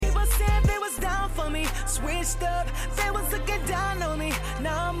for me. Switched up, they was looking down on me.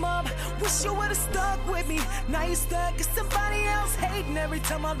 Now I'm up, wish you would've stuck with me. Now you stuck, cause somebody else hating every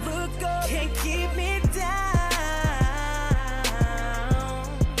time I look up. Can't keep me down.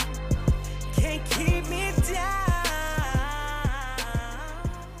 Can't keep me down.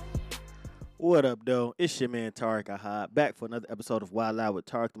 What up, though? It's your man, Tariq Ahad, back for another episode of Wild Out with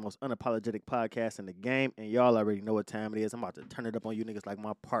Tariq, the most unapologetic podcast in the game, and y'all already know what time it is. I'm about to turn it up on you niggas like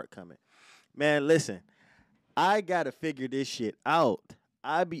my part coming. Man, listen, I gotta figure this shit out.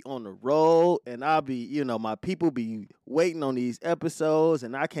 I be on the road, and I be, my people be waiting on these episodes,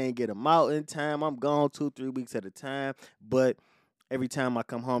 and I can't get them out in time. I'm gone 2-3 weeks at a time, but every time I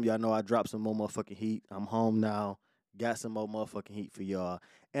come home, y'all know I drop some more motherfucking heat. I'm home now. Got some more motherfucking heat for y'all.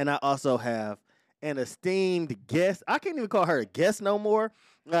 And I also have an esteemed guest. I can't even call her a guest no more.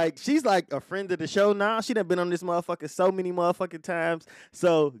 Like, she's like a friend of the show now. She done been on this motherfucker so many motherfucking times.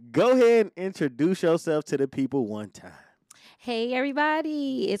 So go ahead and introduce yourself to the people one time. Hey,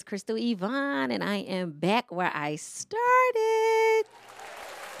 everybody. It's Crystal Yvonne, and I am back where I started.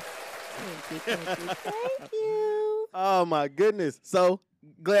 Thank you. Oh, my goodness. So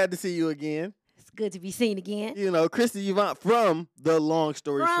glad to see you again. Good to be seen again. Crystal Yvonne from The Long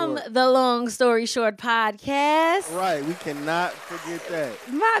Story Short. From The Long Story Short podcast. Right, we cannot forget that.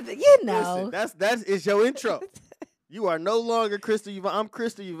 Listen, that's it's your intro. You are no longer Crystal Yvonne. I'm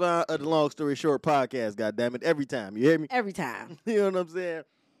Crystal Yvonne of The Long Story Short podcast, goddammit. Every time, you hear me? Every time. You know what I'm saying?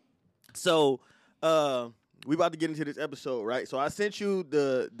 So, we about to get into this episode, right? So I sent you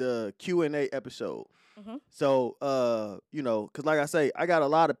the Q&A episode. Mm-hmm. So, because like I say, I got a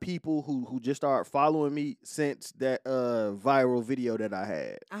lot of people who just started following me since that viral video that I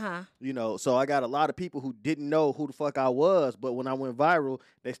had. Uh-huh. So I got a lot of people who didn't know who the fuck I was, but when I went viral,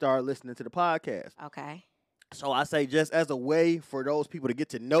 they started listening to the podcast. Okay. So I say just as a way for those people to get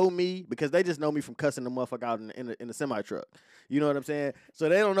to know me, because they just know me from cussing the motherfucker out in the semi-truck. You know what I'm saying? So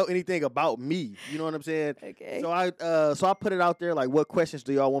they don't know anything about me. You know what I'm saying? Okay. So I put it out there like, what questions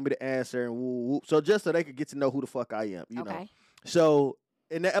do y'all want me to answer? And woo. So just so they could get to know who the fuck I am. You know? So,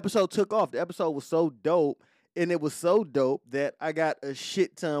 and the episode took off. The episode was so dope. And it was so dope that I got a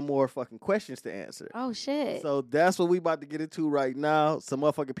shit ton more fucking questions to answer. Oh, shit. So that's what we about to get into right now. Some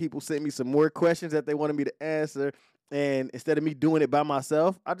motherfucking people sent me some more questions that they wanted me to answer. And instead of me doing it by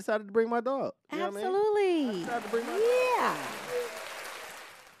myself, I decided to bring my dog. You Absolutely. know what I mean? I decided to bring my dog. Yeah.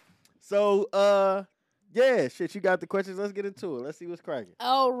 So, yeah, shit, you got the questions. Let's get into it. Let's see what's cracking.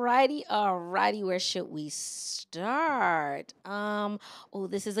 Alrighty. Where should we start?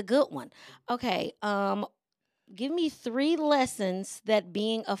 This is a good one. Okay. Give me 3 lessons that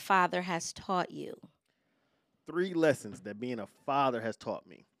being a father has taught you. 3 lessons that being a father has taught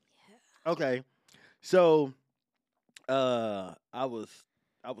me. Yeah. Okay. So, I was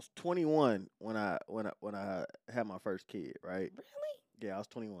 21 when I had my first kid, right? Really? Yeah, I was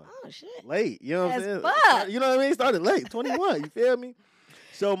 21. Oh shit. Late, you know what I'm saying? Fuck. You know what I mean? Started late, 21, you feel me?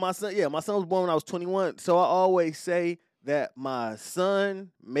 So my son was born when I was 21. So I always say that my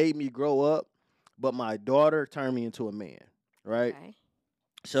son made me grow up, but my daughter turned me into a man, right? Okay.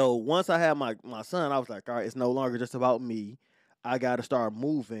 So once I had my son, I was like, all right, it's no longer just about me. I got to start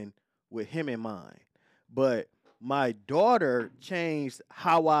moving with him in mind. But my daughter changed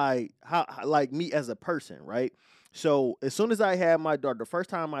how like me as a person, right? So as soon as I had my daughter, the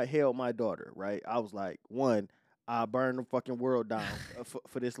first time I held my daughter, right, I was like, one, I burn the fucking world down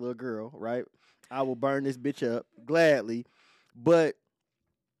for this little girl, right? I will burn this bitch up gladly. But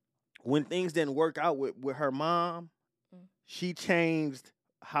when things didn't work out with her mom, she changed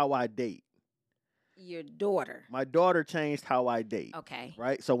how I date. Your daughter. My daughter changed how I date. Okay.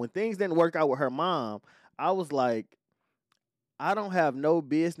 Right? So when things didn't work out with her mom, I was like, I don't have no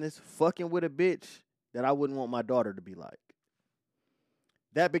business fucking with a bitch that I wouldn't want my daughter to be like.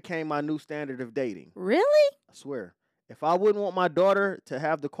 That became my new standard of dating. Really? I swear. If I wouldn't want my daughter to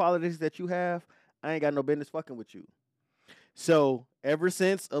have the qualities that you have, I ain't got no business fucking with you. So ever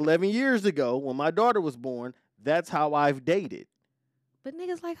since 11 years ago, when my daughter was born, that's how I've dated. But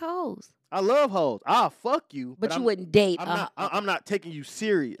niggas like hoes. I love hoes. I'll fuck you. But you wouldn't date. I'm not taking you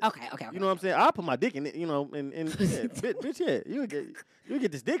serious. Okay. You know what I'm saying? I'll put my dick in it, and bitch, yeah, you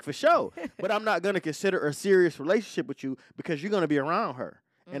get this dick for sure. But I'm not gonna consider a serious relationship with you because you're gonna be around her,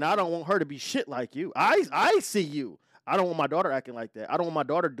 and I don't want her to be shit like you. I see you. I don't want my daughter acting like that. I don't want my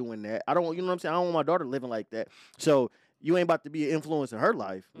daughter doing that. I don't want, you know what I'm saying? I don't want my daughter living like that. So you ain't about to be an influence in her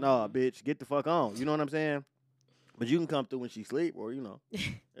life. Nah, bitch, get the fuck on. You know what I'm saying? But you can come through when she sleep, or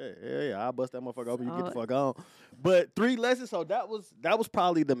yeah, I'll bust that motherfucker open. You get the fuck on. But 3 lessons, so that was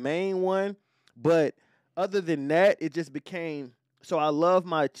probably the main one. But other than that, it just became. So I love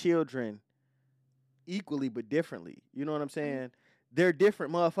my children equally but differently. You know what I'm saying? They're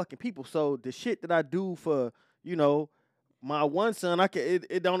different motherfucking people. So the shit that I do for, you know, my one son,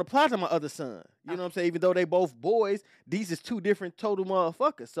 it don't apply to my other son. You know what I'm saying? Even though they both boys, these is two different total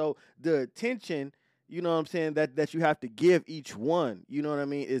motherfuckers. So the attention, you know what I'm saying, that you have to give each one, you know what I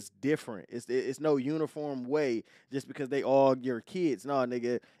mean, is different. It's no uniform way just because they all your kids. No,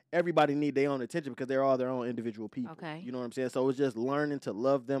 nigga, everybody need their own attention because they're all their own individual people. Okay. You know what I'm saying? So it's just learning to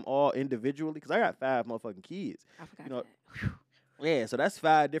love them all individually because I got 5 motherfucking kids. I forgot You know, that. yeah, so that's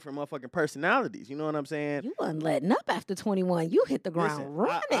 5 different motherfucking personalities. You know what I'm saying? You wasn't letting up after 21. You hit the ground Listen,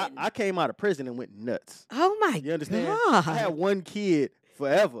 running. I came out of prison and went nuts. Oh my You understand? God. I had one kid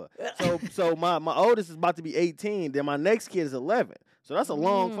forever. So my oldest is about to be 18. Then my next kid is 11. So that's a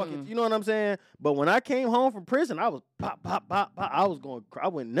long fucking, you know what I'm saying? But when I came home from prison, I was pop, pop, pop, pop. I was going, I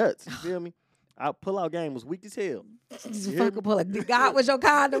went nuts. You feel me? Our pull-out game was weak as hell. Just fucking pull it. God was your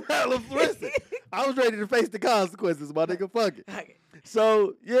condom. Listen, I was ready to face the consequences, my nigga. Fuck it. Okay.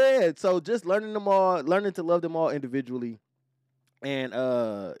 So yeah, so just learning them all, learning to love them all individually, and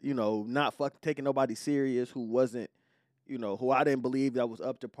you know, not taking nobody serious who wasn't, you know, who I didn't believe that was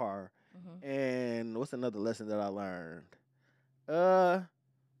up to par. Mhm. And what's another lesson that I learned?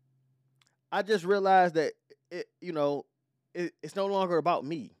 I just realized that you know, it's no longer about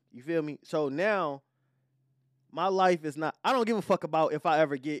me. You feel me? So now my life is not, I don't give a fuck about if I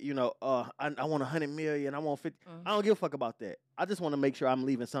ever get, you know, I want 100 million, I want 50. I don't give a fuck about that. I just want to make sure I'm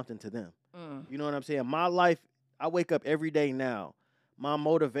leaving something to them. You know what I'm saying? My life, I wake up every day now. My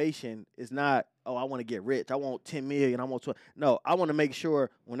motivation is not, oh, I want to get rich. I want 10 million. I want 12. No, I want to make sure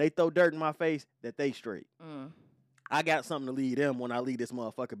when they throw dirt in my face that they straight. I got something to lead them when I leave this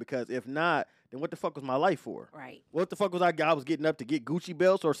motherfucker, because if not, then what the fuck was my life for? Right. What the fuck was I was getting up to get Gucci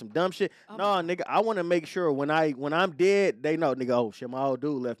belts or some dumb shit? Oh No, nigga, I want to make sure when I'm dead, they know, nigga, oh shit, my old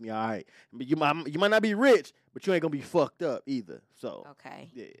dude left me all right. But you might not be rich, but you ain't gonna be fucked up either. So Okay.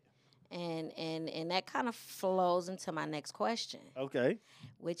 yeah. And that kind of flows into my next question, Okay.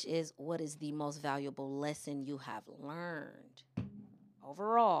 which is, what is the most valuable lesson you have learned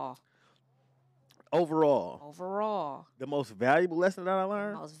overall? Overall. The most valuable lesson that I The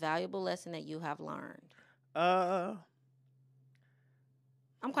learned? most valuable lesson that you have learned. Uh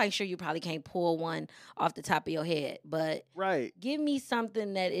I'm quite sure you probably can't pull one off the top of your head, but right. give me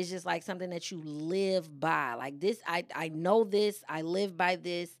something that is just like something that you live by. Like this, I know this, I live by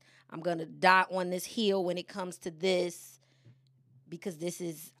this. I'm going to die on this hill when it comes to this, because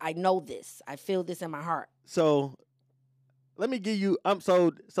I know this. I feel this in my heart. So let me give you. I'm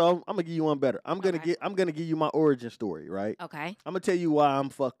gonna give you one better. I'm gonna give you my origin story. Right. Okay. I'm gonna tell you why I'm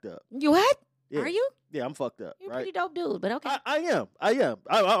fucked up. You what? Yeah. Are you? Yeah, I'm fucked up. You're a right. pretty dope dude, but okay. I am.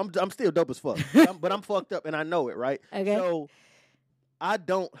 I'm still dope as fuck. but I'm fucked up and I know it. Right. Okay. So I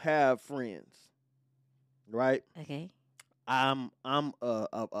don't have friends. Right. Okay. I'm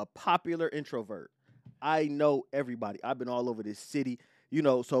a popular introvert. I know everybody. I've been all over this city. You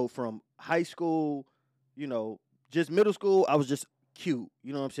know. So from high school, you know, just middle school, I was just cute.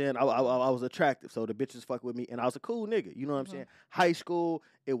 You know what I'm saying? I was attractive, so the bitches fuck with me, and I was a cool nigga. You know what I'm saying? High school,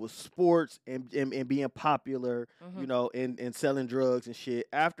 it was sports and being popular, you know, and selling drugs and shit.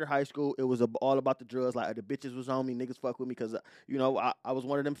 After high school, it was all about the drugs. Like, the bitches was on me, niggas fuck with me because, you know, I was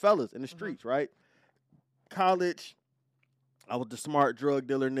one of them fellas in the streets, right? College, I was the smart drug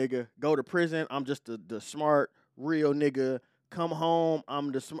dealer nigga. Go to prison, I'm just the smart, real nigga. Come home,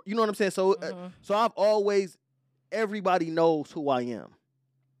 I'm the smart, you know what I'm saying? So, so I've always, everybody knows who I am.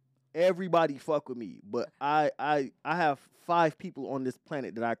 Everybody fuck with me, but I have 5 people on this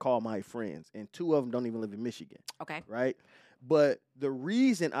planet that I call my friends, and 2 of them don't even live in Michigan. Okay. Right? But the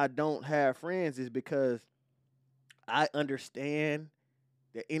reason I don't have friends is because I understand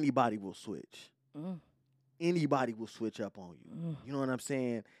that anybody will switch. Anybody will switch up on you. You know what I'm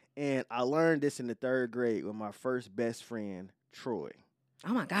saying? And I learned this in the 3rd grade with my first best friend, Troy.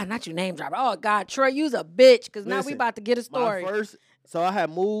 Oh my God, not you name dropper. Oh God, Troy, you's a bitch, because now we about to get a story. So I had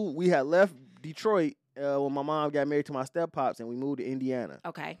moved, we had left Detroit when my mom got married to my step-pops, and we moved to Indiana.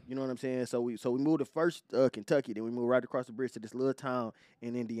 Okay. You know what I'm saying? So we moved to first Kentucky, then we moved right across the bridge to this little town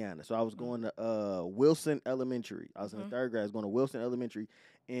in Indiana. So I was going to Wilson Elementary. I was in the 3rd grade. I was going to Wilson Elementary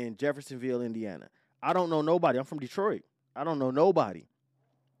in Jeffersonville, Indiana. I don't know nobody. I'm from Detroit. I don't know nobody.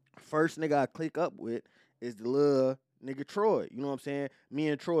 First nigga I click up with is the little nigga Troy. You know what I'm saying? Me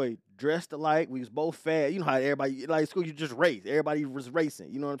and Troy dressed alike. We was both fat. You know how everybody, like school, you just race. Everybody was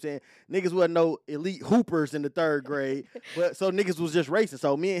racing. You know what I'm saying? Niggas wasn't no elite hoopers in the 3rd grade. But so niggas was just racing.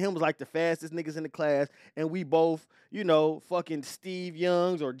 So me and him was like the fastest niggas in the class. And we both, you know, fucking Steve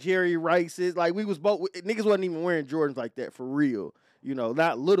Youngs or Jerry Rices. Like we was both, niggas wasn't even wearing Jordans like that for real. You know,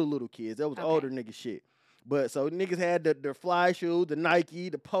 not little kids. That was Okay. older nigga shit. But so niggas had the fly shoes, the Nike,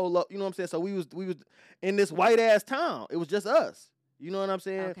 the polo. You know what I'm saying? So we was in this white ass town. It was just us. You know what I'm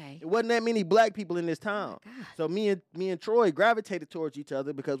saying? Okay. It wasn't that many black people in this town. Oh my God. So me and Troy gravitated towards each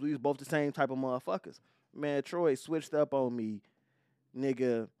other because we was both the same type of motherfuckers. Man, Troy switched up on me,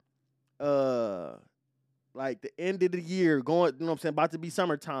 nigga. Like the end of the year, going, you know what I'm saying, about to be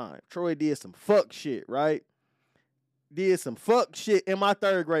summertime. Troy did some fuck shit, right? Did some fuck shit in my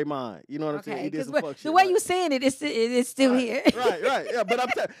third grade mind. You know what I'm saying? Okay, He did because some fuck shit. the way right? you saying it is still here. right. Yeah, but I'm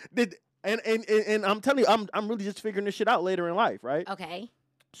telling and I'm telling you, I'm really just figuring this shit out later in life, right? Okay.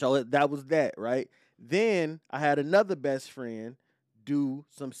 So that was that, right? Then I had another best friend do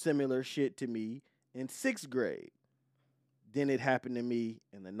some similar shit to me in 6th grade. Then it happened to me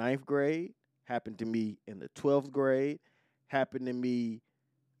in the 9th grade, happened to me in the 12th grade, happened to me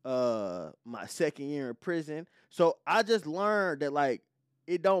my 2nd year in prison. So I just learned that like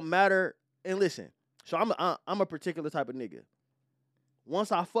it don't matter. And listen, so I'm a particular type of nigga.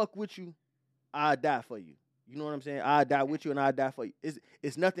 Once I fuck with you, I die for you. You know what I'm saying? I die with you and I die for you.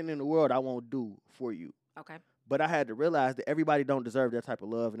 It's nothing in the world I won't do for you. Okay. But I had to realize that everybody don't deserve that type of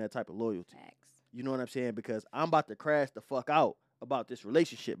love and that type of loyalty. Facts. You know what I'm saying? Because I'm about to crash the fuck out about this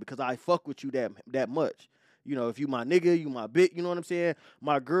relationship because I fuck with you that much. You know, if you my nigga, you my bitch, you know what I'm saying?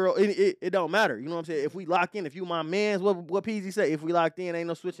 My girl, it don't matter. You know what I'm saying? If we lock in, if you my mans, what PZ say? If we locked in, ain't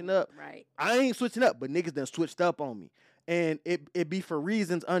no switching up. Right. I ain't switching up, but niggas done switched up on me. And it be for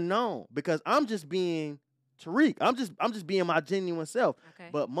reasons unknown because I'm just being Tariq. I'm just being my genuine self. Okay.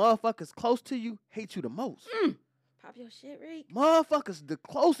 But motherfuckers close to you hate you the most. Pop your shit, Rick. Motherfuckers the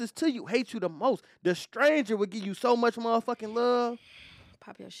closest to you hate you the most. The stranger would give you so much motherfucking love.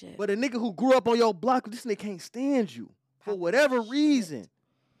 Pop your shit. But a nigga who grew up on your block, this nigga can't stand you. For Pop whatever your shit. reason.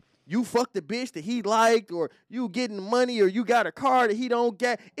 You fucked the bitch that he liked, or you getting money, or you got a car that he don't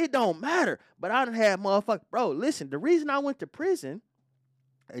get. It don't matter. But I done had motherfucker. Bro, listen, the reason I went to prison,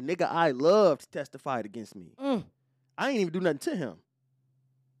 a nigga I loved testified against me. I ain't even do nothing to him.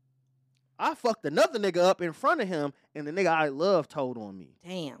 I fucked another nigga up in front of him, and the nigga I love told on me.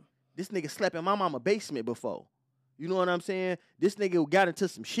 Damn. This nigga slept in my mama basement before. You know what I'm saying? This nigga got into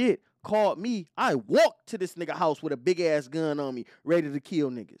some shit, called me. I walked to this nigga house with a big ass gun on me, ready to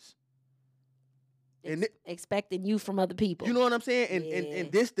kill niggas. And Expecting you from other people. you know what I'm saying? Yeah.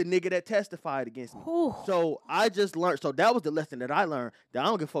 And this the nigga that testified against me. Whew. So I just learned. So that was the lesson that I learned. That I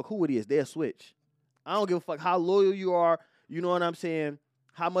don't give a fuck who it is. They'll switch. I don't give a fuck how loyal you are. You know what I'm saying?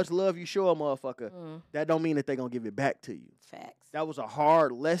 How much love you show a motherfucker. That don't mean that they're going to give it back to you. Facts. That was a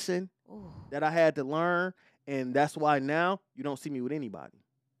hard lesson Ooh. that I had to learn. And that's why now you don't see me with anybody.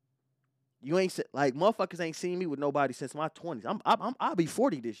 You ain't like motherfuckers ain't seen me with nobody since my 20s. I'll be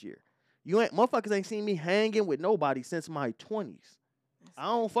 40 this year. Motherfuckers ain't seen me hanging with nobody since my 20s. I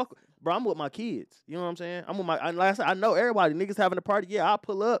don't fuck with, bro. I'm with my kids. You know what I'm saying? I'm with my. I know everybody. Niggas having a party. Yeah, I'll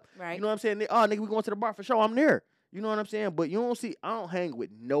pull up. Right. You know what I'm saying? Oh, nigga, we going to the bar for sure. I'm there. You know what I'm saying? But you don't see. I don't hang with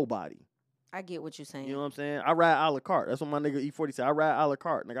nobody. I get what you're saying. You know what I'm saying? I ride a la carte. That's what my nigga E40 said. I ride a la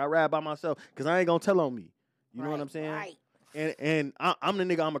carte. Nigga, I ride by myself because I ain't gonna tell on me. You know what I'm saying? Right. And I'm the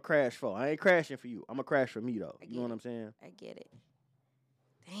nigga I'm a crash for. I ain't crashing for you. I'm a crash for me though. You know what I'm saying? I get it.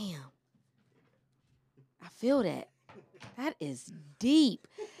 Damn. I feel that. That is deep.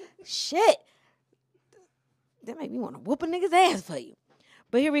 Shit. That make me want to whoop a nigga's ass for you.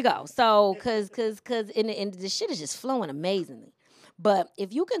 But here we go. So, cause the shit is just flowing amazingly. But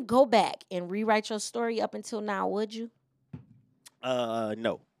if you can go back and rewrite your story up until now, would you?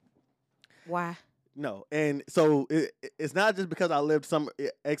 No. Why? No. And so it's not just because I lived some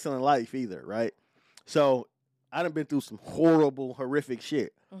excellent life either, right? So I done been through some horrible, horrific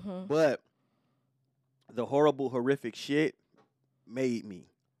shit. Mm-hmm. But the horrible, horrific shit made me.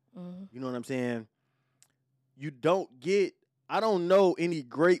 Mm-hmm. You know what I'm saying? I don't know any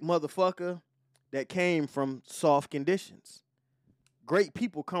great motherfucker that came from soft conditions. Great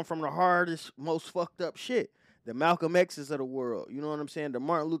people come from the hardest, most fucked up shit. The Malcolm X's of the world. You know what I'm saying? The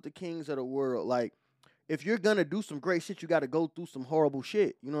Martin Luther Kings of the world. Like, if you're going to do some great shit, you got to go through some horrible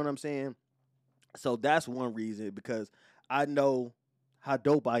shit. You know what I'm saying? So that's one reason, because I know how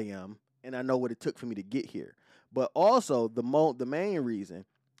dope I am, and I know what it took for me to get here. But also, the main reason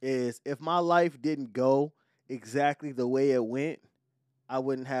is if my life didn't go exactly the way it went, I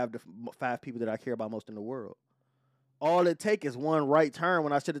wouldn't have the 5 people that I care about most in the world. All it takes is one right turn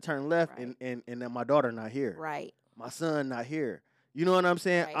when I should have turned left, Right. and then my daughter not here. Right. My son not here. You know what I'm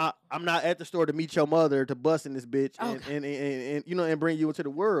saying? Right. I'm not at the store to meet your mother to bust in this bitch Okay. and you know, and bring you into the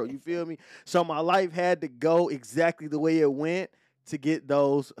world. You feel me? So my life had to go exactly the way it went to get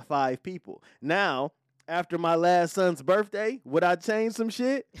those 5 people. Now, after my last son's birthday, would I change some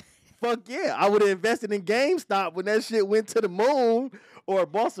shit? Fuck yeah. I would have invested in GameStop when that shit went to the moon, or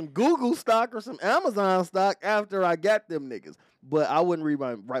bought some Google stock or some Amazon stock after I got them niggas. But I wouldn't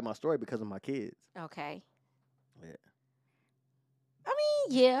write my story because of my kids. Okay. Yeah. I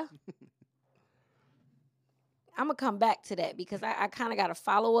mean, yeah. I'm gonna come back to that because I kind of got to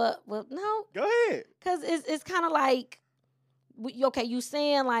follow up. Well, no, Go ahead. because it's kind of like, okay, you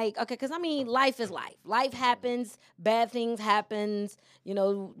saying like, okay, because I mean, life is life. Life happens, bad things happens,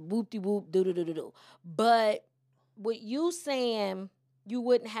 whoop-de-whoop, do-do-do-do-do. But with you saying you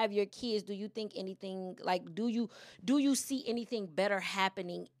wouldn't have your kids, do you think anything, like, do you see anything better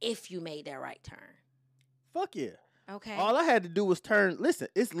happening if you made that right turn? Fuck yeah. Okay. All I had to do was turn. Listen,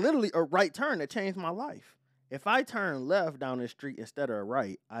 it's literally a right turn that changed my life. If I turn left down this street instead of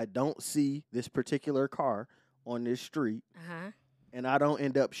right, I don't see this particular car on this street, and I don't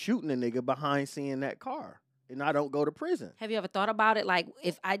end up shooting a nigga behind seeing that car, and I don't go to prison. Have you ever thought about it? Like,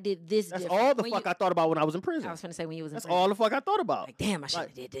 if I did this, That's different, all the fuck I thought about when I was in prison. I was going to say when you was in That's prison. all the fuck I thought about. Like, damn, I should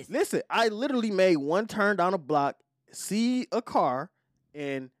have did this. Listen, I literally made one turn down a block, see a car,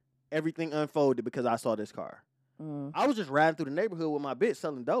 and everything unfolded because I saw this car. I was just riding through the neighborhood with my bitch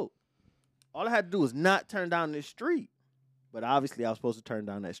selling dope. All I had to do was not turn down this street. But obviously, I was supposed to turn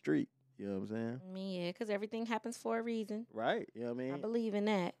down that street. You know what I'm saying? I mean, yeah, because everything happens for a reason. Right. You know what I mean? I believe in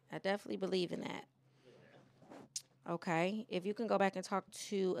that. I definitely believe in that. Okay. If you can go back and talk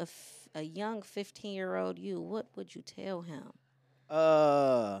to a young 15-year-old you, what would you tell him?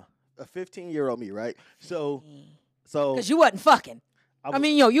 A 15-year-old me, right? So. Because you wasn't fucking. I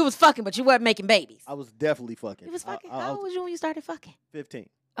mean, you was fucking, but you wasn't making babies. I was definitely fucking. You was fucking? How old was you when you started fucking? 15.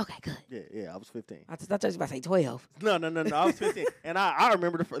 Okay, good. Yeah, I was 15. I thought you was about to say 12. No, I was 15. And I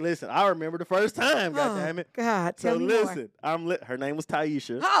remember I remember the first time, goddammit. God, tell me more. Her name was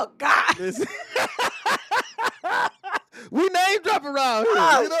Taisha. Oh, God. Listen. We name drop around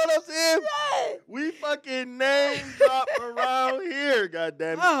here. You know what I'm saying? Shit. We fucking name drop around here,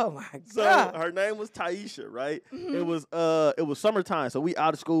 goddammit. Oh, my God. So her name was Taisha, right? Mm-hmm. It was summertime, so we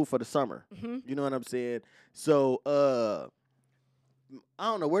out of school for the summer. Mm-hmm. You know what I'm saying? So I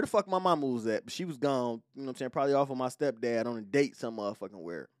don't know where the fuck my mama was at, but she was gone. You know what I'm saying? Probably off with my stepdad on a date some motherfucking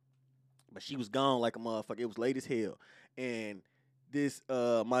where. But she was gone like a motherfucker. It was late as hell. And this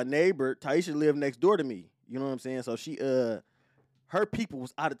my neighbor, Taisha, lived next door to me. You know what I'm saying? So she her people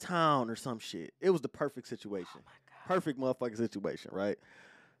was out of town or some shit. It was the perfect situation. Oh my God. Perfect motherfucking situation, right?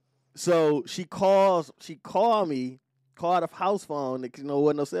 So she called me, called a house phone,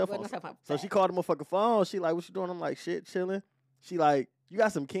 wasn't no cell phone. So she called the motherfucking phone. She like, what you doing? I'm like, shit, chilling. She like, you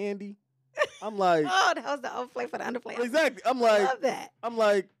got some candy? I'm like, oh, that was the overplay for the underplay. Exactly. I love that. I'm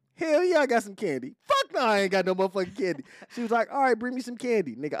like, hell yeah, I got some candy. Fuck no, I ain't got no motherfucking candy. She was like, all right, bring me some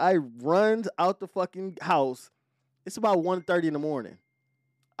candy. Nigga, I runs out the fucking house. It's about 1:30 in the morning.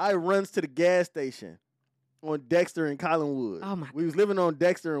 I runs to the gas station on Dexter and Collinwood. Oh my. We was living on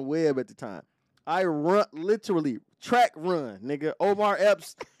Dexter and Webb at the time. I run, literally, track run, nigga. Omar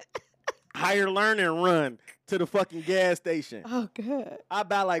Epps, higher learning run to the fucking gas station. Oh, good. I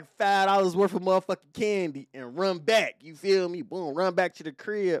buy like $5 worth of motherfucking candy and run back. You feel me? Boom, run back to the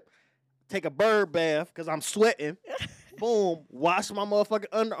crib, take a bird bath because I'm sweating. Boom, wash my motherfucking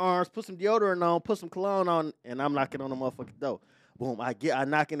underarms, put some deodorant on, put some cologne on, and I'm knocking on the motherfucking door. Boom, I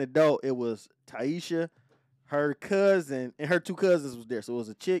knock in the door. It was Taisha, her cousin, and her two cousins was there. So it was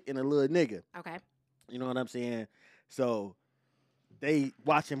a chick and a little nigga. Okay. You know what I'm saying? So they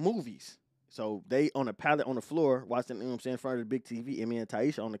watching movies. So they on a pallet on the floor watching, you know what I'm saying, in front of the big TV, and me and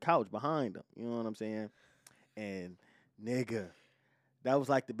Taisha on the couch behind them. You know what I'm saying? And nigga, that was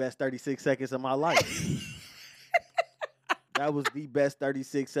like the best 36 seconds of my life. That was the best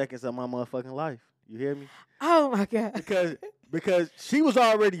 36 seconds of my motherfucking life. You hear me? Oh my God. Because she was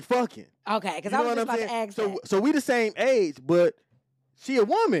already fucking. Okay, because I was just about to ask that. So we the same age, but she a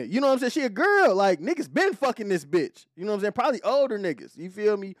woman. You know what I'm saying? She a girl. Like, niggas been fucking this bitch. You know what I'm saying? Probably older niggas. You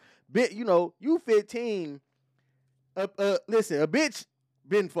feel me? You 15. Listen, a bitch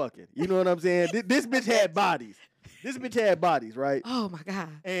been fucking. You know what I'm saying? This bitch had bodies. This bitch had bodies, right? Oh my God.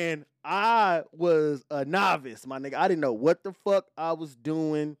 And I was a novice, my nigga. I didn't know what the fuck I was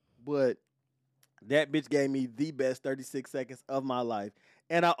doing, but that bitch gave me the best 36 seconds of my life.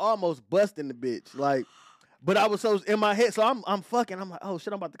 And I almost busted the bitch. Like, but I was so in my head, so I'm fucking. I'm like, oh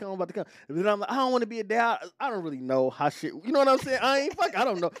shit, I'm about to come. And then I'm like, I don't want to be a dad. I don't really know how shit. You know what I'm saying? I ain't fucking. I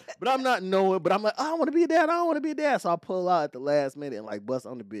don't know, but I'm not knowing. But I'm like, I don't want to be a dad. I don't want to be a dad. So I pull out at the last minute and like bust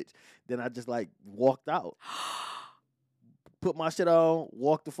on the bitch. Then I just like walked out, put my shit on,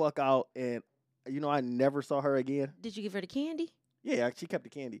 walked the fuck out, and I never saw her again. Did you give her the candy? Yeah, she kept the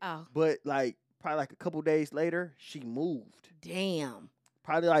candy. Oh. But like probably like a couple days later, she moved. Damn.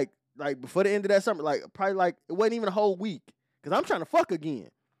 Probably like before the end of that summer, like probably like it wasn't even a whole week. Cause I'm trying to fuck again.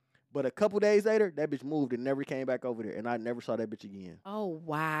 But a couple days later, that bitch moved and never came back over there. And I never saw that bitch again. Oh,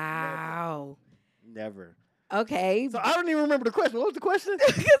 wow. Never. Okay. So I don't even remember the question. What was the question?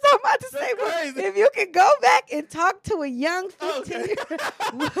 Because I'm about to say, crazy. if you can go back and talk to a young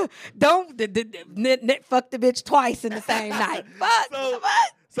 15-year-old, don't fuck the bitch twice in the same night. Fuck.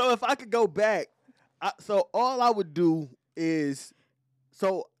 So if I could go back, so all I would do is,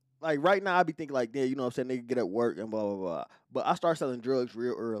 so like right now I be thinking like, yeah, you know what I'm saying, nigga get at work and blah, blah, blah. But I started selling drugs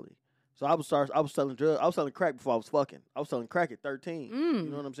real early. So I was selling drugs. I was selling crack before I was fucking. I was selling crack at 13. You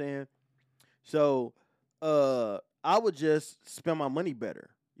know what I'm saying? So I would just spend my money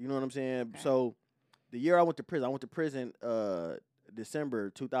better. You know what I'm saying? Okay. So the year I went to prison December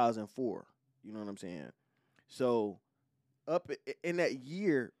 2004. You know what I'm saying? So up in that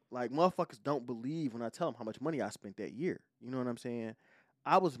year, like motherfuckers don't believe when I tell them how much money I spent that year. You know what I'm saying?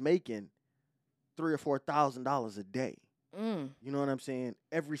 I was making $3,000 or $4,000 a day. You know what I'm saying?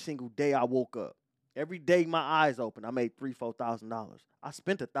 Every single day I woke up. Every day my eyes open, I made $3,000, $4,000. I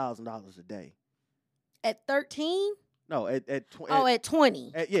spent $1,000 a day. At 13? No, at 20. Oh, at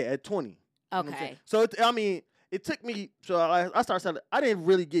 20. At 20. Okay. You know so it took me. So I started selling. I didn't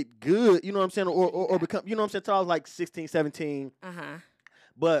really get good. You know what I'm saying? Or become. You know what I'm saying? Until I was like 16, 17.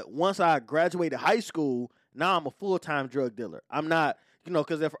 But once I graduated high school, now I'm a full-time drug dealer. I'm not. You know,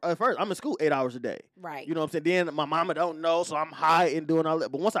 because at first I'm in school 8 hours a day. Right. You know what I'm saying? Then my mama don't know, so I'm high and doing all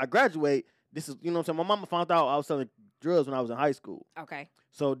that. But once I graduate, this is, you know what I'm saying? My mama found out I was selling drugs when I was in high school. Okay.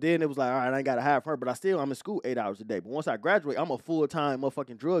 So then it was like, all right, I ain't got to have her, but I'm in school 8 hours a day. But once I graduate, I'm a full-time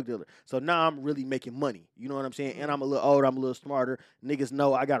motherfucking drug dealer. So now I'm really making money. You know what I'm saying? And I'm a little older, I'm a little smarter. Niggas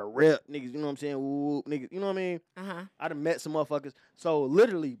know I got a rep. Niggas, you know what I'm saying? Ooh, niggas, you know what I mean? I done met some motherfuckers. So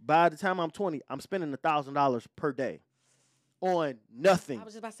literally, by the time I'm 20, I'm spending $1,000 per day. On nothing. I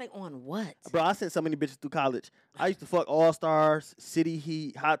was just about to say, on what? Bro, I sent so many bitches through college. I used to fuck All Stars, City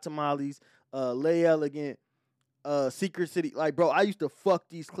Heat, Hot Tamales, Lay Elegant, Secret City. Like, bro, I used to fuck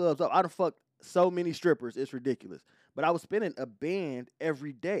these clubs up. I done fucked so many strippers. It's ridiculous. But I was spending a band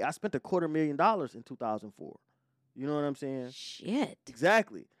every day. I spent $250,000 in 2004. You know what I'm saying? Shit.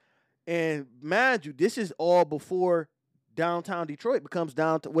 Exactly. And mind you, this is all before downtown Detroit becomes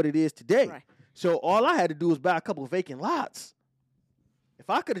down to what it is today. Right. So all I had to do was buy a couple of vacant lots. If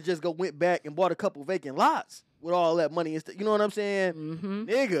I could have just went back and bought a couple of vacant lots with all that money and stuff, you know what I'm saying?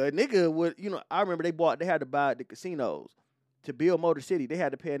 Nigga would, you know, I remember they had to buy at the casinos. To build Motor City, they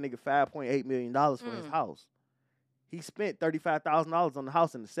had to pay a nigga $5.8 million for his house. He spent $35,000 on the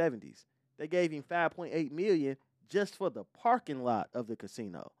house in the 70s. They gave him $5.8 million just for the parking lot of the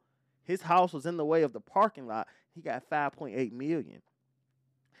casino. His house was in the way of the parking lot. He got $5.8 million.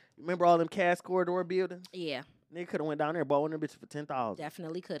 Remember all them Cass Corridor buildings? Yeah. Nigga could have went down there and bought one of them bitches for $10,000.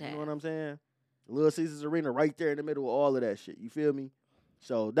 Definitely could have. You know what I'm saying? Little Caesars Arena right there in the middle of all of that shit. You feel me?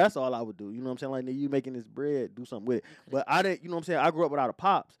 So that's all I would do. You know what I'm saying? Like, nigga, you making this bread, do something with it. But I didn't, you know what I'm saying? I grew up without a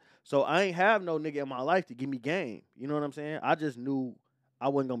pops. So I ain't have no nigga in my life to give me game. You know what I'm saying? I just knew I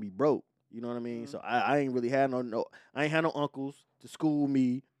wasn't going to be broke. You know what I mean? So I ain't really had I ain't had no uncles to school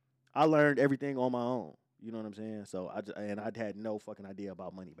me. I learned everything on my own. You know what I'm saying? So I had no fucking idea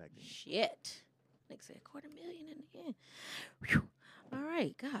about money back then. Shit. Nigga said $250,000 in the end. Whew. All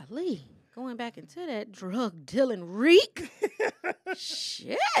right, golly. Going back into that drug dealing reek.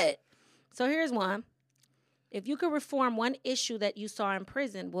 Shit. So here's one. If you could reform one issue that you saw in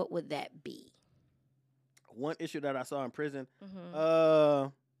prison, what would that be? One issue that I saw in prison?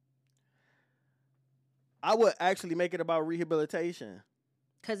 I would actually make it about rehabilitation.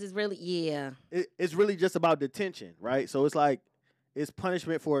 Because it's really, it's really just about detention, right? So it's like, it's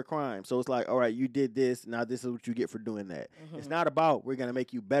punishment for a crime. So it's like, all right, you did this, now this is what you get for doing that. It's not about we're going to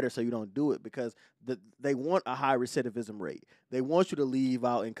make you better so you don't do it, because they want a high recidivism rate. They want you to leave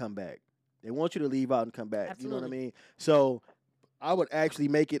out and come back. Absolutely. You know what I mean? So I would actually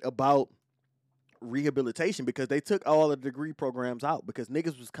make it about rehabilitation, because they took all the degree programs out, because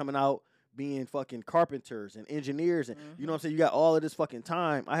niggas was coming out being fucking carpenters and engineers, and you know what I'm saying? You got all of this fucking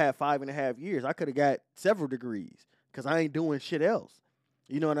time. I had 5.5 years. I could have got several degrees because I ain't doing shit else.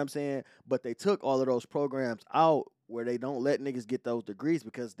 You know what I'm saying? But they took all of those programs out where they don't let niggas get those degrees,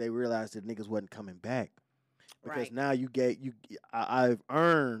 because they realized that niggas wasn't coming back. Because now I've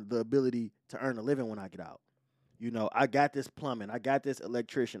earned the ability to earn a living when I get out. You know, I got this plumbing, I got this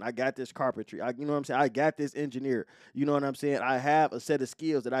electrician, I got this carpentry, you know what I'm saying? I got this engineer. You know what I'm saying? I have a set of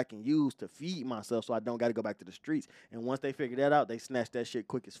skills that I can use to feed myself so I don't got to go back to the streets. And once they figure that out, they snatch that shit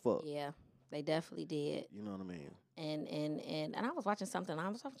quick as fuck. Yeah. They definitely did. You know what I mean? And I was watching something. I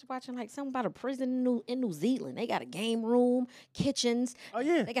was watching like something about a prison in New Zealand. They got a game room, kitchens. Oh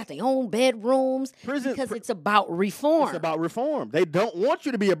yeah, they got their own bedrooms because it's about reform. It's about reform. They don't want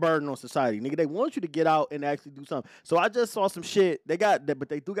you to be a burden on society, nigga. They want you to get out and actually do something. So I just saw some shit. But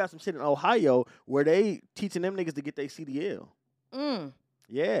they do got some shit in Ohio where they teaching them niggas to get their CDL.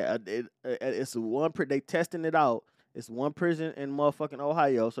 Yeah, it's one. They testing it out. It's one prison in motherfucking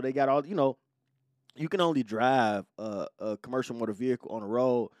Ohio. So they got all you can only drive a commercial motor vehicle on the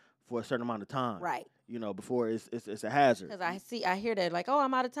road for a certain amount of time. Right. Before it's a hazard. Because I hear that like, oh,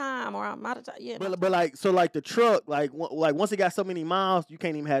 I'm out of time or I'm out of time. Yeah. But like the truck, like once it got so many miles, you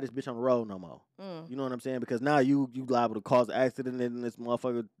can't even have this bitch on the road no more. You know what I'm saying? Because now you liable to cause an accident and this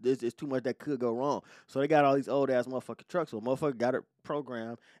motherfucker, it's too much that could go wrong. So they got all these old ass motherfucking trucks. So a motherfucker got it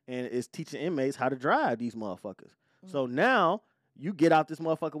programmed and is teaching inmates how to drive these motherfuckers. So now you get out this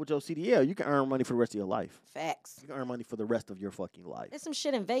motherfucker with your CDL, you can earn money for the rest of your life. Facts. You can earn money for the rest of your fucking life. There's some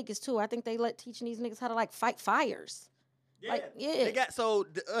shit in Vegas too. I think they teaching these niggas how to like fight fires. Yeah. They got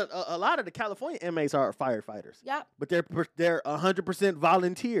a lot of the California inmates are firefighters. Yep. But they're 100%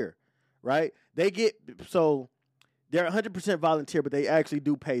 volunteer, right? They're 100% volunteer, but they actually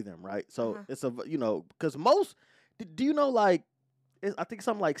do pay them, right? So it's because most, do you know like, I think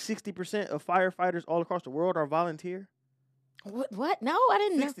something like 60% of firefighters all across the world are volunteer. What? No, I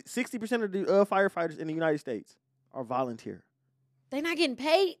didn't know. 60% of the firefighters in the United States are volunteer. They not getting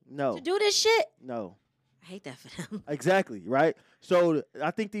paid to do this shit? No. I hate that for them. Exactly, right? So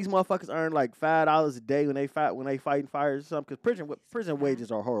I think these motherfuckers earn like $5 a day when they fighting fires or something. Because prison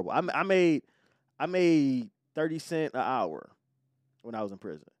wages are horrible. I made 30 cents an hour when I was in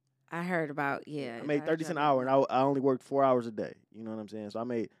prison. I heard about I made 30 cents an hour, and I only worked 4 hours a day. You know what I'm saying? So I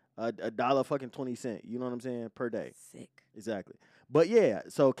made $1 fucking 20 cents. You know what I'm saying? Per day. Sick. Exactly. But yeah,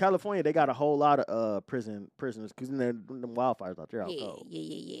 so California, they got a whole lot of prisoners because them wildfires out there out cold.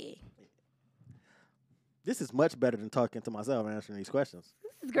 Yeah. This is much better than talking to myself and answering these questions.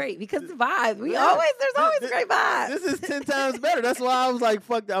 This is great because the vibe. There's always a great vibe. This is 10 times better. That's why I was like,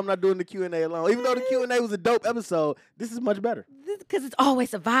 fuck that, I'm not doing the Q&A alone. Even though the Q&A was a dope episode, this is much better. Because it's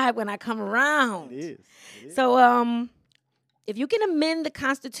always a vibe when I come around. It is. So, if you can amend the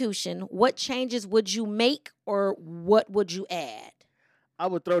Constitution, what changes would you make or what would you add? I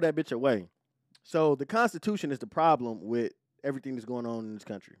would throw that bitch away. So the Constitution is the problem with everything that's going on in this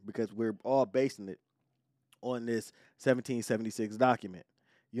country because we're all basing it on this 1776 document.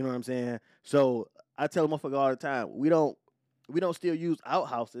 You know what I'm saying? So I tell a motherfucker all the time, we don't still use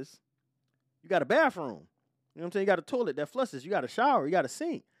outhouses. You got a bathroom. You know what I'm saying? You got a toilet that flushes. You got a shower. You got a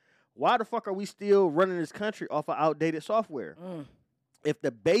sink. Why the fuck are we still running this country off of outdated software? If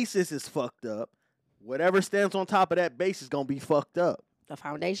the basis is fucked up, whatever stands on top of that base is going to be fucked up. The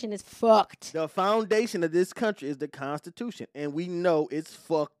foundation is fucked. The foundation of this country is the Constitution, and we know it's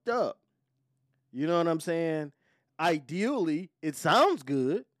fucked up. You know what I'm saying? Ideally, it sounds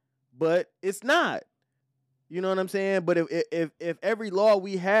good, but it's not. You know what I'm saying? But if every law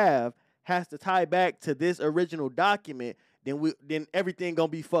we have has to tie back to this original document, then everything gonna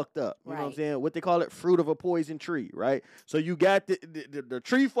be fucked up. You know what I'm saying? What they call it, fruit of a poison tree, right? So you got the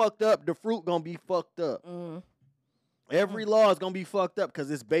tree fucked up, the fruit gonna be fucked up. Every law is gonna be fucked up because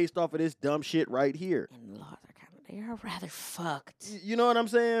it's based off of this dumb shit right here. And laws they are rather fucked. You know what I'm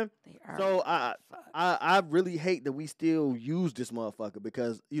saying? They are. So I really hate that we still use this motherfucker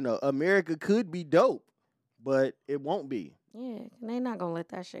because America could be dope, but it won't be. Yeah, they not gonna let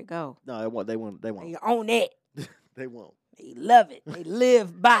that shit go. No, it won't. They won't. They own it. They won't. They love it. They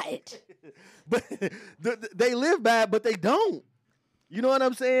live by it. But they live by it, but they don't. You know what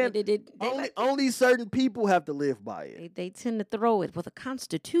I'm saying? Only certain people have to live by it. They tend to throw it with a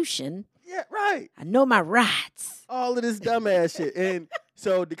Constitution. Yeah, right. I know my rights. All of this dumbass shit. And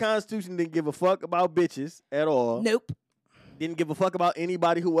so the Constitution didn't give a fuck about bitches at all. Nope. Didn't give a fuck about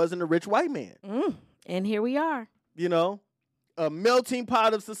anybody who wasn't a rich white man. And here we are. A melting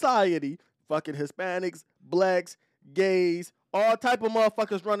pot of society. Fucking Hispanics, blacks, gays, all type of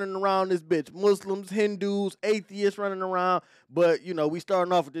motherfuckers running around this bitch. Muslims, Hindus, atheists running around. But, we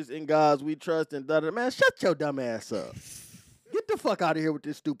starting off with this in God's we trust and da-da. Man, shut your dumb ass up. Get the fuck out of here with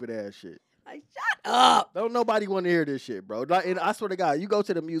this stupid ass shit. Like, shut up. Don't nobody want to hear this shit, bro. And I swear to God, you go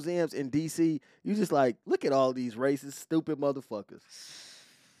to the museums in D.C., you just like, look at all these racist, stupid motherfuckers.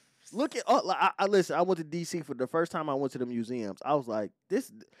 Look at, listen, I went to D.C. for the first time I went to the museums. I was like,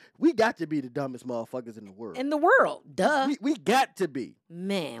 we got to be the dumbest motherfuckers in the world. In the world, duh. We got to be.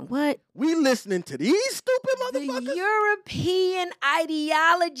 Man, what? We listening to these stupid motherfuckers? The European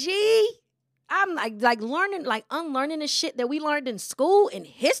ideology? I'm like learning, like unlearning the shit that we learned in school in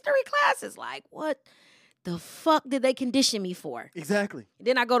history classes. Like, what the fuck did they condition me for? Exactly.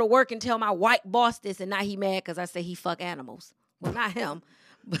 Then I go to work and tell my white boss this, and now he mad because I say he fuck animals. Well, not him,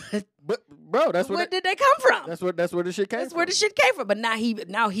 but bro, that's where did they come from? That's where the shit came from. That's where the shit came from. But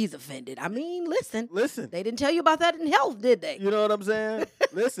now he's offended. I mean, listen, they didn't tell you about that in health, did they? You know what I'm saying?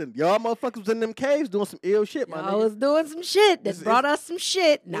 Listen, y'all motherfuckers was in them caves doing some ill shit, my nigga. I was doing some shit that brought us some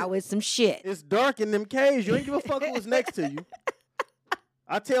shit. Now it's some shit. It's dark in them caves. You ain't give a fuck who was next to you.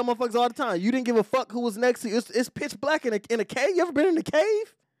 I tell motherfuckers all the time, you didn't give a fuck who was next to you. It's pitch black in a cave. You ever been in a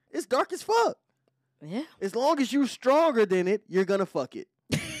cave? It's dark as fuck. Yeah. As long as you're stronger than it, you're gonna fuck it.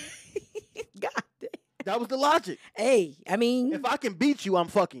 God damn. That was the logic. Hey, I mean, if I can beat you, I'm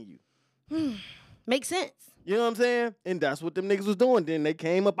fucking you. Makes sense. You know what I'm saying? And that's what them niggas was doing. Then they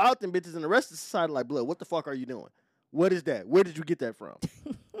came up out them bitches and the rest of society like, blood, what the fuck are you doing? What is that? Where did you get that from?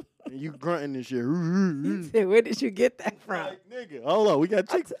 And you grunting and shit. He said, where did you get that from? Like, nigga, hold on. We got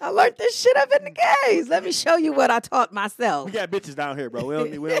chicks. I learned this shit up in the caves. Let me show you what I taught myself. We got bitches down here, bro.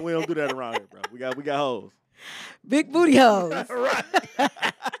 We don't do that around here, bro. We got hoes. Big booty hoes. Right.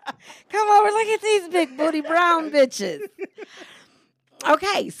 Come over, look at these big booty brown bitches.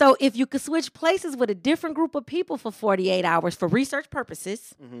 Okay, so if you could switch places with a different group of people for 48 hours for research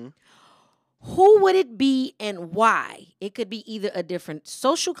purposes, who would it be and why? It could be either a different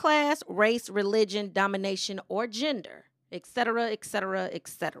social class, race, religion, domination, or gender, etc., etc.,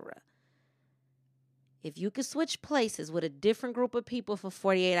 etc. If you could switch places with a different group of people for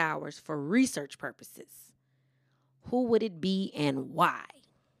 48 hours for research purposes, who would it be and why?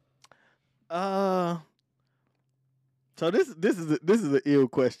 So this is an ill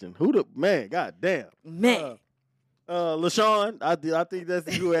question. Who the man? God damn. Man. LaShawn, I think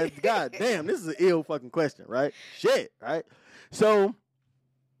that's who has. God damn, this is an ill fucking question, right? Shit, right? So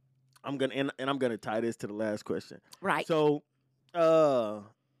I'm gonna tie this to the last question. Right. So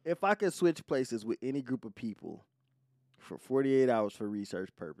if I could switch places with any group of people for 48 hours for research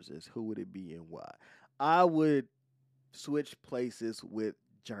purposes, who would it be and why? I would switch places with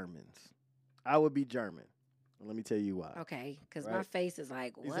Germans. I would be German. Let me tell you why. Okay, because right? My face is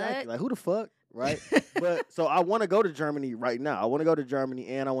like, what? Exactly. Like, who the fuck? Right? But so I want to go to Germany right now. I want to go to Germany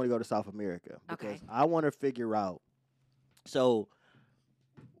and I want to go to South America. Because I want to figure out. So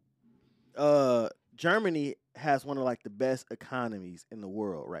Germany has one of like the best economies in the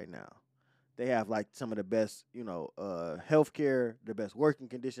world right now. They have like some of the best, healthcare, the best working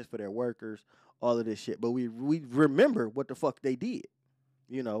conditions for their workers, all of this shit. But we remember what the fuck they did.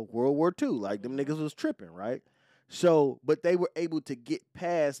 World War II, like them niggas was tripping, right? So, but they were able to get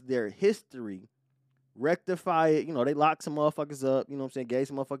past their history, rectify it. They locked some motherfuckers up, gave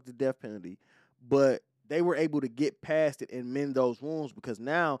some motherfuckers the death penalty. But they were able to get past it and mend those wounds because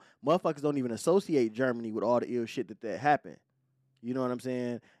now motherfuckers don't even associate Germany with all the ill shit that happened. You know what I'm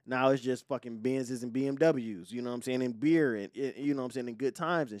saying? Now it's just fucking Benzes and BMWs, and beer and, and good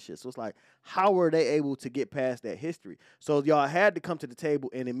times and shit. So it's like, how were they able to get past that history? So y'all had to come to the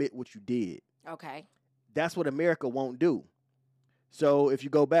table and admit what you did. Okay. That's what America won't do. So if you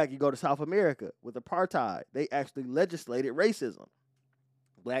go back, you go to South America with apartheid, they actually legislated racism.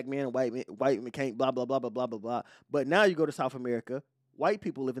 Black men and white men can't blah, blah, blah, blah, blah, blah, blah. But now you go to South America, white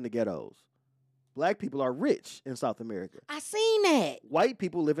people live in the ghettos. Black people are rich in South America. I seen that. White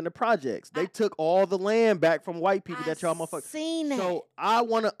people live in the projects. They took all the land back from white people that y'all motherfuckers. Seen that. So I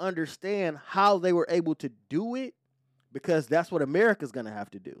want to understand how they were able to do it because that's what America's going to have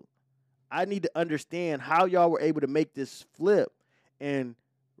to do. I need to understand how y'all were able to make this flip and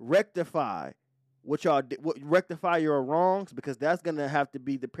rectify what y'all did, rectify your wrongs because that's going to have to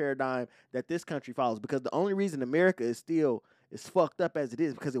be the paradigm that this country follows because the only reason America is still as fucked up as it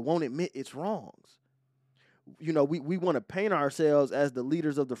is because it won't admit its wrongs. We want to paint ourselves as the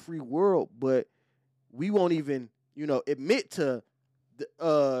leaders of the free world, but we won't even, admit to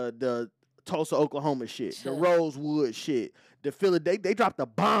the Tulsa, Oklahoma shit, the Rosewood shit, the Philadelphia. They dropped a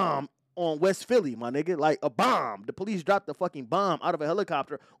bomb on West Philly, my nigga, like a bomb. The police dropped the fucking bomb out of a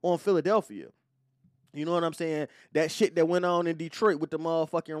helicopter on Philadelphia. You know what I'm saying? That shit that went on in Detroit with the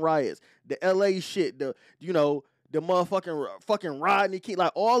motherfucking riots, the LA shit, the motherfucking fucking Rodney King,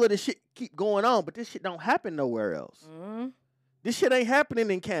 like all of this shit keep going on, but this shit don't happen nowhere else. Mm-hmm. This shit ain't happening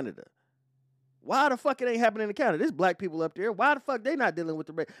in Canada. Why the fuck it ain't happening in Canada? There's black people up there. Why the fuck they not dealing with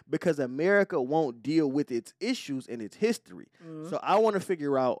the because America won't deal with its issues and its history. Mm-hmm. So I want to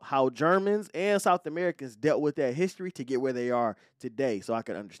figure out how Germans and South Americans dealt with that history to get where they are today so I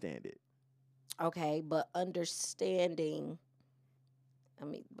can understand it. Okay, but understanding, I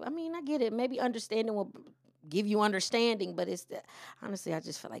mean, I get it. Maybe understanding give you understanding, but honestly, I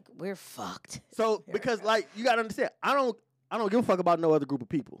just feel like we're fucked. So because like you gotta understand, I don't give a fuck about no other group of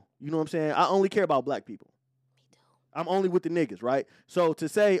people. You know what I'm saying? I only care about black people. Me too. I'm only with the niggas, right? So to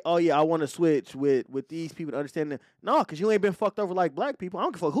say, oh yeah, I want to switch with these people to understand that, no, because you ain't been fucked over like black people. I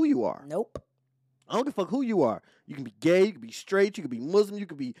don't give a fuck who you are. Nope. I don't give a fuck who you are. You can be gay, you can be straight, you can be Muslim, you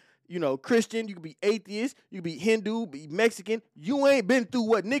can be, Christian, you can be atheist, you can be Hindu, be Mexican. You ain't been through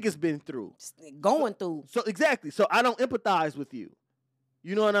what niggas been through. Going through. So exactly. So I don't empathize with you.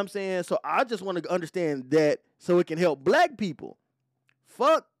 You know what I'm saying? So I just want to understand that so it can help black people.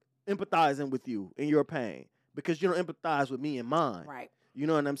 Fuck empathizing with you in your pain because you don't empathize with me and mine. Right. You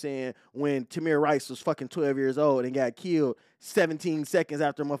know what I'm saying? When Tamir Rice was fucking 12 years old and got killed 17 seconds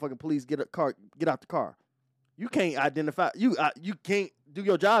after motherfucking police get out the car. You can't identify. You can't do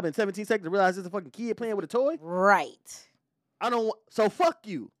your job in 17 seconds to realize it's a fucking kid playing with a toy. Right. So fuck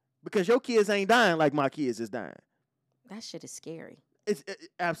you because your kids ain't dying like my kids is dying. That shit is scary.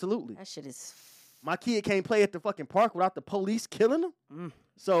 Absolutely. That shit is. My kid can't play at the fucking park without the police killing him.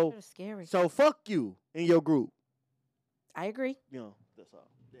 So That is scary. So fuck you and your group. I agree. That's all.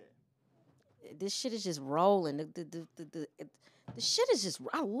 Yeah. This shit is just rolling. The shit is just.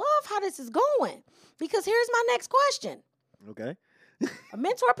 I love how this is going because here's my next question: Okay. a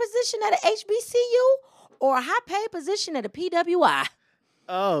mentor position at a HBCU or a high paid position at a PWI?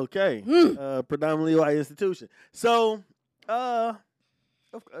 Oh, okay. Predominantly white institution. So, I'm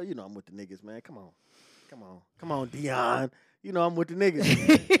with the niggas, man. Come on, Dion. I'm with the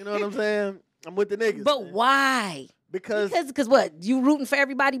niggas. You know what I'm saying? I'm with the niggas. But man. why? Because what? You rooting for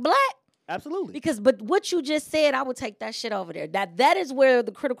everybody black? Absolutely. But what you just said, I would take that shit over there. That is where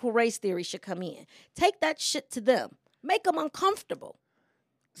the critical race theory should come in. Take that shit to them. Make them uncomfortable.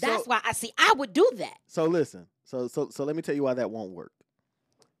 That's why I would do that. So listen. So let me tell you why that won't work.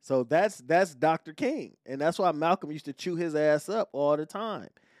 So that's Dr. King. And that's why Malcolm used to chew his ass up all the time.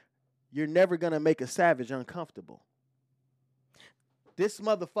 You're never going to make a savage uncomfortable. This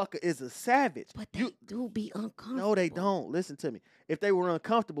motherfucker is a savage. But they do be uncomfortable. No, they don't. Listen to me. If they were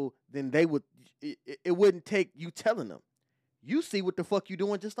uncomfortable, then they would. It wouldn't take you telling them. You see what the fuck you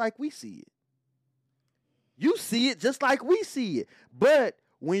doing just like we see it. You see it just like we see it. But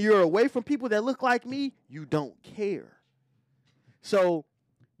when you're away from people that look like me, you don't care. So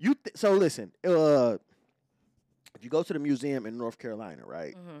listen. If you go to the museum in North Carolina,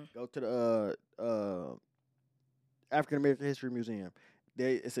 right? Mm-hmm. Go to the African American History Museum.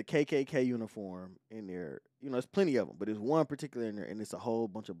 It's a KKK uniform in there. There's plenty of them, but there's one particular in there, and it's a whole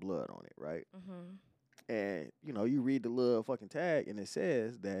bunch of blood on it, right? Mm-hmm. And, you read the little fucking tag, and it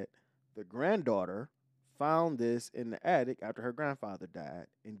says that the granddaughter found this in the attic after her grandfather died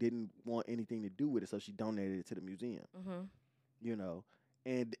and didn't want anything to do with it, so she donated it to the museum. Mm-hmm.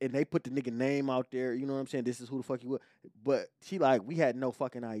 And they put the nigga name out there, you know what I'm saying? This is who the fuck he was. But she like, we had no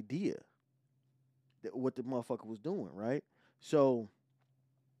fucking idea what the motherfucker was doing, right? So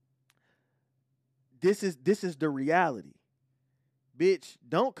this is the reality. Bitch,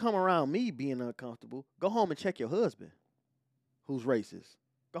 don't come around me being uncomfortable. Go home and check your husband who's racist.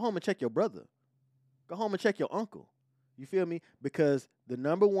 Go home and check your brother. Go home and check your uncle. You feel me? Because the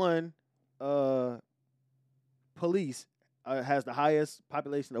number one police has the highest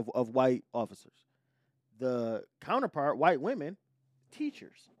population of white officers. The counterpart, white women,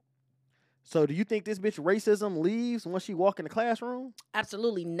 teachers. So do you think this bitch racism leaves once she walk in the classroom?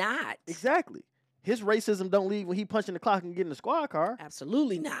 Absolutely not. Exactly. His racism don't leave when he punching the clock and get in the squad car.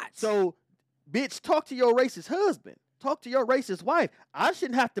 Absolutely not. So, bitch, talk to your racist husband. Talk to your racist wife. I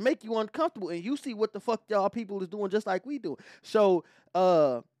shouldn't have to make you uncomfortable, and you see what the fuck y'all people is doing just like we do. So,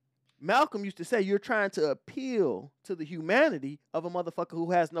 Malcolm used to say you're trying to appeal to the humanity of a motherfucker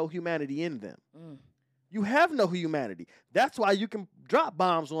who has no humanity in them. You have no humanity. That's why you can drop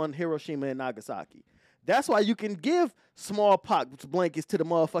bombs on Hiroshima and Nagasaki. That's why you can give smallpox blankets to the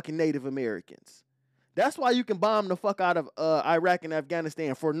motherfucking Native Americans. That's why you can bomb the fuck out of Iraq and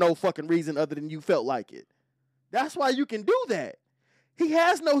Afghanistan for no fucking reason other than you felt like it. That's why you can do that. He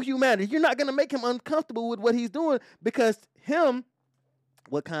has no humanity. You're not going to make him uncomfortable with what he's doing because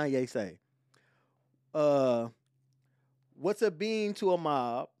what Kanye say? What's a being to a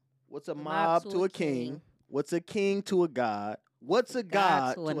mob? What's a mob to a king? What's a king to a god? What's a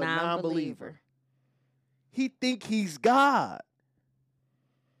god to a non-believer? He think he's God.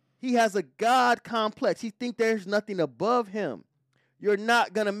 He has a God complex. He think there's nothing above him. You're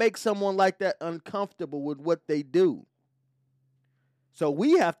not going to make someone like that uncomfortable with what they do. So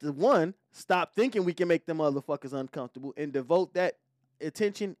we have to, one, stop thinking we can make them motherfuckers uncomfortable and devote that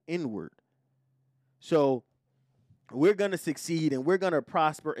attention inward. So we're going to succeed and we're going to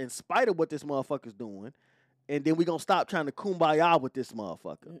prosper in spite of what this motherfucker's doing. and then we gonna stop trying to kumbaya with this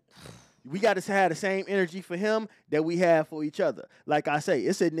motherfucker. We got to have the same energy for him that we have for each other. Like I say,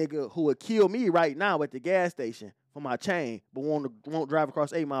 it's a nigga who would kill me right now at the gas station for my chain, but won't drive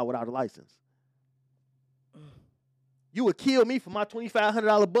across 8 Mile without a license. You would kill me for my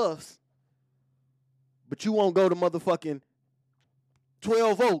 $2,500 buffs, but you won't go to motherfucking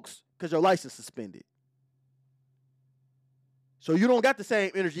 12 Oaks because your license suspended. So you don't got the same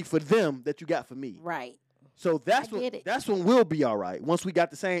energy for them that you got for me. Right. So that's when we'll be all right. Once we got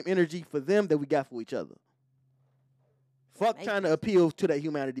the same energy for them that we got for each other. Fuck trying to appeal to that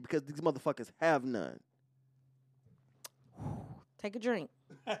humanity because these motherfuckers have none. Take a drink.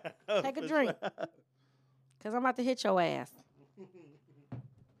 Take a drink. Because I'm about to hit your ass.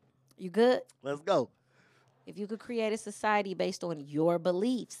 You good? Let's go. If you could create a society based on your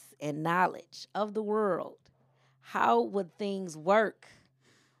beliefs and knowledge of the world, how would things work?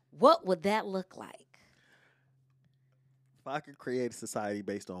 What would that look like? If I could create a society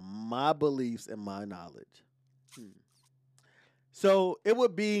based on my beliefs and my knowledge. So it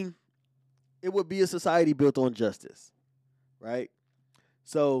would be a society built on justice, right?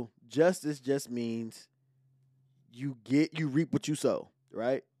 So justice just means you reap what you sow,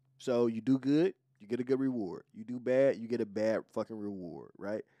 right? So you do good, you get a good reward. You do bad, you get a bad fucking reward,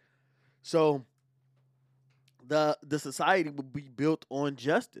 right? So the society would be built on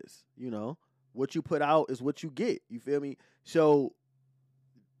justice, you know? What you put out is what you get. You feel me? So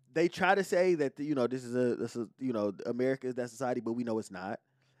they try to say that this is America is that society, but we know it's not.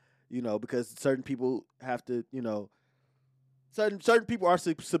 Because certain people have to, certain people are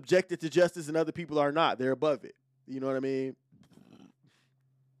subjected to justice and other people are not. They're above it. You know what I mean?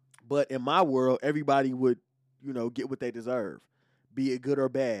 But in my world, everybody would, get what they deserve, be it good or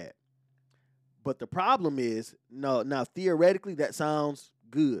bad. But the problem is, now theoretically that sounds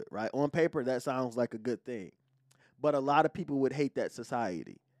good, right? On paper, that sounds like a good thing. But a lot of people would hate that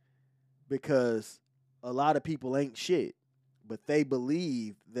society because a lot of people ain't shit, but they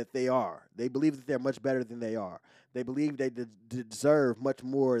believe that they are. They believe that they're much better than they are. They believe they deserve much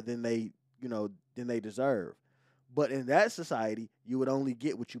more than they deserve. But in that society, you would only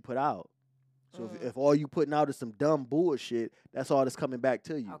get what you put out. So if all you putting out is some dumb bullshit, that's all that's coming back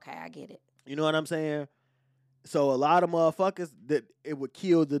to you. Okay, I get it. You know what I'm saying? So a lot of motherfuckers, that it would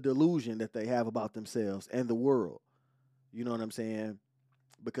kill the delusion that they have about themselves and the world. You know what I'm saying?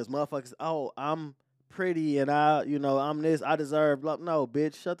 Because motherfuckers, I'm pretty and I'm this, I deserve blah. No,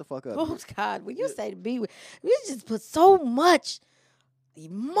 bitch, shut the fuck up. Oh God, when you say to be with, you just put so much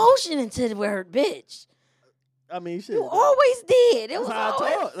emotion into the word bitch. I mean, shit. You always did. That's how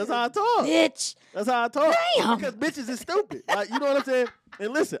I talk. Bitch. That's how I talk. Damn. Because bitches is stupid. Like, you know what I'm saying?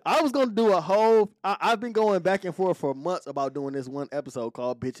 And listen, I was going to do a whole... I've been going back and forth for months about doing this one episode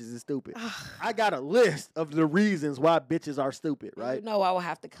called Bitches is Stupid. I got a list of the reasons why bitches are stupid, right? I will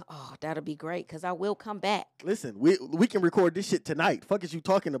have to... that'll be great, because I will come back. Listen, we can record this shit tonight. Fuck is you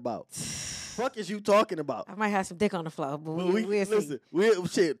talking about? Fuck is you talking about? I might have some dick on the floor, but we'll listen,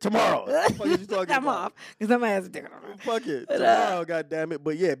 shit, tomorroh. Fuck is you talking I'm about? off, because I might have some dick on the floor. Fuck it. Tomorrow, goddammit.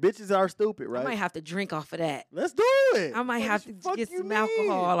 But yeah, bitches are stupid, right? I might have to drink off of that. Let's do it. I might have to get some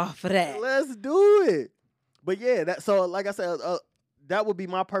alcohol off of that. Let's do it. But yeah, so like I said, that would be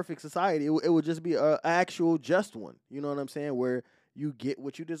my perfect society. It would just be an actual just one. You know what I'm saying? Where you get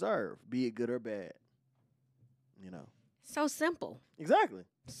what you deserve, be it good or bad. So simple. Exactly.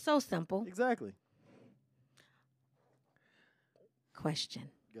 So simple. Exactly. Question.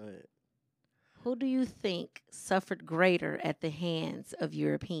 Go ahead. Who do you think suffered greater at the hands of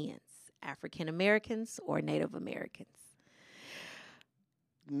Europeans, African Americans or Native Americans?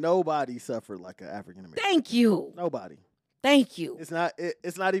 Nobody suffered like an African American. Thank you. Nobody. Thank you. It's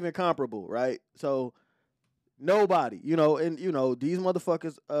not even comparable, right? So nobody, and these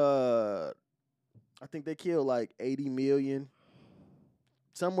motherfuckers, I think they killed like 80 million,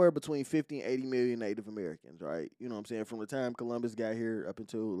 somewhere between 50 and 80 million Native Americans, right? You know what I'm saying? From the time Columbus got here up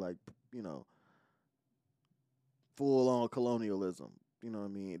until full-on colonialism. You know what I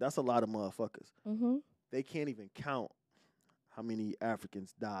mean? That's a lot of motherfuckers. Mm-hmm. They can't even count how many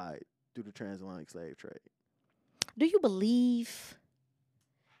Africans died through the transatlantic slave trade. Do you believe?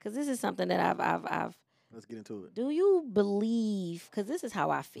 Because this is something that I've. Let's get into it. Do you believe? Because this is how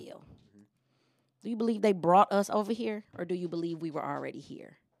I feel. Mm-hmm. Do you believe they brought us over here, or do you believe we were already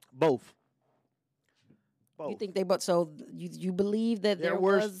here? Both. You think they brought? So you believe that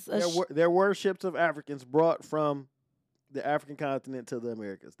there were ships of Africans brought from the African continent to the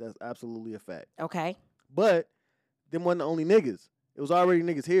Americas. That's absolutely a fact. Okay. But them wasn't the only niggas. It was already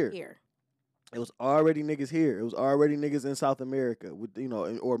niggas here. It was already niggas here. It was already niggas in South America, with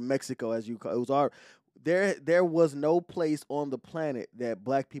or Mexico, as you call it. there was no place on the planet that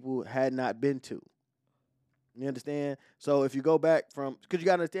black people had not been to. You understand? So if you go back from, because you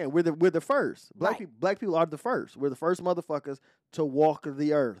gotta understand, we're the first. Black people are the first. We're the first motherfuckers to walk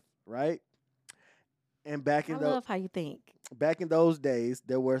the earth, right? And I love how you think. back in those days,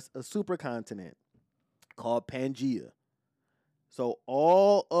 there was a supercontinent called Pangea. So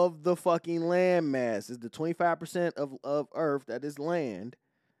all of the fucking land mass is the 25% of Earth that is land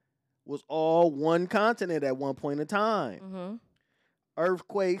was all one continent at one point in time. Mm-hmm.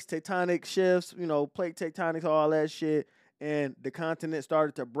 Earthquakes, tectonic shifts, plate tectonics, all that shit. And the continent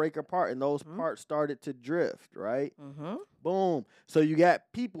started to break apart and those parts started to drift, right? Mm-hmm. Boom. So you got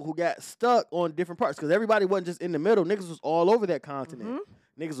people who got stuck on different parts because everybody wasn't just in the middle. Niggas was all over that continent.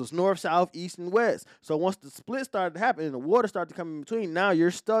 Mm-hmm. Niggas was north, south, east, and west. So once the split started to happen and the water started to come in between, now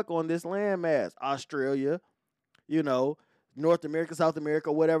you're stuck on this landmass. Australia, North America, South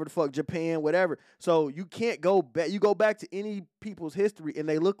America, whatever the fuck, Japan, whatever. So you can't go back. You go back to any people's history and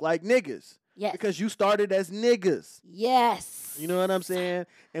they look like niggas. Yes. Because you started as niggas. Yes. You know what I'm saying?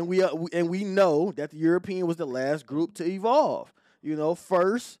 And we know that the European was the last group to evolve.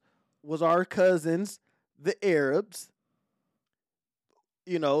 First was our cousins, the Arabs.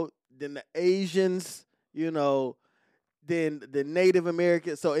 Then the Asians. Then the Native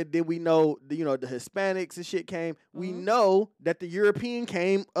Americans. So then we know the Hispanics and shit came. We know that the European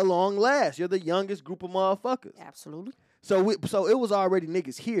came along last. You're the youngest group of motherfuckers. Absolutely. So it was already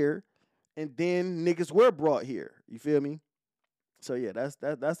niggas here. And then niggas were brought here. You feel me? So yeah, that's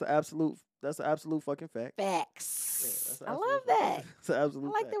the absolute fucking fact. Facts. Yeah, I love that. It's an absolute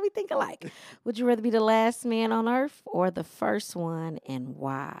I like fact. that we think alike. Would you rather be the last man on earth or the first one, and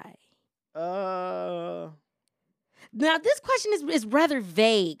why? Uh, Now this question is rather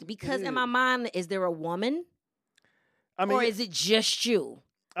vague because It in my is. mind, is there a woman I mean, or is it just you?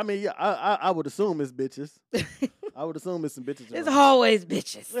 I mean, yeah, I would assume it's bitches. I would assume it's some bitches. It's around. always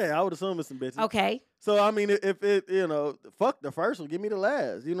bitches. Yeah, I would assume it's some bitches. Okay. So I mean, if it fuck the first one, give me the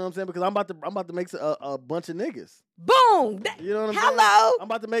last. You know what I'm saying? Because I'm about to make a bunch of niggas. Boom. You know what I'm saying? Hello. I'm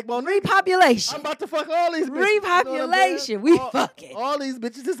about to make more niggas. Repopulation. I'm about to fuck all these bitches. You know what I'm saying? Repopulation. We all, fucking. all these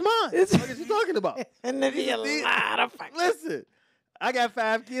bitches is mine. It's- What are you talking about? And there be a These- lot of fucking. Listen, I got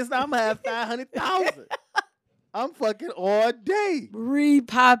 5 kids now. I'm gonna have 500,000. I'm fucking all day.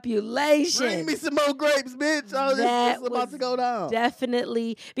 Repopulation. Bring me some more grapes, bitch. Oh, That it's about was to go down.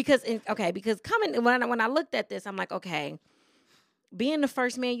 Definitely because coming when I looked at this, I'm like, okay, being the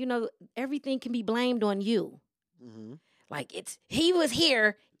first man, everything can be blamed on you. Mm-hmm. Like he was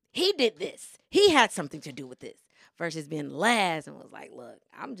here, he did this, he had something to do with this. Versus being last and was like, look,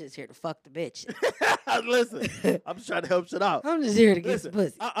 I'm just here to fuck the bitch. Listen, I'm just trying to help shit out. I'm just here to get Listen, some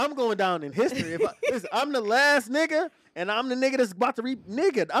pussy. I'm going down in history. Listen, I'm the last nigga, and I'm the nigga that's about to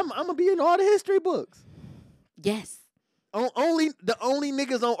nigga. I'm gonna be in all the history books. Yes. The only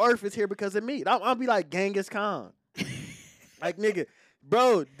niggas on earth is here because of me. I'll be like Genghis Khan. Like nigga,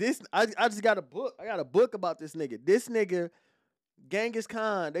 bro. I just got a book. I got a book about this nigga. This nigga, Genghis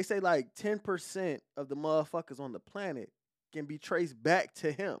Khan. They say like 10% of the motherfuckers on the planet can be traced back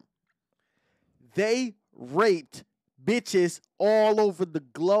to him. They raped bitches all over the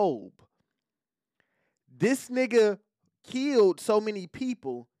globe. This nigga killed so many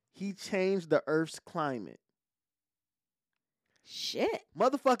people. He changed the Earth's climate. Shit.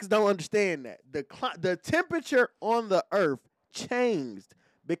 Motherfuckers don't understand that. The temperature on the earth changed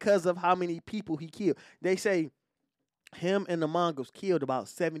because of how many people he killed. They say him and the Mongols killed about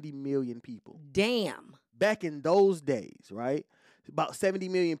 70 million people. Damn. Back in those days, right? About 70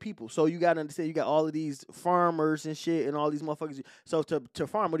 million people. So you got to understand, you got all of these farmers and shit and all these motherfuckers. So to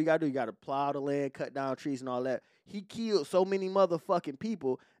farm, what do? You got to plow the land, cut down trees and all that. He killed so many motherfucking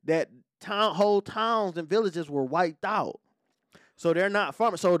people that whole towns and villages were wiped out. So they're not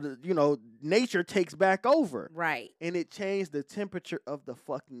farming. So, nature takes back over. Right. And it changed the temperature of the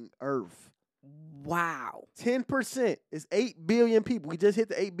fucking earth. Wow. 10% is 8 billion people. We just hit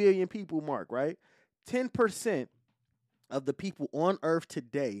the 8 billion people mark, right? 10% of the people on earth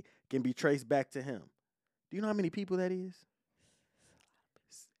today can be traced back to him. Do you know how many people that is?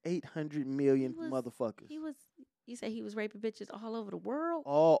 800 million motherfuckers. You said he was raping bitches all over the world?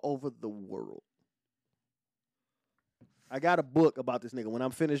 All over the world. I got a book about this nigga. When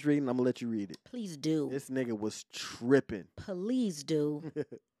I'm finished reading, I'm going to let you read it. Please do. This nigga was tripping. Please do.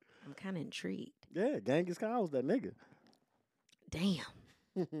 I'm kind of intrigued. Yeah, Genghis Khan was that nigga.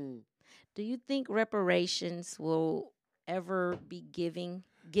 Damn. Do you think reparations will ever be given?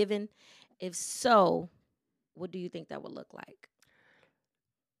 If so, what do you think that would look like?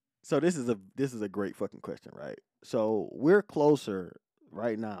 So this is a great fucking question, right? So we're closer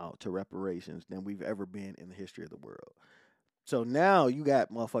right now to reparations than we've ever been in the history of the world. So now you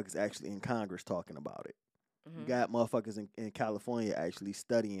got motherfuckers actually in Congress talking about it. You got motherfuckers in California actually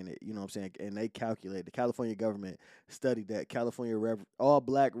studying it, you know what I'm saying? And they calculate, the California government studied that all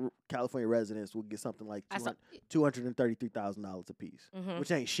black California residents will get something like $233,000 a piece, which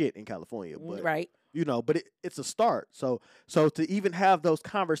ain't shit in California, but right. you know, but it's a start. So to even have those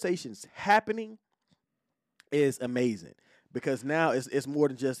conversations happening is amazing. Because now it's more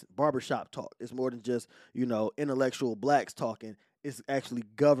than just barbershop talk. It's more than just, you know, intellectual blacks talking. It's actually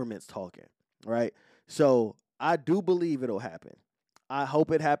governments talking, right? So I do believe it'll happen. I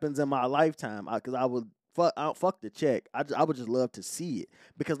hope it happens in my lifetime because I would fuck the check. I would just love to see it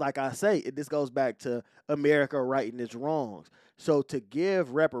because, like I say, this goes back to America righting its wrongs. So to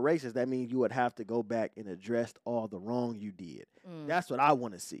give reparations, that means you would have to go back and address all the wrong you did. That's what I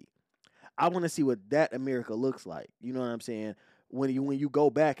want to see. I want to see what that America looks like. You know what I'm saying? When you go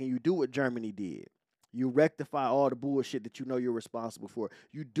back and you do what Germany did, you rectify all the bullshit that you know you're responsible for.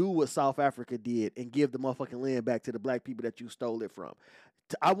 You do what South Africa did and give the motherfucking land back to the black people that you stole it from.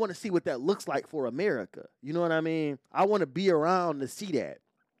 I want to see what that looks like for America. You know what I mean? I want to be around to see that.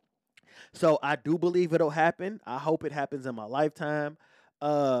 So I do believe it'll happen. I hope it happens in my lifetime.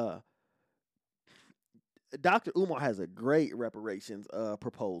 Dr. Umar has a great reparations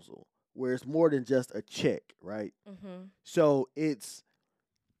proposal where it's more than just a check, right? So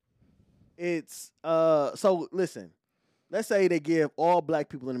so listen, let's say they give all black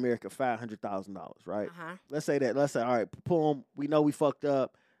people in America $500,000, right? Let's say all right, boom, we know we fucked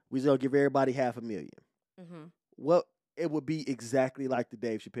up. We just gonna give everybody $500,000. Well, it would be exactly like the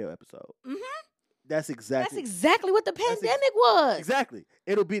Dave Chappelle episode. That's exactly what the pandemic was. Exactly.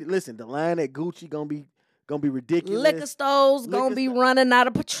 It'll be, listen, the line at Gucci gonna be ridiculous. Liquor stores gonna be running out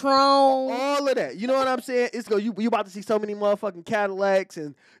of Patron. All of that. You know what I'm saying? It's you about to see so many motherfucking Cadillacs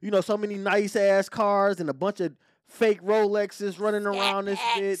and, you know, so many nice ass cars and a bunch of fake Rolexes running around this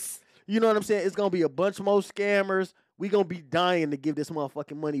bitch. You know what I'm saying? It's gonna be a bunch more scammers. We gonna be dying to give this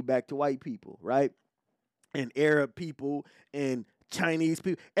motherfucking money back to white people, right? And Arab people and Chinese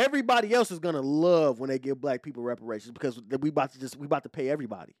people. Everybody else is gonna love when they give black people reparations because we about to pay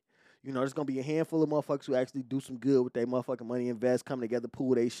everybody. You know, there's going to be a handful of motherfuckers who actually do some good with their motherfucking money, invest, come together,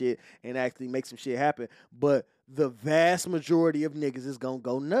 pool their shit, and actually make some shit happen. But the vast majority of niggas is going to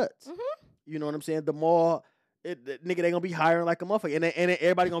go nuts. You know what I'm saying? The more, nigga, they going to be hiring like a motherfucker. And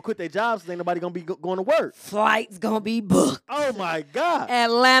everybody going to quit their jobs because ain't nobody going to be going to work. Flights going to be booked. Oh, my God.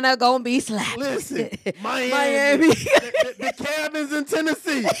 Atlanta going to be slapped. Listen, Miami. the cabins in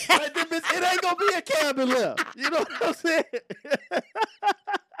Tennessee. Like, it ain't going to be a cabin left. You know what I'm saying?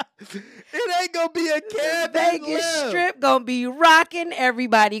 It ain't gonna be a cabin. Vegas Strip gonna be rocking.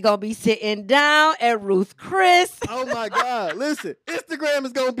 Everybody gonna be sitting down at Ruth Chris. Oh my God! Listen, Instagram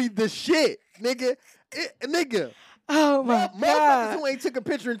is gonna be the shit, nigga. Nigga. Oh my God! Motherfuckers who ain't took a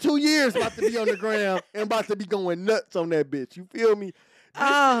picture in 2 years about to be on the gram and about to be going nuts on that bitch. You feel me?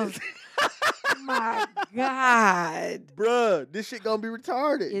 My God. Bruh, this shit gonna be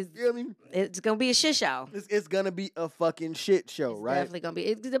retarded. You feel me? It's gonna be a shit show. It's gonna be a fucking shit show, right? Definitely gonna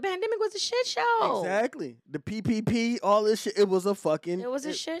be. The pandemic was a shit show. Exactly. The PPP, all this shit, it was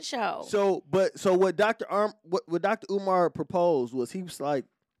a shit show. So what Dr. Umar proposed was, he was like,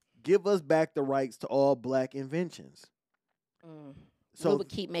 give us back the rights to all black inventions. So we would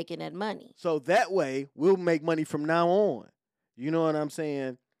keep making that money. So that way we'll make money from now on. You know what I'm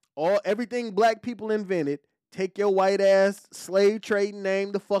saying? Everything black people invented, take your white ass slave trading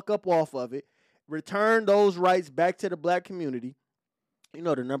name the fuck up off of it, return those rights back to the black community. You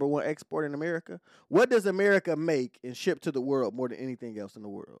know, the number one export in America. What does America make and ship to the world more than anything else in the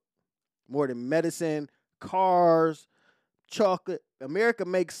world? More than medicine, cars, chocolate. America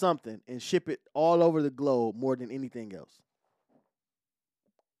makes something and ship it all over the globe more than anything else.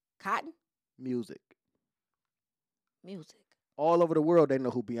 Cotton? Music. Music. All over the world, they know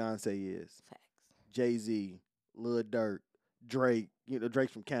who Beyonce is. Facts. Jay-Z, Lil Durk, Drake. You know,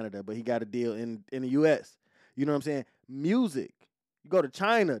 Drake's from Canada, but he got a deal in the U.S. You know what I'm saying? Music. You go to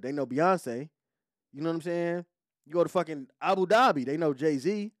China, they know Beyonce. You know what I'm saying? You go to fucking Abu Dhabi, they know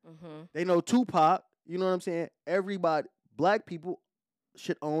Jay-Z. They know Tupac. You know what I'm saying? Everybody, black people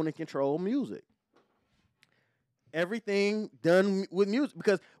should own and control music. Everything done with music,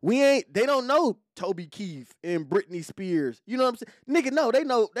 because they don't know Toby Keith and Britney Spears. You know what I'm saying? Nigga, no, they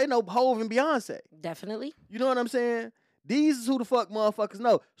know Hov and Beyonce. Definitely. You know what I'm saying? These is who the fuck motherfuckers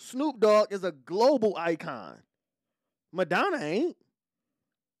know. Snoop Dogg is a global icon. Madonna ain't.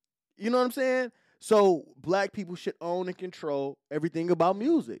 You know what I'm saying? So black people should own and control everything about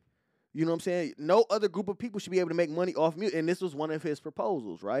music. You know what I'm saying? No other group of people should be able to make money off music. And this was one of his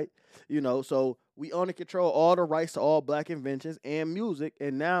proposals, right? You know, so we own and control all the rights to all black inventions and music.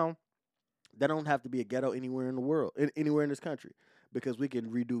 And now there don't have to be a ghetto anywhere in the world, anywhere in this country, because we can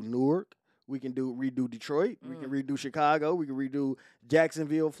redo Newark. We can redo Detroit. We can redo Chicago. We can redo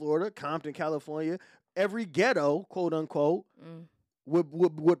Jacksonville, Florida, Compton, California. Every ghetto, quote unquote,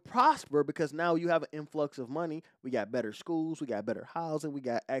 would prosper because now you have an influx of money. We got better schools. We got better housing. We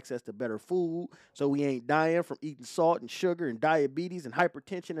got access to better food. So we ain't dying from eating salt and sugar and diabetes and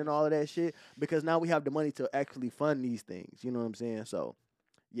hypertension and all of that shit because now we have the money to actually fund these things. You know what I'm saying? So,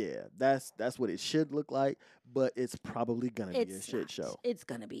 yeah, that's what it should look like, but it's probably going to be a shit show. It's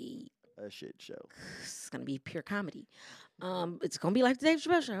going to be a shit show. It's going to be pure comedy. It's going to be like the Dave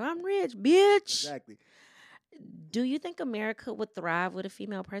Chappelle show. I'm rich, bitch. Exactly. Do you think America would thrive with a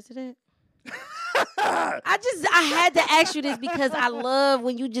female president? I had to ask you this because I love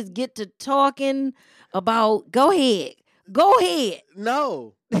when you just get to talking about, go ahead.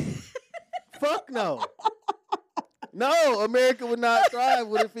 No. Fuck no. No, America would not thrive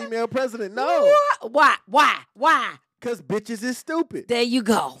with a female president. No. Why? Because bitches is stupid. There you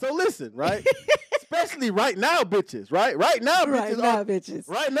go. So listen, right? Especially right now, bitches, right? Right now,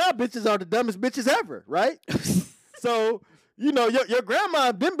 bitches are the dumbest bitches ever, right? So, you know, your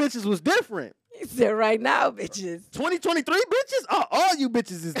grandma, them bitches was different. He said right now, bitches. 2023 bitches? Oh, all you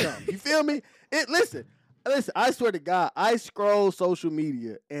bitches is dumb. You feel me? Listen, I swear to God, I scroll social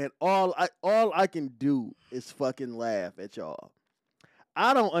media and all I can do is fucking laugh at y'all.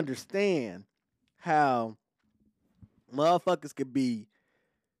 I don't understand how motherfuckers could be.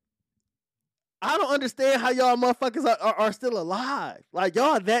 I don't understand how y'all motherfuckers are still alive. Like,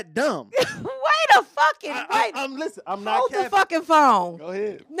 y'all that dumb. Listen, I'm not Hold the fucking phone. Go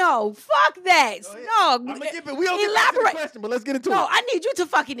ahead. No, fuck that. No, I'm gonna give it. We don't elaborate. Get the question, but let's get into it. No, I need you to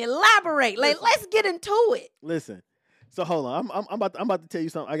fucking elaborate. Like, let's get into it. Listen. So hold on. I'm about to tell you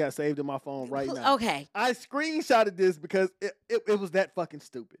something I got saved in my phone right now. Okay. I screenshotted this because it was that fucking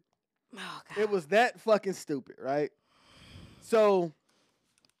stupid. Oh, God. It was that fucking stupid, right? So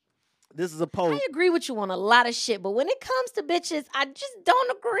this is a post. I agree with you on a lot of shit, but when it comes to bitches, I just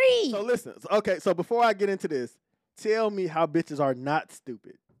don't agree. So listen. Okay, so before I get into this, tell me how bitches are not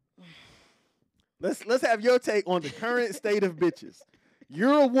stupid. Let's have your take on the current state of bitches.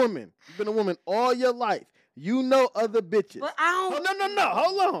 You're a woman. You've been a woman all your life. You know other bitches. But I don't. Oh, no.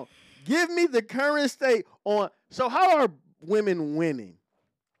 Hold on. Give me the current state on. So how are women winning?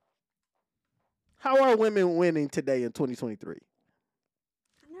 How are women winning today in 2023?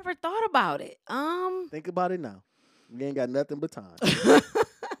 I never thought about it. Think about it now. You ain't got nothing but time.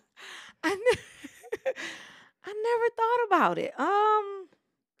 I never thought about it.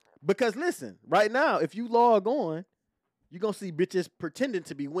 Because listen, right now, if you log on, you're gonna see bitches pretending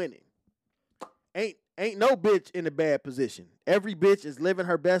to be winning. Ain't no bitch in a bad position. Every bitch is living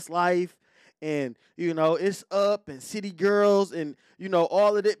her best life, and you know it's up and city girls, and you know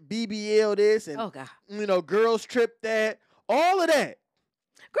all of that BBL this, and you know girls trip that, all of that.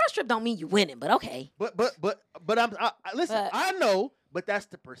 Girls trip don't mean you winning, but okay. But listen. I know, but that's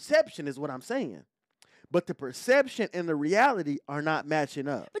the perception, is what I'm saying. But the perception and the reality are not matching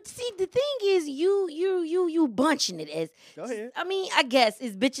up. But see, the thing is, you bunching it as. Go ahead. I mean, I guess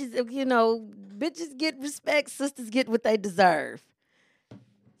it's bitches. You know, bitches get respect. Sisters get what they deserve.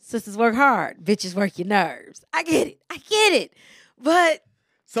 Sisters work hard. Bitches work your nerves. I get it. But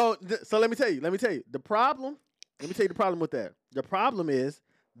so let me tell you. The problem. Let me tell you the problem with that. The problem is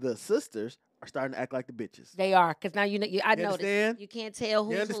the sisters are starting to act like the bitches. They are, because now I noticed. Understand? You can't tell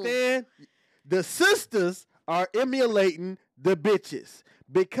who's who. You understand? The sisters are emulating the bitches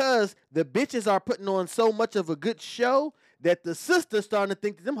because the bitches are putting on so much of a good show that the sisters starting to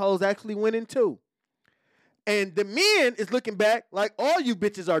think that them hoes actually winning too. And the men is looking back like all you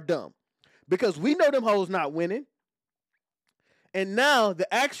bitches are dumb because we know them hoes not winning. And now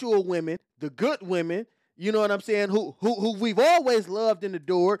the actual women, the good women, you know what I'm saying, who we've always loved in the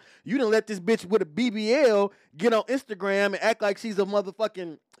door, you done let this bitch with a BBL get on Instagram and act like she's a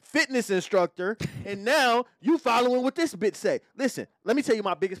motherfucking fitness instructor, and now you following what this bitch say. Listen, let me tell you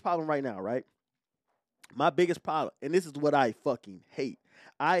my biggest problem right now, right? My biggest problem, and this is what I fucking hate.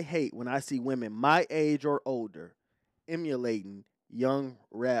 I hate when I see women my age or older emulating young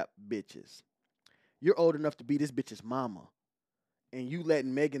rap bitches. You're old enough to be this bitch's mama, and you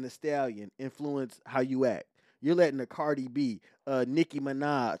letting Megan Thee Stallion influence how you act. You're letting a Cardi B, Nicki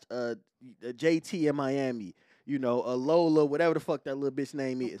Minaj, JT in Miami, you know, a Lola, whatever the fuck that little bitch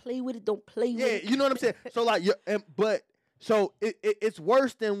name is. Play with it, don't play with it. Yeah, you know what I'm saying? So like, it's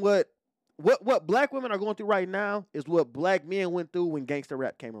worse than what what black women are going through right now is what black men went through when gangster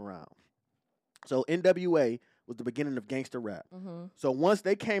rap came around. So NWA was the beginning of gangster rap. Mm-hmm. So once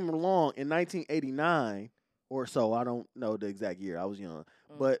they came along in 1989 or so, I don't know the exact year. I was young,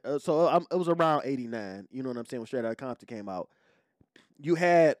 but it was around 89. You know what I'm saying? When Straight Outta Compton came out, you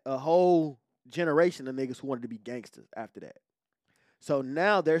had a whole generation of niggas who wanted to be gangsters after that. So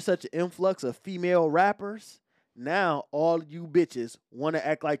now there's such an influx of female rappers. Now all you bitches want to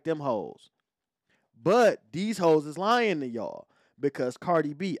act like them hoes. But these hoes is lying to y'all because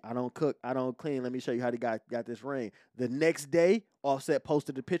Cardi B, I don't cook, I don't clean. Let me show you how they got this ring. The next day, Offset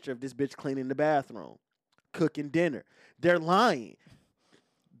posted a picture of this bitch cleaning the bathroom, cooking dinner. They're lying.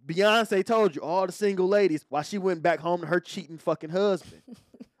 Beyonce told you all the single ladies while she went back home to her cheating fucking husband.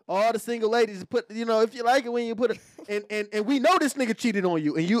 All the single ladies put, if you like it when you put it, and we know this nigga cheated on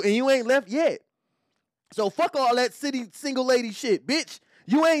you, and you ain't left yet. So fuck all that single lady shit, bitch.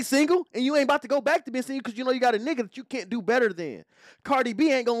 You ain't single, and you ain't about to go back to being single because you got a nigga that you can't do better than. Cardi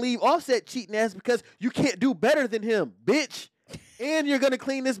B ain't gonna leave Offset cheating ass because you can't do better than him, bitch. And you're gonna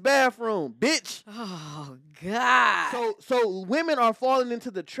clean this bathroom, bitch. Oh God. So women are falling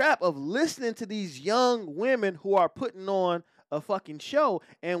into the trap of listening to these young women who are putting on a fucking show,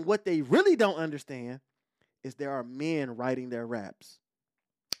 and what they really don't understand is there are men writing their raps.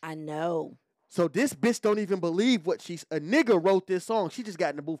 I know. So this bitch don't even believe a nigga wrote this song. She just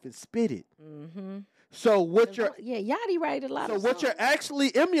got in the booth and spit it. Mm-hmm. So what you're Yachty write a lot of songs. So what you're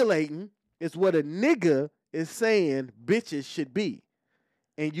actually emulating is what a nigga is saying bitches should be.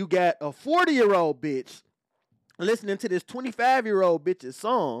 And you got a 40-year-old bitch listening to this 25-year-old bitch's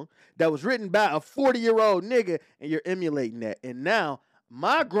song that was written by a 40-year-old nigga, and you're emulating that. And now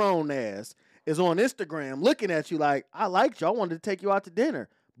my grown ass is on Instagram looking at you like, I liked you. I wanted to take you out to dinner.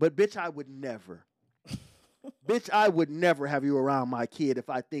 But bitch, I would never. Bitch, I would never have you around my kid if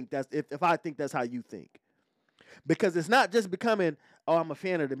I think that's how you think. Because it's not just becoming, oh, I'm a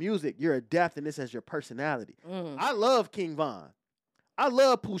fan of the music. You're adapting this as your personality. I love King Von. I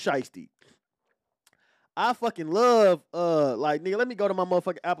love Pooh Shiesty. I fucking love, nigga, let me go to my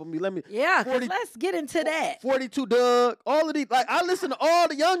motherfucking Apple Me. Yeah, let's get into that. 42 Doug, all of these. Like, I listen to all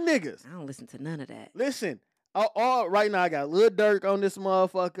the young niggas. I don't listen to none of that. Listen, right now I got Lil Durk on this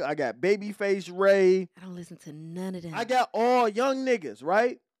motherfucker. I got Babyface Ray. I don't listen to none of them. I got all young niggas,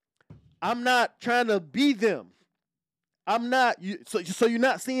 right? I'm not trying to be them. I'm not, so you're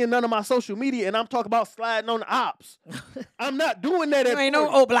not seeing none of my social media, and I'm talking about sliding on the ops. I'm not doing that. You ain't no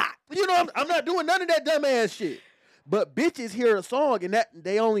old block. I'm not doing none of that dumbass shit. But bitches hear a song, and that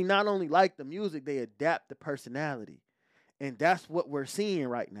they not only like the music, they adapt the personality. And that's what we're seeing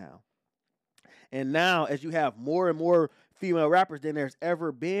right now. And now, as you have more and more female rappers than there's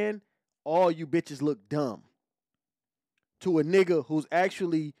ever been, all you bitches look dumb to a nigga who's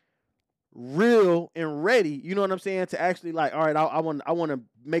actually real and ready, you know what I'm saying, to actually like, all right, I want to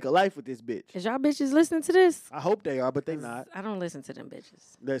make a life with this bitch. Is y'all bitches listening to this? I hope they are, but they not. I don't listen to them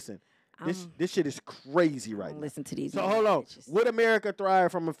bitches. Listen, this shit is crazy right now. Listen to these. So hold on. Bitches. Would America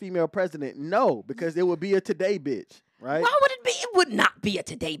thrive from a female president? No, because it would be a today bitch, right? Why would it be? It would not be a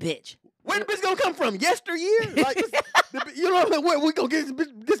today bitch. Where the bitch gonna come from? Yesteryear? Like, you know, where we gonna get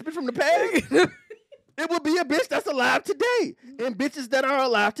this bitch from the past? It would be a bitch that's alive today. And bitches that are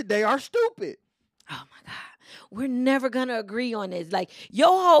alive today are stupid. Oh my God. We're never gonna agree on this. Like,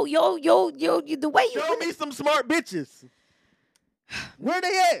 yo, the way you show me some smart bitches. Where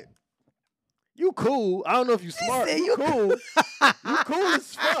they at? You cool. I don't know if you smart. You cool. You cool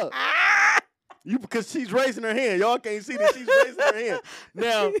as fuck. Because she's raising her hand. Y'all can't see that she's raising her hand.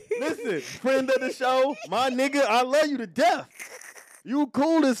 Now, listen, friend of the show, my nigga, I love you to death. You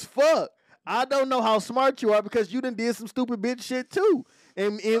cool as fuck. I don't know how smart you are because you done did some stupid bitch shit too.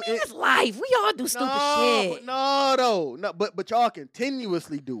 And it's life. We all do stupid shit. No, but y'all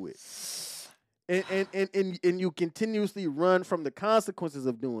continuously do it. And you continuously run from the consequences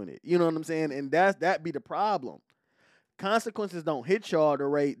of doing it. You know what I'm saying? And that be the problem. Consequences don't hit y'all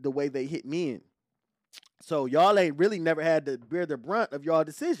the way they hit men. So y'all ain't really never had to bear the brunt of y'all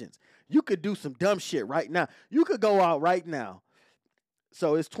decisions. You could do some dumb shit right now. You could go out right now.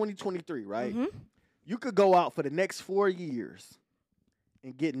 So it's 2023, right? Mm-hmm. You could go out for the next 4 years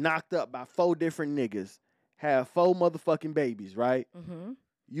and get knocked up by 4 different niggas, have 4 motherfucking babies, right? Mm-hmm.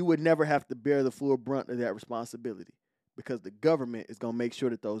 You would never have to bear the full brunt of that responsibility because the government is gonna make sure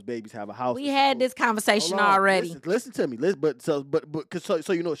that those babies have a house. We had this conversation already. Listen to me.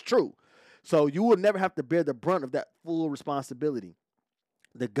 So you know it's true. So you will never have to bear the brunt of that full responsibility.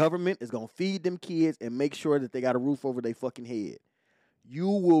 The government is gonna feed them kids and make sure that they got a roof over their fucking head. You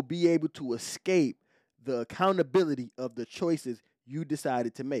will be able to escape the accountability of the choices you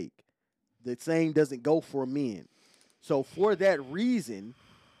decided to make. the same doesn't go for men. So for that reason,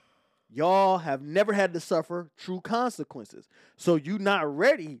 y'all have never had to suffer true consequences. So you're not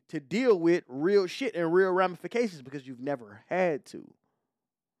ready to deal with real shit and real ramifications because you've never had to.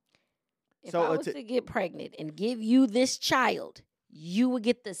 If I was to get pregnant and give you this child, you would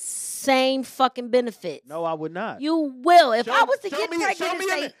get the same fucking benefits. No, I would not. You will. If I was to get pregnant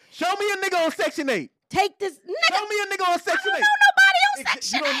show me a nigga on Section 8. Take this nigga. Show me a nigga on Section 8. I don't know nobody on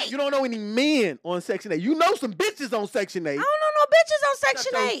Section 8. You don't know any men on Section 8. You know some bitches on Section 8. I don't know no bitches on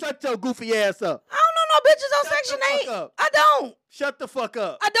Section 8. Shut your goofy ass up. I don't know no bitches on Section 8. I don't. Shut the fuck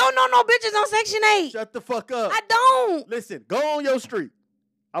up. I don't know no bitches on Section 8. Shut the fuck up. I don't. Listen, go on your street.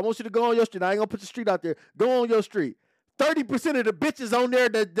 I want you to go on your street. I ain't gonna put the street out there. Go on your street. 30% of the bitches on there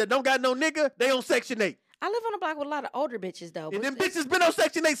that don't got no nigga, they on Section 8. I live on a block with a lot of older bitches, though. And them bitches been on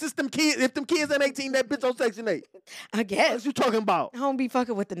Section 8 since them kids. If them kids ain't 18, that bitch on Section 8. I guess. What you talking about? I don't be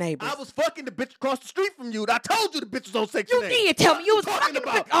fucking with the neighbors. I was fucking the bitch across the street from you. I told you the bitch was on Section 8. You did tell me you was talking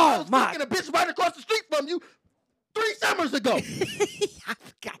about. Oh, I was my. fucking a bitch right across the street from you 3 summers ago. I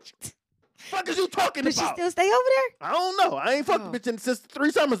forgot you. Fuck is you talking Does about? she still stay over there? I don't know. I ain't fucked the bitch since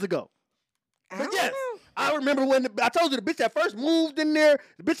 3 summers ago. But yes, I remember when I told you the bitch that first moved in there.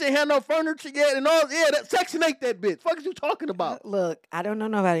 The bitch ain't had no furniture yet and all. Yeah, that Section 8 that bitch. Fuck is you talking about? Look, I don't know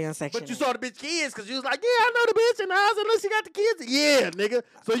nobody on Section 8. But you saw the bitch kids because you was like, yeah, I know the bitch. And I was unless she got the kids. Yeah, nigga.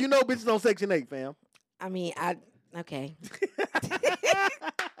 So you know bitches on Section 8, fam. I mean, okay.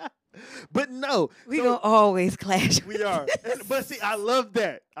 But no. We gonna always clash. We are. But see, I love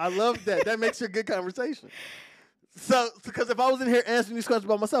that. That makes for a good conversation. So, because if I was in here answering these questions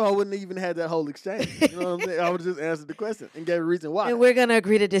by myself, I wouldn't even had that whole exchange. You know what I'm saying? I would have just answered the question and gave a reason why. And we're going to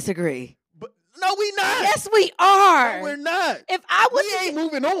agree to disagree. But no, we not. Yes, we are. No, we're not. If I was we ain't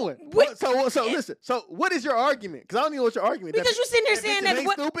moving on. So listen. So what is your argument? Because I don't even know what your argument is. Because you're sitting there saying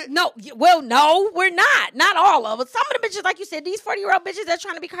that. Stupid? No, well, no, we're not. Not all of us. Some of the bitches, like you said, these 40-year-old bitches that's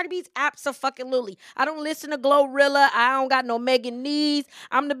trying to be Cardi B's abso-fucking-lutely. I don't listen to Glorilla. I don't got no Megan Knees.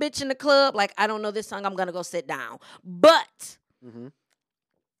 I'm the bitch in the club. Like, I don't know this song. I'm going to go sit down. But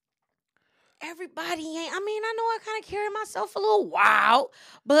everybody ain't. I mean, I know I kind of carry myself a little wild.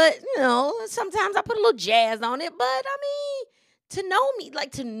 But, sometimes I put a little jazz on it. But, I mean,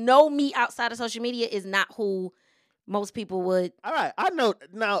 to know me outside of social media is not who most people would. All right, I know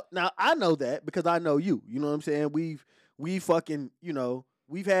now I know that because I know you. You know what I'm saying? We fucking,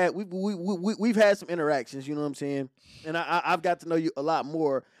 we've had some interactions, you know what I'm saying? And I've got to know you a lot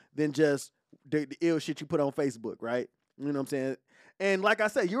more than just the ill shit you put on Facebook, right? You know what I'm saying? And like I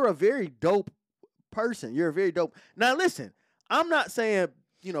said, you're a very dope person. You're a very dope. Now listen, I'm not saying,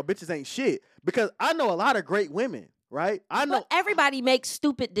 bitches ain't shit because I know a lot of great women. Right? I know. But everybody makes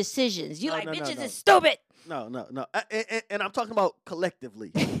stupid decisions. Bitches is stupid. No. And I'm talking about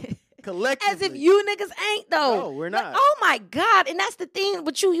collectively. Collectively. As if you niggas ain't, though. No, we're not. Oh, my God. And that's the thing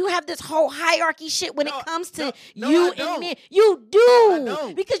with you. You have this whole hierarchy shit when it comes to you and men. You do. I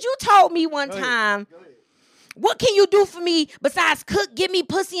don't. Because you told me one time, what can you do for me besides cook, give me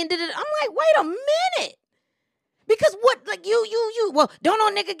pussy, and da-da-da? I'm like, wait a minute. Because well,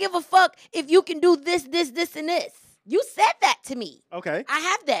 don't no nigga give a fuck if you can do this, and this. You said that to me. Okay. I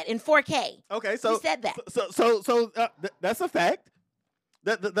have that in 4K. Okay, so you said that. So that's a fact.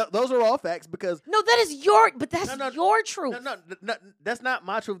 Those are all facts because that is your truth. No, that's not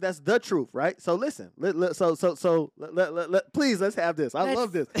my truth. That's the truth, right? So listen, please let's have this. I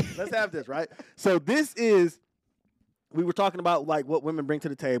love this. Let's have this, right? So this is. We were talking about like what women bring to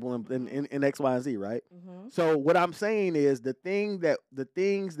the table in X, Y, and Z, right? Mm-hmm. So what I'm saying is the things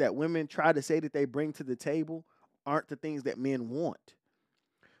that women try to say that they bring to the table aren't the things that men want.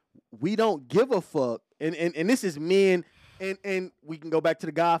 We don't give a fuck, and this is men, and we can go back to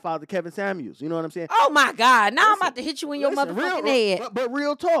the Godfather, Kevin Samuels. You know what I'm saying? Oh my God! Now I'm about to hit you in your motherfucking head. But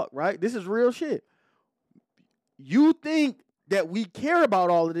real talk, right? This is real shit. You think that we care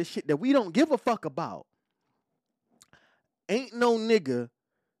about all of this shit that we don't give a fuck about? Ain't no nigga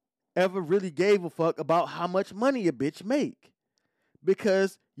ever really gave a fuck about how much money a bitch make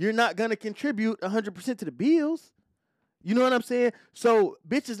because you're not going to contribute 100% to the bills. You know what I'm saying? So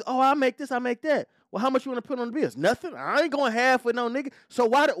bitches, I make this, I make that. Well, how much you want to put on the bills? Nothing. I ain't going half with no nigga. So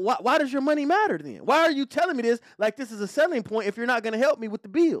why does your money matter then? Why are you telling me this like this is a selling point if you're not going to help me with the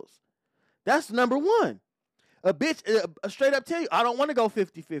bills? That's number one. A bitch straight up tell you, I don't want to go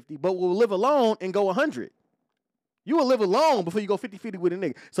 50-50, but we'll live alone and go 100. You will live alone before you go 50-50 with a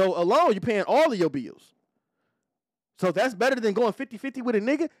nigga. So alone, you're paying all of your bills. So that's better than going 50-50 with a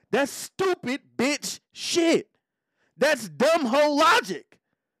nigga? That's stupid bitch shit. That's dumb hoe logic.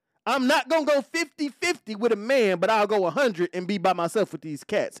 I'm not going to go 50-50 with a man, but I'll go 100 and be by myself with these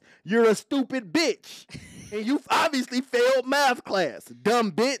cats. You're a stupid bitch. And you've obviously failed math class.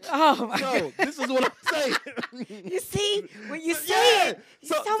 Dumb bitch. Oh, my God. This is what I'm saying. You see, when you say it,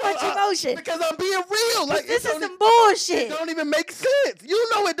 so much emotion. Because I'm being real. Like this is some bullshit. It don't even make sense. You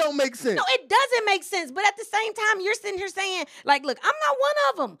know it don't make sense. No, it doesn't make sense. But at the same time, you're sitting here saying, like, look, I'm not one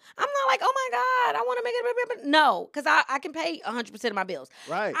of them. I'm not like, oh, my God, I want to make it. No, because I can pay 100% of my bills.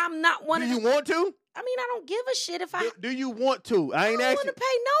 Right. I'm not one of them. Do you want to? I mean, I don't give a shit if I... Do you want to? I ain't don't asking. want to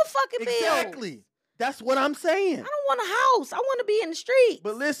pay no fucking bills. Exactly. That's what I'm saying. I don't want a house. I want to be in the streets.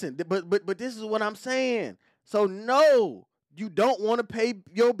 But listen, but this is what I'm saying. So no, you don't want to pay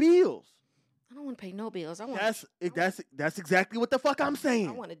your bills. I don't want to pay no bills. That's exactly what the fuck I'm saying.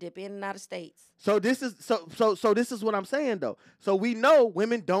 I want to dip in and out of states. So this is so this is what I'm saying though. So we know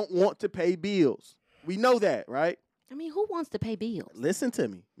women don't want to pay bills. We know that, right? I mean, who wants to pay bills? Listen to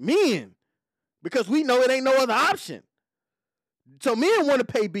me. Men. Because we know it ain't no other option. So men want to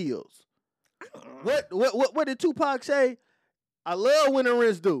pay bills. What did Tupac say? I love when the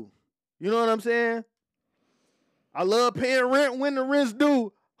rent's due. You know what I'm saying? I love paying rent when the rent's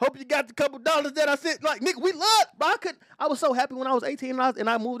due. Hope you got the couple dollars that I sent. Like, nigga, we love. But I was so happy when I was 18 and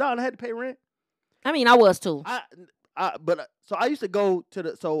I moved out and I had to pay rent. I mean, I was too. So I used to go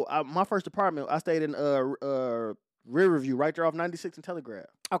to my first apartment. I stayed in Riverview, right there off 96 and Telegraph.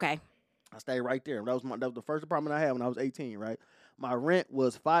 Okay. I stayed right there. That was the first apartment I had when I was 18. Right. My rent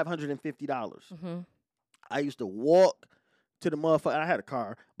was $550. Mm-hmm. I used to walk to the motherfucker. I had a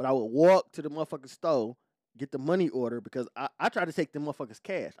car, but I would walk to the motherfucking store, get the money order because I try to take the motherfuckers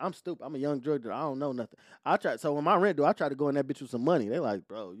cash. I'm stupid. I'm a young drug dealer. I don't know nothing. So when my rent due, I try to go in that bitch with some money. They like,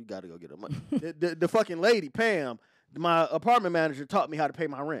 bro, you got to go get the money. the fucking lady, Pam, my apartment manager taught me how to pay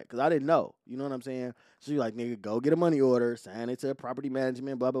my rent because I didn't know. You know what I'm saying? So you're like, nigga, go get a money order, sign it to property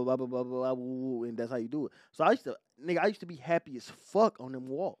management, blah, blah, blah, blah, blah, blah, blah, and that's how you do it. So I used to be happy as fuck on them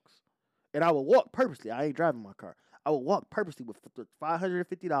walks. And I would walk purposely. I ain't driving my car. I would walk purposely with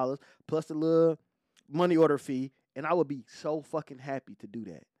 $550 plus a little money order fee, and I would be so fucking happy to do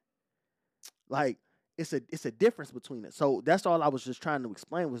that. Like, it's a difference between it. So that's all I was just trying to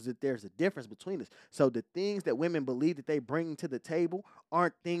explain was that there's a difference between us. So the things that women believe that they bring to the table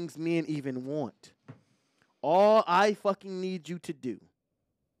aren't things men even want. All I fucking need you to do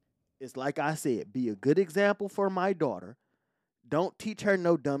is, like I said, be a good example for my daughter. Don't teach her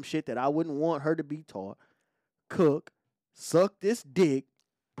no dumb shit that I wouldn't want her to be taught. Cook, suck this dick.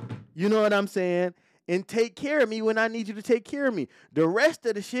 You know what I'm saying? And take care of me when I need you to take care of me. The rest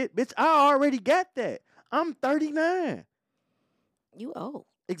of the shit, bitch, I already got that. I'm 39. You old.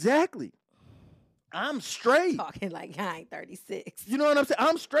 Exactly. I'm straight. Talking like I ain't 36. You know what I'm saying?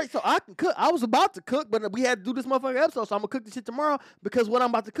 I'm straight, so I can cook. I was about to cook, but we had to do this motherfucking episode, so I'm going to cook this shit tomorrow because what I'm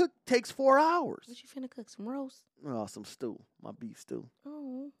about to cook takes 4 hours. What you finna cook? Some roast? Oh, some stew. My beef stew.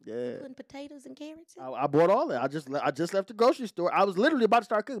 Oh. Yeah. Putting potatoes and carrots in? I bought all that. I just left the grocery store. I was literally about to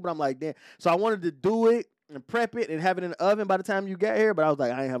start cooking, but I'm like, damn. So I wanted to do it and prep it and have it in the oven by the time you get here, but I was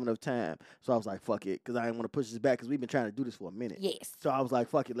like, I ain't have enough time. So I was like, fuck it, because I didn't want to push this back because we've been trying to do this for a minute. Yes. So I was like,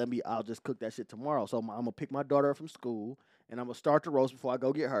 fuck it, I'll just cook that shit tomorrow. So I'm going to pick my daughter up from school, and I'm going to start the roast before I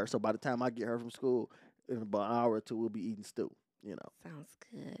go get her. So by the time I get her from school, in about an hour or two, we'll be eating stew. You know. Sounds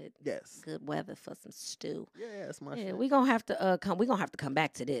good. Yes. Good weather for some stew. Yeah, that's my yeah, shit. we're gonna have to come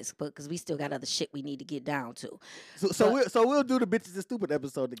back to this, because we still got other shit we need to get down to. So we'll do the bitches and stupid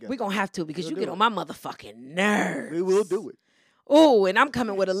episode together. We're gonna have to, because you get on my motherfucking nerves. We will do it. Oh, and I'm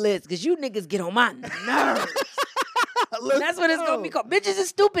coming with a list because you niggas get on my nerves. That's what it's gonna be called. Bitches is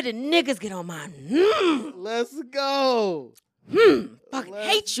stupid and niggas get on my nerves. Let's go. Fucking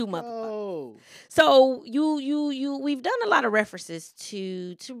hate you, motherfucker. So we've done a lot of references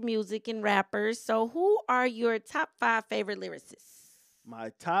to music and rappers. So who are your top 5 favorite lyricists?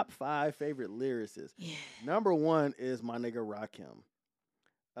 My top 5 favorite lyricists. Yeah. Number 1 is my nigga Rakim.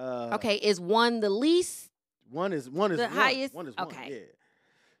 Okay, is one the least? One is the highest. One is okay. One, yeah.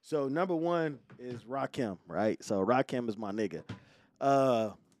 So number 1 is Rakim, right? So Rakim is my nigga.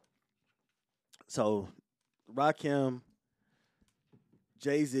 So Rakim,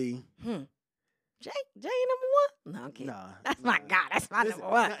 Jay-Z. Jay number 1? No, I'm kidding. Nah, that's my God. That's my number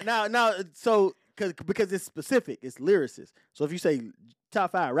 1. Now, so because it's specific, it's lyricists. So if you say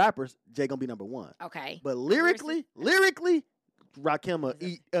top 5 rappers, Jay gonna be number 1. Okay. But lyrically, Rakim will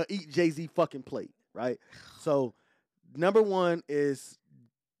eat Jay-Z fucking plate, right? So number 1 is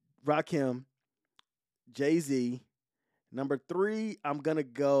Rakim, Jay-Z. Number 3, I'm gonna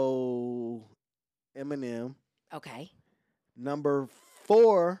go Eminem. Okay. Number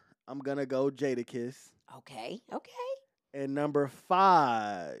 4, I'm gonna go Jadakiss. Okay. And number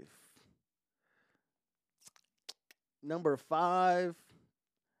 5. Number 5,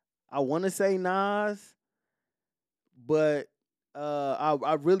 I want to say Nas, but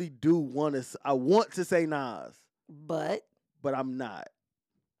I really do want to. I want to say Nas, But I'm not.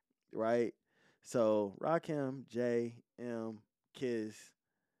 Right? So Rakim, J, M, Kiss,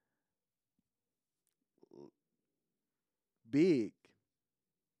 Big.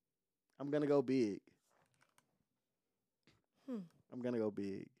 I'm gonna go Big. I'm gonna go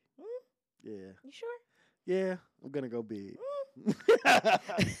Big. Yeah. You sure? Yeah, I'm gonna go Big.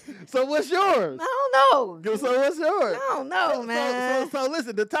 So what's yours? I don't know. So what's yours? I don't know, man. So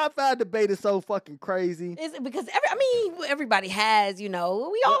listen, the top 5 debate is so fucking crazy. Is it because everybody has, we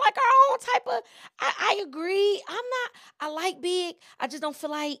all like our own type of. I agree. I like Big. I just don't feel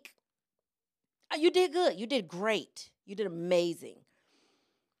like you did good. You did great. You did amazing.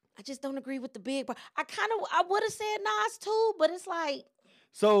 I just don't agree with the Big part. I would have said Nas too, but it's like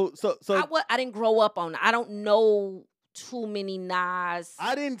So I didn't grow up on. I don't know too many Nas.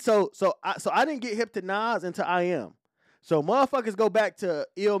 I didn't. So I didn't get hip to Nas until I Am. So motherfuckers go back to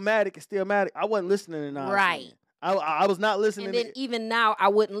Illmatic and Stillmatic. I wasn't listening to Nas. Right. I was not listening. And then even now, I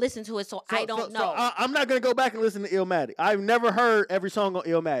wouldn't listen to it, so I don't know. So I'm not gonna go back and listen to Illmatic. I've never heard every song on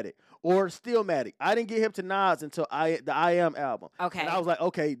Illmatic or Stillmatic. I didn't get hip to Nas until the I Am album. Okay. And I was like,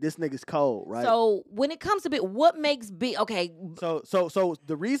 okay, this nigga's cold, right? So when it comes to Big, what makes Big? Okay. So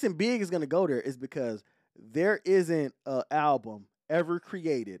the reason Big is gonna go there is because there isn't an album ever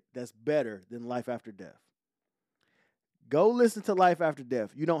created that's better than Life After Death. Go listen to Life After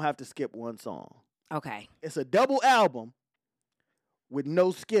Death. You don't have to skip one song. Okay. It's a double album with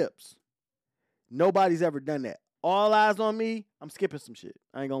no skips. Nobody's ever done that. All Eyes on Me, I'm skipping some shit.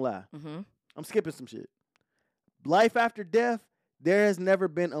 I ain't gonna lie. Mm-hmm. I'm skipping some shit. Life After Death, there has never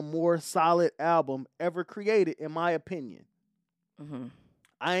been a more solid album ever created, in my opinion. Mm-hmm.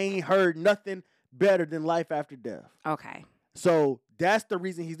 I ain't heard nothing better than Life After Death. Okay. So that's the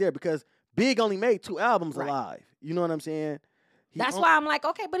reason he's there, because Big only made 2 albums Right. alive. You know what I'm saying? That's why I'm like,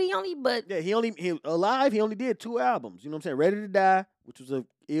 okay, but he only did 2 albums. You know what I'm saying? Ready to Die, which was a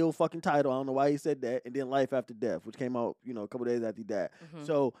ill fucking title. I don't know why he said that. And then Life After Death, which came out, a couple days after he died. Mhm.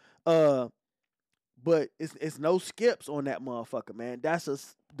 So, but it's no skips on that motherfucker, man.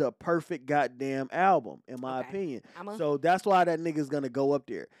 That's the perfect goddamn album, in my opinion. So that's why that nigga's gonna go up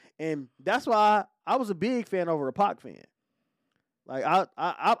there. And that's why I was a Big fan over a Pac fan. Like I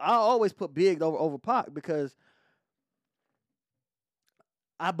always put Big over Pac because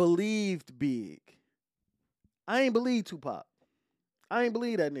I believed Big. I ain't believe Tupac. I ain't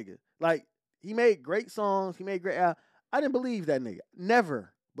believe that nigga. Like, he made great songs. He made great albums. I didn't believe that nigga.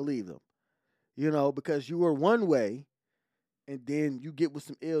 Never believed him. Because you were one way, and then you get with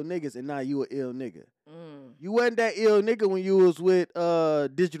some ill niggas, and now you a ill nigga. Mm. You wasn't that ill nigga when you was with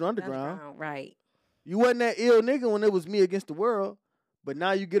Digital Underground. Right. You wasn't that ill nigga when it was Me Against the World. But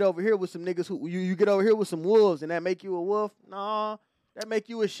now you get over here with some niggas who you get over here with some wolves, and that make you a wolf? Nah. That make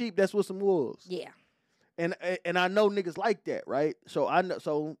you a sheep that's with some wolves. Yeah. And I know niggas like that, right? So I'm a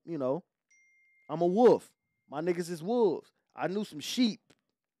wolf. My niggas is wolves. I knew some sheep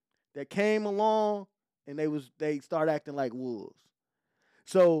that came along and they start acting like wolves.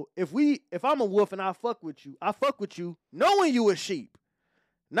 So if I'm a wolf and I fuck with you knowing you a sheep.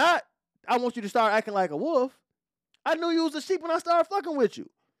 Not I want you to start acting like a wolf. I knew you was a sheep when I started fucking with you.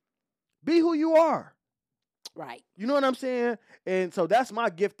 Be who you are. Right. You know what I'm saying? And so that's my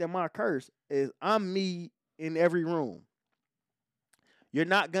gift and my curse is I'm me in every room. You're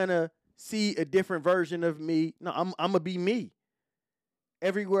not going to see a different version of me. No, I'm going to be me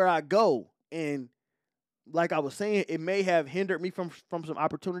everywhere I go. And like I was saying, it may have hindered me from some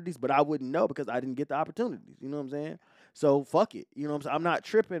opportunities, but I wouldn't know because I didn't get the opportunities. You know what I'm saying? So fuck it. You know what I'm saying? I'm not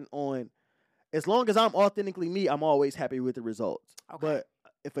tripping on, as long as I'm authentically me, I'm always happy with the results. Okay. But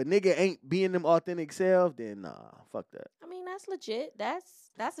if a nigga ain't being them authentic self, then nah, fuck that. I mean, that's legit. That's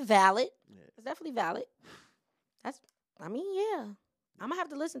valid. Yeah. It's definitely valid. Yeah. I'm gonna have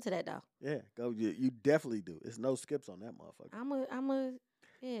to listen to that though. Yeah, go. You definitely do. There's no skips on that motherfucker.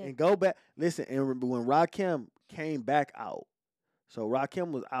 Yeah. And go back. Listen, and remember when Rakim came back out. So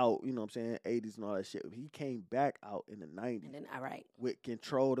Rakim was out, you know what I'm saying, 80s and all that shit. He came back out in the 90s. And then, all right. With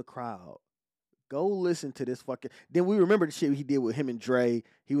Control the Crowd. Go listen to this fucking. Then we remember the shit he did with him and Dre.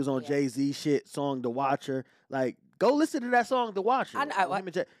 He was on Jay-Z shit, song The Watcher. Like, go listen to that song The Watcher.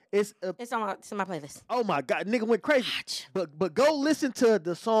 It's on my playlist. Oh my God, nigga went crazy. But go listen to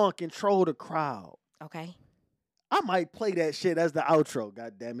the song Control the Crowd. Okay. I might play that shit as the outro.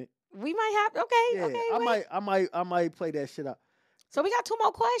 God damn it. We might have. Okay. Yeah, Okay. I might play that shit out. So we got 2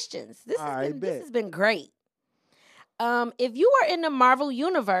 more questions. This has been great. If you were in the Marvel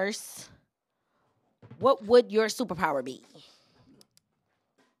universe, what would your superpower be?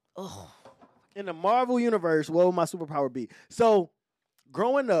 Oh, In the Marvel universe, what would my superpower be? So,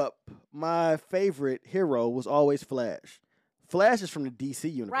 growing up, my favorite hero was always Flash. Flash is from the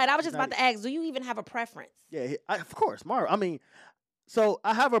DC universe. right. I was just about to ask, do you even have a preference? Yeah, of course, Marvel. I mean, so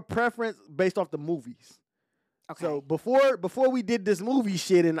I have a preference based off the movies. Okay. So before we did this movie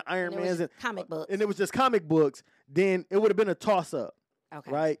shit in Iron And it Man's was comic books. and it was just comic books, then it would have been a toss up,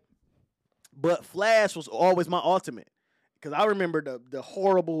 Okay. right? But Flash was always my ultimate because I remember the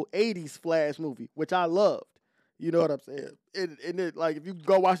horrible '80s Flash movie, which I loved. You know what I'm saying? And it, like if you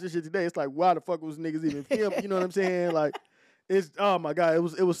go watch this shit today, it's like why the fuck was niggas even film? You know what I'm saying? Like it's oh my god,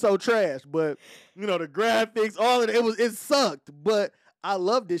 it was so trash. But you know the graphics, all of it sucked. But I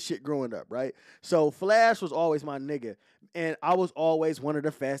loved this shit growing up, right? So Flash was always my nigga. And I was always one of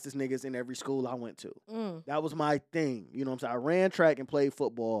the fastest niggas in every school I went to. That was my thing. You know what I'm saying? I ran track and played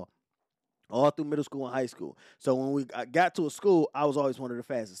football all through middle school and high school. So when I got to a school, I was always one of the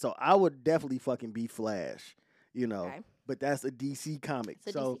fastest. So I would definitely fucking be Flash, you know. Okay. But that's a DC comic.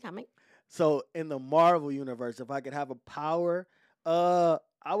 It's a DC comic. So in the Marvel universe, if I could have a power, I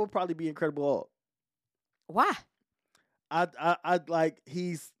would probably be Incredible Hulk. Why? I'd like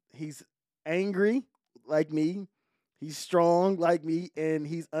he's angry like me, he's strong like me, and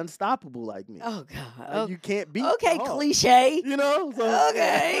he's unstoppable like me. Oh God! Like, you can't beat. Okay, the Hulk, cliche. you know. So,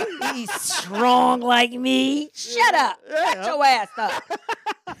 Okay, he's strong like me. Shut up! Yeah. Shut your ass up.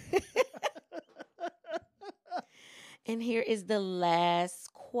 And here is the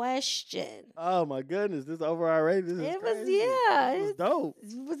last question. Oh my goodness, this is over already. This is It was crazy. yeah. This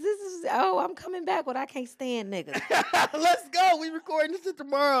is dope. I'm coming back when I can't stand niggas. Let's go. We recording this shit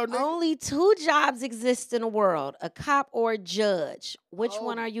tomorrow. Nigga. Only 2 jobs exist in the world: a cop or a judge. Which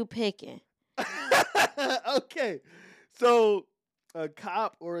one are you picking? Okay, so a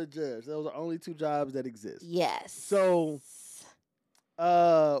cop or a judge. Those are only 2 jobs that exist. Yes. So,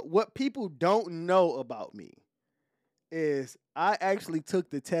 what people don't know about me is I actually took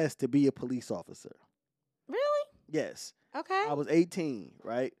the test to be a police officer. Really? Yes. Okay. I was 18,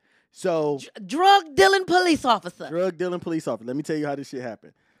 right? So Drug dealing police officer. drug dealing police officer. Let me tell you how this shit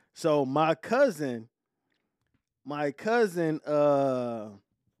happened. So my cousin, so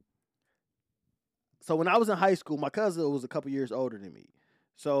when I was in high school, my cousin was a couple years older than me.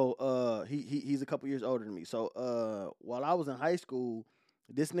 So he's a couple years older than me. So while I was in high school,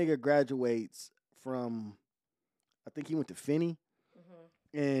 this nigga graduates from, I think he went to Finney.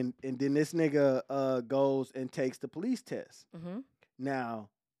 And then this nigga goes and takes the police test. Now,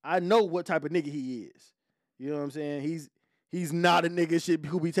 I know what type of nigga he is. You know what I'm saying? He's not a nigga shit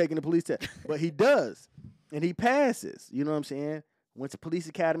who be taking the police test. But he does. And he passes. You know what I'm saying? Went to police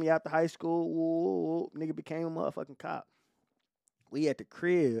academy after high school. Nigga became a motherfucking cop. We at the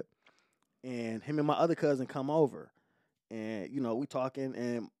crib, and him and my other cousin come over. And, you know, we talking,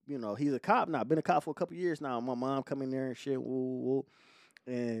 and, you know, he's a cop now. Been a cop for a couple years now. My mom come in there and shit.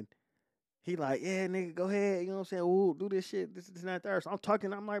 And he like, yeah, nigga, go ahead. You know what I'm saying? Ooh, do this shit. This and that, third. So I'm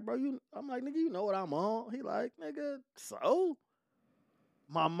talking. I'm like, bro, I'm like, nigga, you know what I'm on. He like, nigga, so?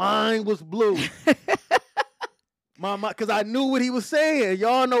 My mind was blue. Because I knew what he was saying.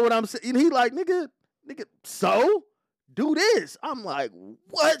 Y'all know what I'm saying. And he like, nigga, so? Do this. I'm like,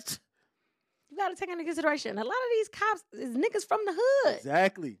 what? You got to take into consideration, a lot of these cops is niggas from the hood.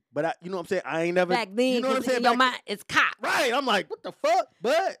 Exactly. But you know what I'm saying? I ain't never. Back then, you know what I'm saying? in your mind, it's cop. Right. I'm like, what the fuck?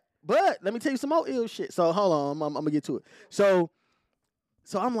 But let me tell you some more ill shit. So hold on, I'm gonna get to it. So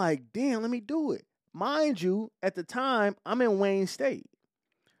I'm like, damn, let me do it. Mind you, at the time, I'm in Wayne State.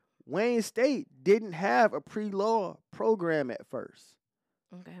 Wayne State didn't have a pre-law program at first.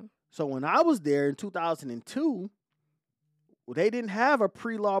 Okay. So when I was there in 2002, they didn't have a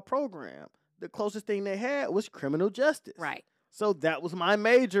pre-law program. The closest thing they had was criminal justice. Right. So that was my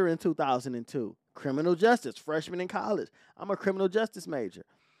major in 2002. Criminal justice, freshman in college. I'm a criminal justice major.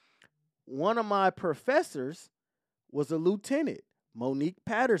 One of my professors was a lieutenant, Monique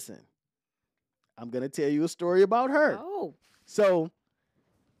Patterson. I'm going to tell you a story about her. Oh. So,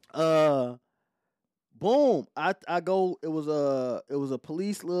 boom, I go, it was a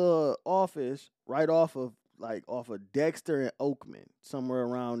police little office right off of Dexter and Oakman, somewhere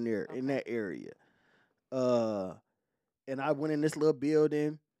around there in that area. And I went in this little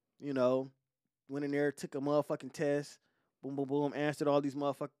building, you know, went in there, took a motherfucking test, boom, boom, boom, answered all these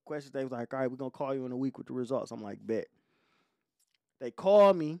motherfucking questions. They was like, all right, we're going to call you in a week with the results. I'm like, bet. They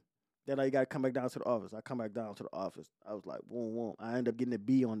called me. Then you got to come back down to the office. I come back down to the office. I was like, boom, boom. I end up getting a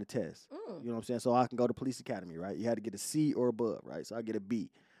B on the test. You know what I'm saying? So I can go to police academy, right? You had to get a C or above, right? So I get a B.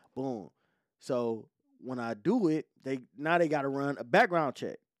 Boom. So when I do it, they got to run a background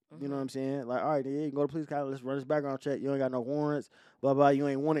check. You know what I'm saying? Like, all right, yeah, you can go to police academy, let's run this background check. You ain't got no warrants, blah, blah. You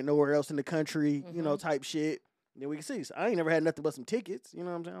ain't wanted nowhere else in the country, you know, type shit. Then we can see. So I ain't never had nothing but some tickets. You know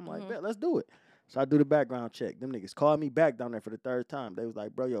what I'm saying? I'm like, bet, let's do it. So I do the background check. Them niggas called me back down there for the third time. They was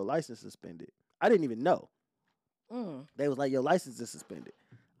like, bro, your license suspended. I didn't even know. They was like, your license is suspended.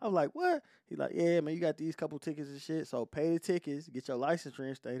 I was like, what? He's like, yeah, man, you got these couple tickets and shit. So pay the tickets, get your license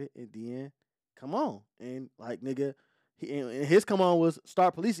reinstated, and then come on. And like, nigga, and his come on was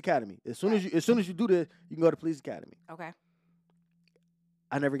start police academy. As soon as you do this, you can go to police academy. Okay.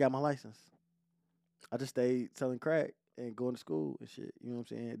 I never got my license. I just stayed selling crack and going to school and shit. You know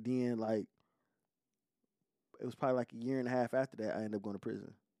what I'm saying? Then like it was probably like a year and a half after that I ended up going to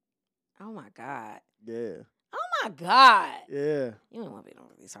prison. Oh my God. Yeah. Oh my God. Yeah. You didn't want to be no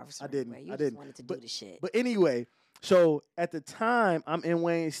police officer. I didn't. Anyway. You I just didn't. wanted to do the shit. But anyway, so at the time I'm in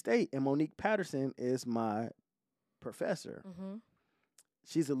Wayne State and Monique Patterson is my professor.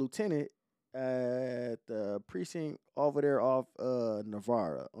 She's a lieutenant at the precinct over there off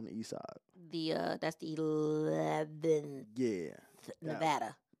Navarra on the east side. That's the 11th. Yeah.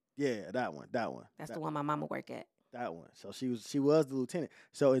 Nevada. Yeah, that one. That's the one my mama worked at. That one. So she was the lieutenant.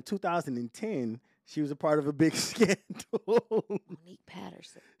 So in 2010, she was a part of a big scandal. Monique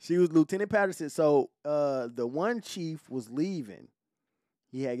Patterson. She was Lieutenant Patterson. So the one chief was leaving.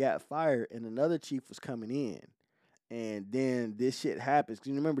 He had got fired, and another chief was coming in. And then this shit happens.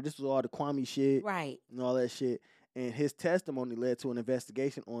 Because you remember, this was all the Kwame shit. Right. And all that shit. And his testimony led to an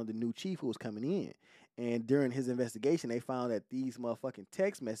investigation on the new chief who was coming in. And during his investigation, they found that these motherfucking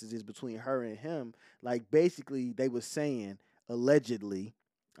text messages between her and him, like basically they was saying, allegedly,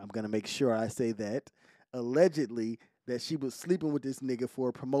 I'm going to make sure I say that, allegedly that she was sleeping with this nigga for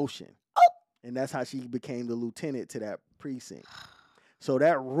a promotion. Oh! And that's how she became the lieutenant to that precinct. So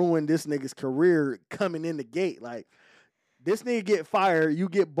that ruined this nigga's career coming in the gate. Like, this nigga get fired, you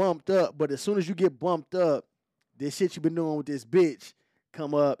get bumped up, but as soon as you get bumped up, this shit you been doing with this bitch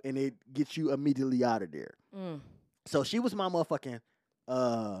come up and it gets you immediately out of there. So she was my motherfucking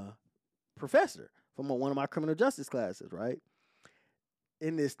professor from one of my criminal justice classes, right?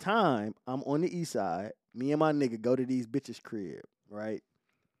 In this time, I'm on the east side. Me and my nigga go to these bitches' crib, right?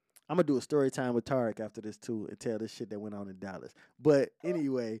 I'm going to do a story time with Tarek after this, too, and tell this shit that went on in Dallas. But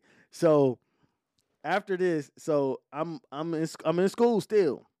anyway, so after this, so I'm in school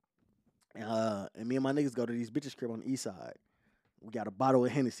still. And me and my niggas go to these bitches' crib on the east side. We got a bottle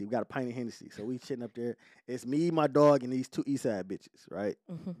of Hennessy. We got a pint of Hennessy. So we sitting up there. It's me, my dog, and these two east side bitches, right?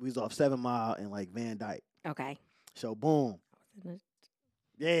 We was off 7 Mile and like Van Dyke. Okay. So boom.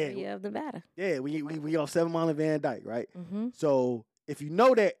 Yeah. Of Nevada. Yeah, we off 7 Mile and Van Dyke, right? So if you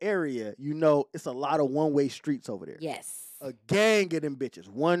know that area, you know it's a lot of one-way streets over there. Yes. A gang of them bitches.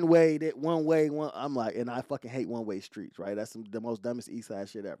 One way. I'm like, and I fucking hate one-way streets, right? That's the most dumbest east side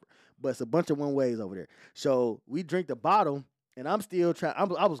shit ever. But it's a bunch of one-ways over there. So we drink the bottle, and I'm still trying.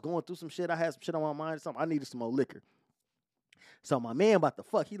 I was going through some shit. I had some shit on my mind or something. I needed some more liquor. So my man about to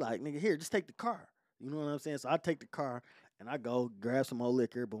fuck. He like, nigga, here, just take the car. You know what I'm saying? So I take the car, and I go grab some more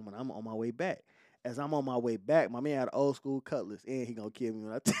liquor. Boom, and I'm on my way back. As I'm on my way back, my man had an old school Cutlass, and he gonna kill me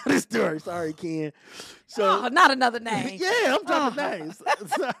when I tell this story. Sorry, Ken. So not another name. Yeah, I'm dropping names.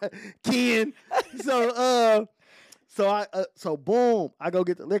 Ken. So boom, I go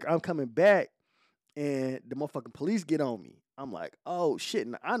get the liquor. I'm coming back, and the motherfucking police get on me. I'm like, oh shit.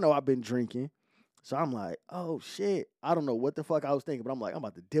 And I know I've been drinking, so I'm like, oh shit. I don't know what the fuck I was thinking, but I'm like, I'm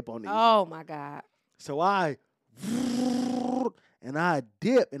about to dip on these. Oh my God. So I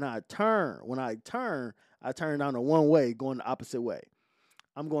dip and I turn. When I turn down the one way, going the opposite way.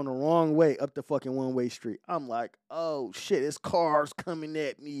 I'm going the wrong way up the fucking one-way street. I'm like, oh shit, it's cars coming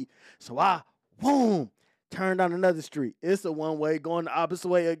at me. So I, boom, turn down another street. It's a one-way going the opposite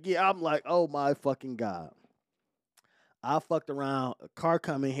way again. I'm like, oh my fucking God. I fucked around, a car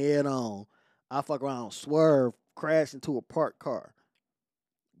coming head on. I fuck around, swerve, crash into a parked car.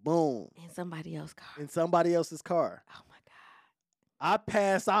 Boom. In somebody else's car. In somebody else's car. Oh my God. I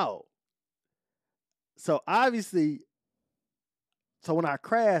pass out. So obviously, when I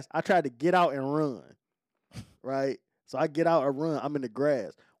crashed, I tried to get out and run, right? So I get out and run. I'm in the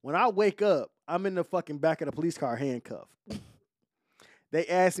grass. When I wake up, I'm in the fucking back of the police car handcuffed. They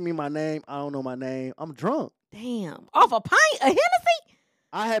asking me my name. I don't know my name. I'm drunk. Damn. Off a pint of Hennessy?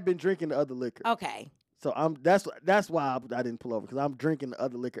 I had been drinking the other liquor. Okay. So that's why I didn't pull over, because I'm drinking the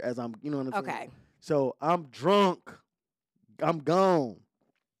other liquor as I'm, you know what I'm saying? Okay. So I'm drunk. I'm gone.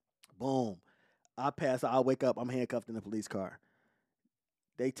 Boom. I pass out. I wake up. I'm handcuffed in the police car.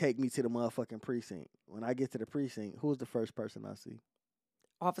 They take me to the motherfucking precinct. When I get to the precinct, who's the first person I see?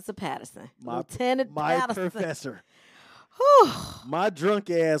 Officer Patterson. My Lieutenant Patterson. professor. Whew. My drunk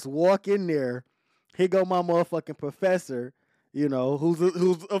ass walk in there. Here go my motherfucking professor, who's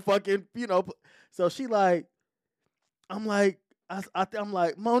a fucking, So she like, I'm like, I'm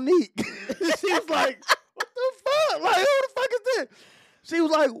like, Monique. She was like, what the fuck? Like, who the fuck is this? She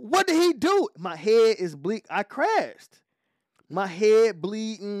was like, what did he do? My head is bleak. I crashed. My head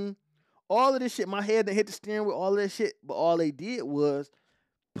bleeding. All of this shit. My head that hit the steering wheel, all of that shit. But all they did was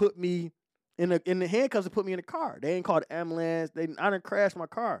put me in the handcuffs and put me in the car. They ain't called the ambulance. I didn't crash my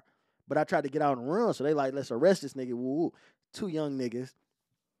car. But I tried to get out and run. So they like, let's arrest this nigga. Woo, woo. 2 young niggas.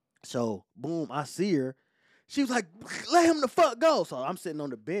 So, boom, I see her. She was like, let him the fuck go. So I'm sitting on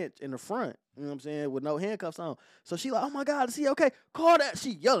the bench in the front, you know what I'm saying, with no handcuffs on. So she like, oh my God, is he okay? Call that.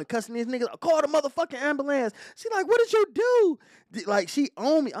 She yelling, cussing these niggas. Call the motherfucking ambulance. She like, what did you do? Like, she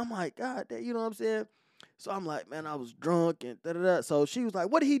owned me. I'm like, God, you know what I'm saying? So I'm like, man, I was drunk and da-da-da. So she was like,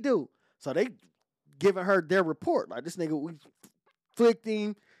 what did he do? So they giving her their report. Like, this nigga, we flicked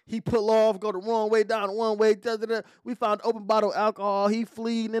him. He pull off, go the wrong way, down the one way. Da, da, da. We found open bottle of alcohol. He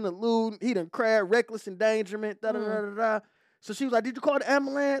fleeing and eluding. He done crashed, reckless endangerment. Da, da, da, da, da. So she was like, did you call the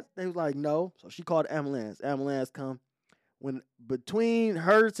ambulance? They was like, no. So she called the ambulance. Ambulance come. When between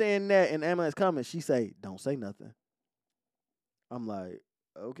her saying that and the ambulance coming, she say, don't say nothing. I'm like,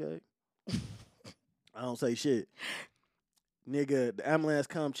 okay. I don't say shit. Nigga, the ambulance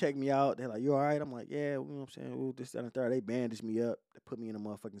come check me out. They're like, you all right? I'm like, yeah, you know what I'm saying? Ooh, this, that, and the third. They bandaged me up. They put me in a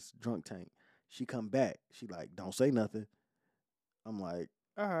motherfucking drunk tank. She come back. She like, don't say nothing. I'm like,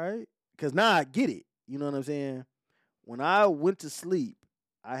 all right. Because now I get it. You know what I'm saying? When I went to sleep,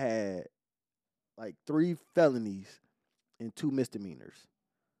 I had like 3 felonies and 2 misdemeanors.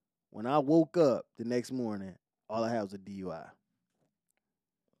 When I woke up the next morning, all I had was a DUI.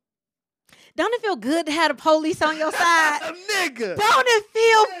 Don't it feel good to have the police on your side? Nigga. Don't it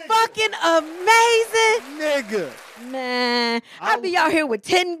feel fucking amazing? Nigga. Man, I be out here with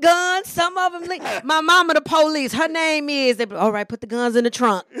 10 guns. Some of them, my mama the police. Her name is, they be, all right, put the guns in the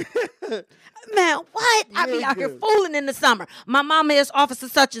trunk. Man, what? I be out here fooling in the summer. My mama is officer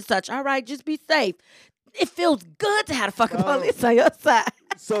such and such. All right, just be safe. It feels good to have the fucking police on your side.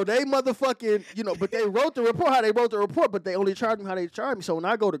 So they motherfucking, but they wrote the report how they wrote the report, but they only charged me how they charged me. So when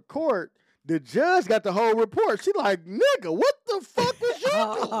I go to court, the judge got the whole report. She like, nigga, what the fuck was you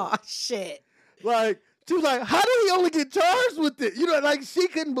doing? Oh, shit. Like, she was like, how did he only get charged with it? Like, she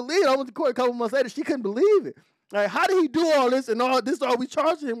couldn't believe it. I went to court a couple months later. She couldn't believe it. Like, how did he do all this and all this? All we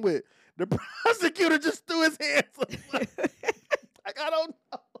charged him with? The prosecutor just threw his hands up. Like, I don't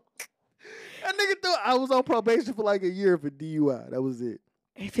know. That nigga thought I was on probation for like a year for DUI. That was it.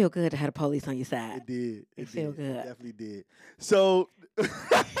 It feel good to have the police on your side. It did. It feel good. It definitely did. So,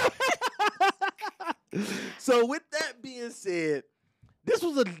 so with that being said, this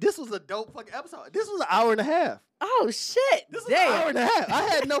was a dope fucking episode. This was an hour and a half. Oh shit! This was an hour and a half. I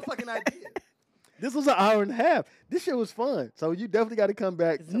had no fucking idea. This was an hour and a half. This shit was fun. So you definitely got to come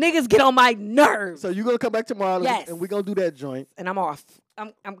back. Niggas get on my nerves. So you're gonna come back tomorrow, yes, and we're gonna do that joint. And I'm off.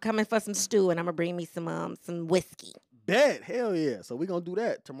 I'm coming for some stew, and I'm gonna bring me some whiskey. Bet, hell yeah. So we're gonna do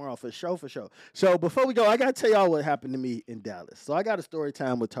that tomorrow for sure, for sure. So before we go, I gotta tell y'all what happened to me in Dallas. So I got a story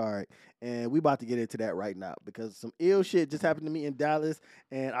time with Tarek, and we about to get into that right now because some ill shit just happened to me in Dallas,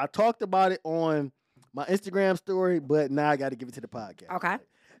 and I talked about it on my Instagram story, but now I gotta give it to the podcast. Okay.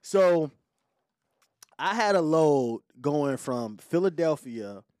 So I had a load going from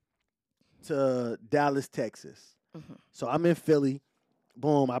Philadelphia to Dallas, Texas. Mm-hmm. So I'm in Philly.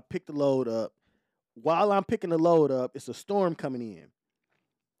 Boom, I picked the load up. While I'm picking the load up, it's a storm coming in.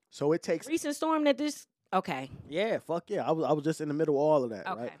 So it takes... Recent storm that this... Okay. Yeah, fuck yeah. I was just in the middle of all of that,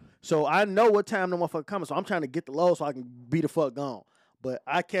 okay. Right? So I know what time the motherfucker coming, so I'm trying to get the load so I can be the fuck gone. But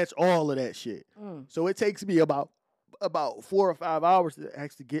I catch all of that shit. So it takes me about 4 or 5 hours to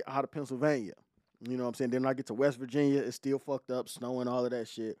actually get out of Pennsylvania. You know what I'm saying? Then when I get to West Virginia, it's still fucked up, snowing, all of that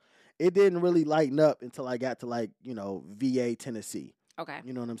shit. It didn't really lighten up until I got to VA, Tennessee. Okay.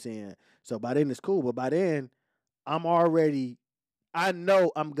 You know what I'm saying? So by then it's cool, but by then I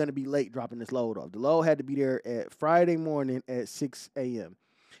know I'm going to be late dropping this load off. The load had to be there at Friday morning at 6 a.m.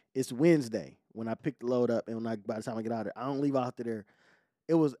 It's Wednesday when I pick the load up, and by the time I get out of there, I don't leave out there.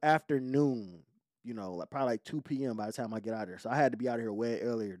 It was afternoon, probably 2 p.m. by the time I get out of there. So I had to be out here way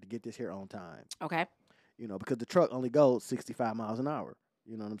earlier to get this here on time. Okay. Because the truck only goes 65 miles an hour.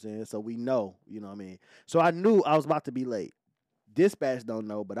 You know what I'm saying? So we know, you know what I mean? So I knew I was about to be late. Dispatch don't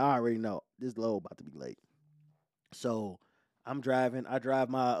know, but I already know this load about to be late. So I'm driving. I drive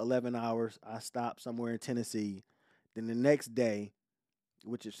my 11 hours. I stop somewhere in Tennessee. Then the next day,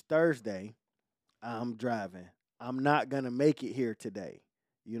 which is Thursday, I'm driving. I'm not going to make it here today.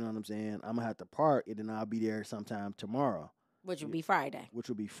 You know what I'm saying? I'm gonna have to park, and then I'll be there sometime tomorrow, Which would be Friday. which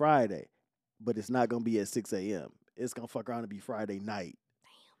will be Friday, but it's not gonna be at 6 a.m. It's gonna fuck around and be Friday night.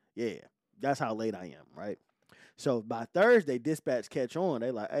 Damn. Yeah, that's how late I am, right? So by Thursday, dispatch catch on. They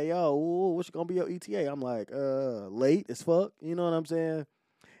like, hey yo, what's gonna be your ETA? I'm like, late as fuck. You know what I'm saying?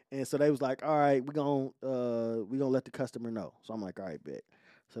 And so they was like, all right, we gonna let the customer know. So I'm like, all right, bet.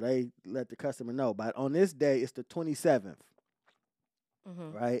 So they let the customer know. But on this day, it's the 27th,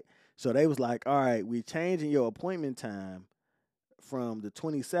 right? So they was like, all right, we changing your appointment time from the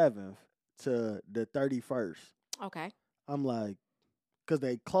 27th to the 31st. Okay. I'm like, because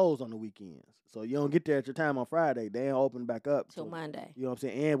they close on the weekends. So you don't get there at your time on Friday. They ain't open back up Till Monday. You know what I'm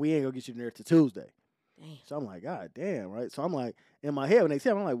saying? And we ain't gonna get you there till Tuesday. Damn. So I'm like, God damn, right? So I'm like, in my head when they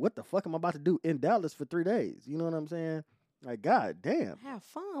said, I'm like, what the fuck am I about to do in Dallas for 3 days? You know what I'm saying? Like, God damn. Have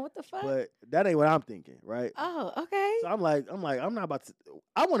fun. What the fuck? But that ain't what I'm thinking, right? Oh, okay. So I'm not about to.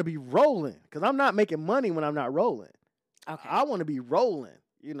 I want to be rolling because I'm not making money when I'm not rolling. Okay. I want to be rolling.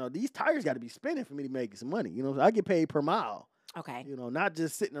 You know, these tires got to be spinning for me to make some money. You know, so I get paid per mile. Okay. You know, not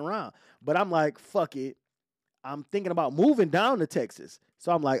just sitting around. But I'm like, fuck it. I'm thinking about moving down to Texas.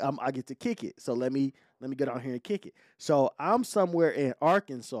 So I'm like, I get to kick it. So let me get out here and kick it. So I'm somewhere in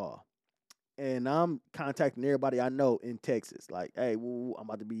Arkansas, and I'm contacting everybody I know in Texas. Like, hey, woo, I'm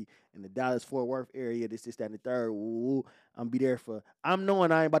about to be in the Dallas-Fort Worth area. This, that, and the third. Woo, I'm be there for. I'm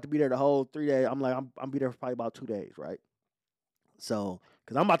knowing I ain't about to be there the whole 3 days. I'm like, I'm be there for probably about 2 days, right? So,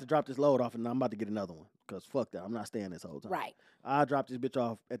 because I'm about to drop this load off, and I'm about to get another one. Because fuck that, I'm not staying this whole time. Right. I'll drop this bitch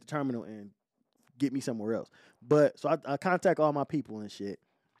off at the terminal and get me somewhere else. But so I contact all my people and shit.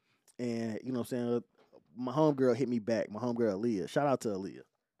 And you know what I'm saying? My homegirl hit me back. My homegirl Aaliyah. Shout out to Aaliyah.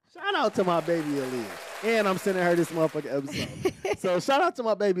 Shout out to my baby Aaliyah. And I'm sending her this motherfucking episode. So shout out to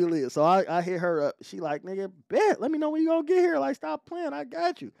my baby Aaliyah. So I hit her up. She like, nigga, bet. Let me know when you gonna get here. Like, stop playing. I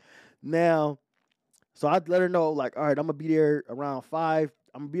got you. Now, so I let her know, like, all right, I'm gonna be there around 5.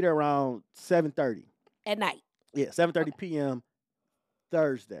 I'm gonna be there around 7:30. At night. Yeah, 7:30 p.m.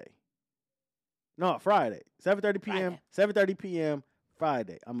 Thursday. No, Friday. 7:30 p.m. 7:30 p.m.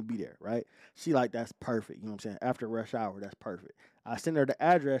 Friday. I'm gonna be there, right? She like, that's perfect. You know what I'm saying? After rush hour, that's perfect. I sent her the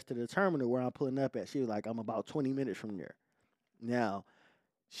address to the terminal where I'm pulling up at. She was like, I'm about 20 minutes from there. Now,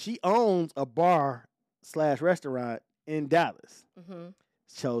 she owns a bar/restaurant in Dallas. Mm-hmm.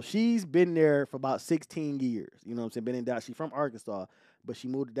 So she's been there for about 16 years. You know what I'm saying? Been in Dallas. She's from Arkansas, but she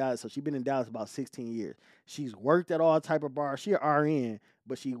moved to Dallas. So she's been in Dallas about 16 years. She's worked at all type of bars. She an RN,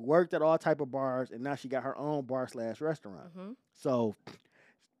 but she worked at all type of bars, and now she got her own bar/restaurant. Mm-hmm. So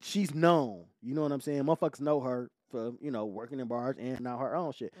she's known. You know what I'm saying? Motherfuckers know her for, you know, working in bars and now her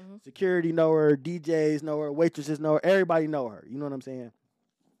own shit. Mm-hmm. Security know her, DJs know her, waitresses know her, everybody know her. You know what I'm saying?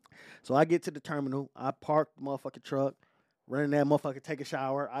 So I get to the terminal. I park the motherfucking truck. Run in that motherfucker, take a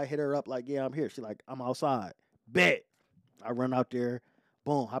shower. I hit her up like, yeah, I'm here. She like, I'm outside. Bet. I run out there.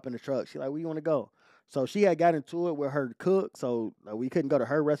 Boom, hop in the truck. She like, where you want to go? So she had got into it with her cook, so we couldn't go to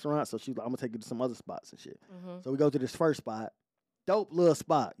her restaurant. So she was like, I'm going to take you to some other spots and shit. Mm-hmm. So we go to this first spot. Dope little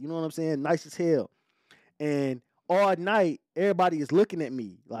spot. You know what I'm saying? Nice as hell. And all night, everybody is looking at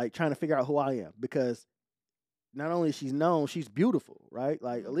me, like trying to figure out who I am. Because not only is she known, she's beautiful, right?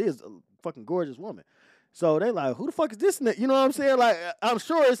 Like, Aaliyah's a fucking gorgeous woman. So they like, who the fuck is this nigga? You know what I'm saying? Like, I'm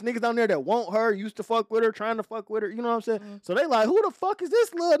sure it's niggas down there that want her, used to fuck with her, trying to fuck with her. You know what I'm saying? Mm-hmm. So they like, who the fuck is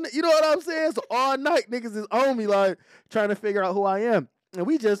this little nigga? You know what I'm saying? So all night, niggas is on me, like, trying to figure out who I am. And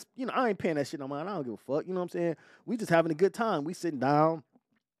we just, you know, I ain't paying that shit no mind. I don't give a fuck. You know what I'm saying? We just having a good time. We sitting down,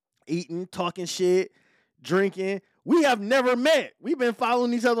 eating, talking shit, drinking. We have never met. We've been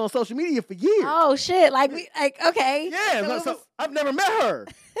following each other on social media for years. Oh, shit. Like, okay. Yeah, so I've never met her.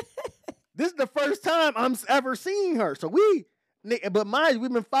 This is the first time I'm ever seeing her. So but mind you,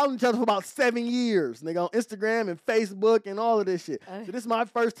 we've been following each other for about 7 years, nigga, on Instagram and Facebook and all of this shit. So this is my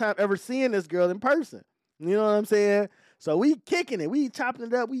first time ever seeing this girl in person. You know what I'm saying? So we kicking it. We chopping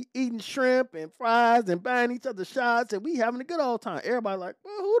it up. We eating shrimp and fries and buying each other shots, and we having a good old time. Everybody like,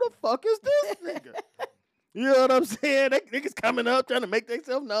 well, who the fuck is this nigga? You know what I'm saying? That niggas coming up trying to make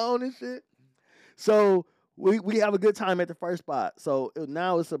themselves known and shit. So we have a good time at the first spot. So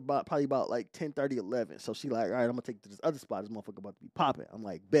now it's probably about like 10:30, 11. So she like, all right, I'm going to take you to this other spot. This motherfucker about to be popping. I'm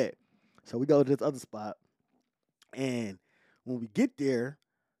like, bet. So we go to this other spot. And when we get there,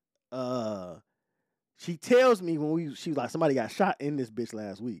 she tells me she was like, somebody got shot in this bitch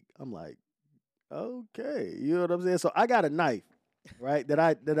last week. I'm like, okay. You know what I'm saying? So I got a knife, right?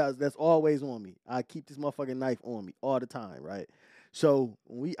 That's always on me. I keep this motherfucking knife on me all the time, right? So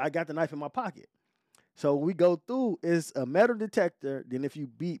I got the knife in my pocket. So we go through, it's a metal detector. Then if you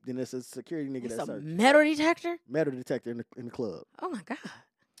beep, then it's a security nigga it's that a searches. Metal detector? Metal detector in the club. Oh, my God.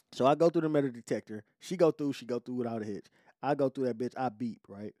 So I go through the metal detector. She go through without a hitch. I go through that bitch. I beep,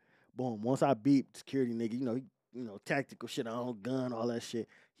 right? Boom. Once I beep, security nigga, tactical shit on, gun, all that shit.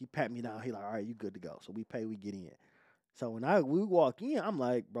 He pat me down. He like, all right, you good to go. So we pay, we get in. So when we walk in, I'm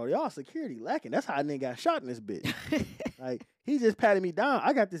like, bro, y'all security lacking. That's how a nigga got shot in this bitch. Like, he just patted me down.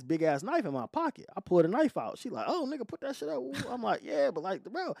 I got this big ass knife in my pocket. I pulled a knife out. She like, oh, nigga, put that shit up. I'm like, yeah, but like,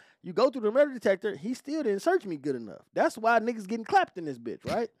 bro, you go through the metal detector, he still didn't search me good enough. That's why niggas getting clapped in this bitch,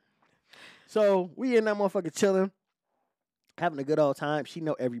 right? So we in that motherfucker chilling, having a good old time. She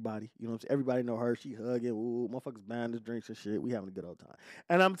know everybody. You know what I'm saying? Everybody know her. She hugging. Ooh, motherfuckers buying us drinks and shit. We having a good old time.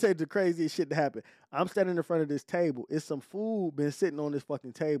 And I'm going to tell you the craziest shit that happened. I'm standing in front of this table. It's some food been sitting on this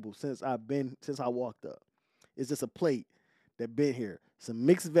fucking table since I walked up. It's just a plate that been here. Some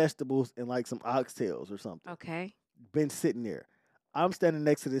mixed vegetables and like some oxtails or something. Okay. Been sitting there. I'm standing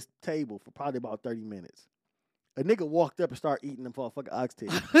next to this table for probably about 30 minutes. A nigga walked up and started eating them motherfucking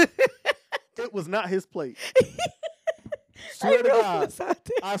oxtails. It was not his plate. Swear to God.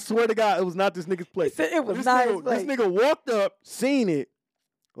 I swear to God, it was not this nigga's plate. It was not his plate. This nigga walked up, seen it,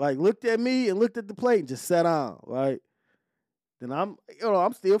 like looked at me and looked at the plate and just sat down, right? Then I'm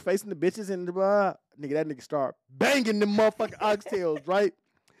still facing the bitches and the that nigga start banging them motherfucking oxtails, right?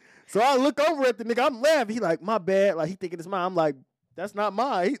 So I look over at the nigga, I'm laughing. He like, my bad. Like, he thinking it's mine. I'm like, that's not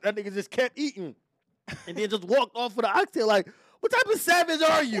mine. That nigga just kept eating. And then just walked off with the oxtail like, what type of savage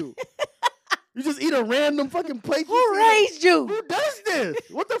are you? You just eat a random fucking plate. Who raised you? Who does this?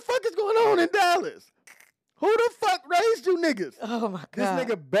 What the fuck is going on in Dallas? Who the fuck raised you niggas? Oh my God. This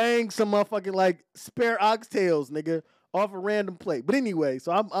nigga banged some motherfucking like spare oxtails, nigga, off a random plate. But anyway,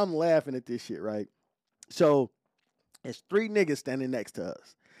 so I'm laughing at this shit, right? So it's 3 niggas standing next to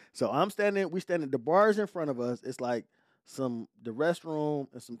us. So we standing, the bars in front of us. It's like the restroom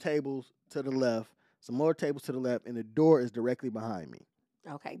and some tables to the left, some more tables to the left, and the door is directly behind me.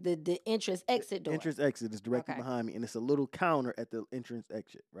 Okay, the entrance exit door. Entrance exit is directly behind me, and it's a little counter at the entrance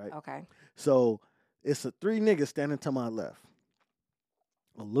exit, right? Okay. So it's 3 niggas standing to my left.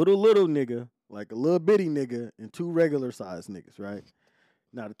 A little nigga, like a little bitty nigga, and 2 regular sized niggas, right?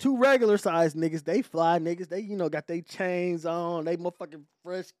 Now the 2 regular sized niggas, they fly niggas. They got their chains on, they motherfucking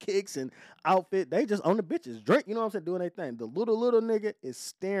fresh kicks and outfit. They just on the bitches, drink. You know what I'm saying? Doing their thing. The little nigga is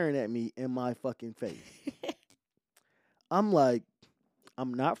staring at me in my fucking face. I'm like,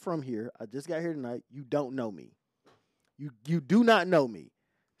 I'm not from here. I just got here tonight. You don't know me. You do not know me.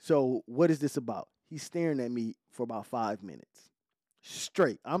 So what is this about? He's staring at me for about 5 minutes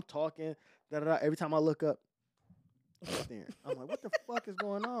straight. I'm talking. Every time I look up, he's staring. I'm like, what the fuck is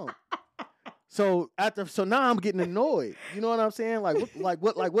going on? So now I'm getting annoyed. You know what I'm saying?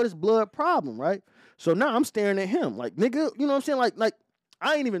 What is blood problem, right? So now I'm staring at him like, nigga. You know what I'm saying? Like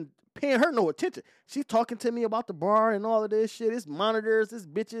I ain't even paying her no attention. She's talking to me about the bar and all of this shit. It's monitors, it's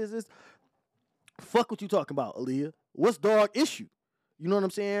bitches, it's fuck what you talking about, Aaliyah. What's dog issue? You know what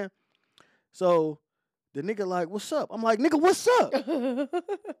I'm saying? So the nigga like, what's up? I'm like, nigga, what's up?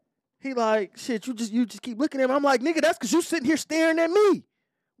 He like, shit, you just keep looking at me. I'm like, nigga, that's because you sitting here staring at me.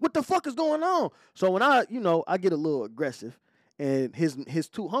 What the fuck is going on? So when I get a little aggressive, and his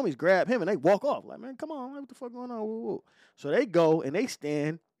 2 homies grab him and they walk off. Like, man, come on, what the fuck going on? Whoa, whoa. So they go and they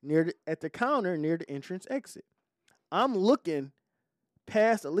stand at the counter near the entrance exit. I'm looking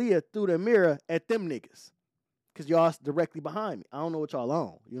past Aaliyah through the mirror at them niggas. Because y'all directly behind me. I don't know what y'all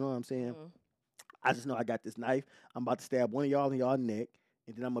on. You know what I'm saying? Mm-hmm. I just know I got this knife. I'm about to stab one of y'all in y'all neck.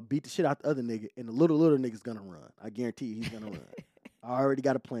 And then I'm going to beat the shit out the other nigga. And the little nigga's going to run. I guarantee you he's going to run. I already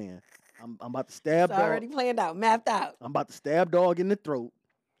got a plan. I'm about to stab it's dog. already planned out, mapped out. I'm about to stab dog in the throat.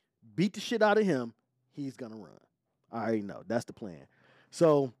 Beat the shit out of him. He's going to run. I already know. That's the plan.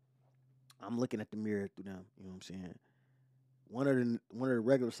 So I'm looking at the mirror through them. You know what I'm saying? One of the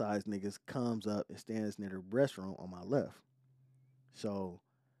regular sized niggas comes up and stands near the restroom on my left. So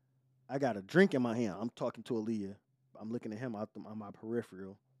I got a drink in my hand. I'm talking to Aaliyah. I'm looking at him on my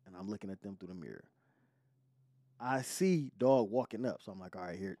peripheral, and I'm looking at them through the mirror. I see dog walking up, so I'm like, all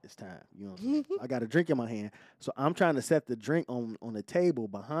right, here, it's time. You know what I'm saying? I got a drink in my hand, so I'm trying to set the drink on the table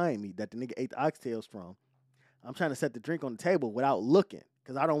behind me that the nigga ate the oxtails from. I'm trying to set the drink on the table without looking,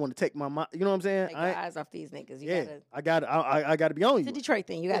 because I don't want to take my mind. You know what I'm saying? Take your eyes off these niggas. I got to be on you. It's a Detroit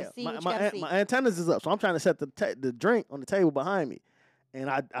thing. You got to see what you got to see. My antennas is up, so I'm trying to set the drink on the table behind me, and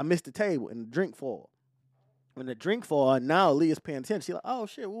I missed the table, and the drink fall. When the drink fall, now Leah's paying attention. She's like, oh,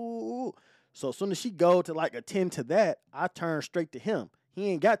 shit, woo. So as soon as she go to, like, attend to that, I turn straight to him. He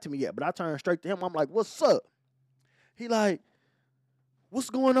ain't got to me yet, but I turn straight to him. I'm like, what's up? He like, what's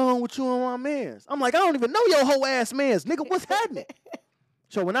going on with you and my mans? I'm like, I don't even know your whole ass mans. Nigga, what's happening?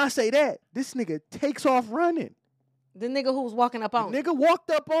 So when I say that, this nigga takes off running. The nigga who was walking up on The nigga walked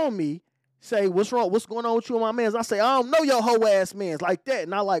up on me, say, what's wrong? What's going on with you and my mans? I say, I don't know your hoe ass mans like that.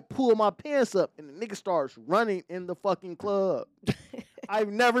 And I like pull my pants up and the nigga starts running in the fucking club. I've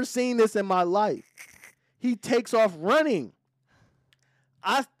never seen this in my life. He takes off running.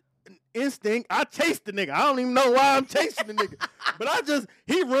 I chase the nigga. I don't even know why I'm chasing the nigga. But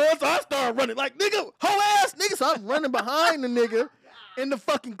he runs, so I start running. Like, nigga, hoe ass nigga. So I'm running behind the nigga in the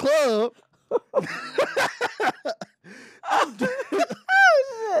fucking club.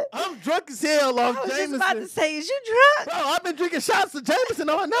 I'm drunk as hell off Jameson. I was just about to say, is you drunk? Bro, I've been drinking shots of Jameson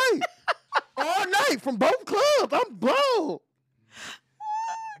all night. All night from both clubs. I'm blown.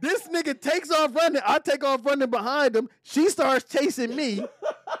 This nigga takes off running. I take off running behind him. She starts chasing me.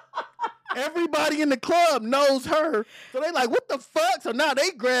 Everybody in the club knows her. So they like, what the fuck? So now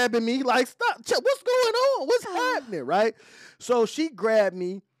they grabbing me like, stop. What's going on? What's happening, right? So she grabbed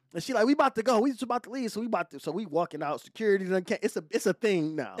me. And she like, we about to go. We just about to leave. So we walking out. Security done can't. It's a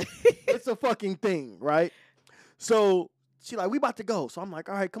thing now. It's a fucking thing, right? So she like, we about to go. So I'm like,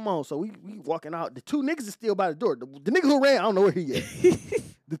 all right, come on. So we walking out. The two niggas is still by the door. The nigga who ran, I don't know where he is.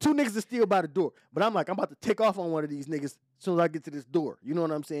 The two niggas is still by the door. But I'm like, I'm about to take off on one of these niggas as soon as I get to this door. You know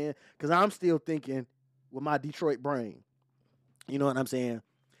what I'm saying? Because I'm still thinking with my Detroit brain. You know what I'm saying?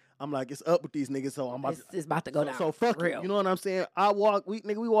 I'm like, it's up with these niggas, so I'm about it's about to go down. So fuck it. You know what I'm saying?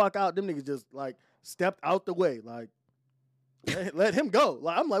 We walk out, them niggas just like stepped out the way, like let him go.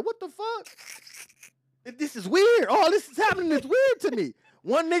 Like I'm like, what the fuck? This is weird. All this is happening is weird to me.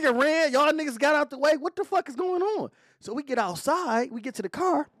 One nigga ran, y'all niggas got out the way. What the fuck is going on? So we get outside, we get to the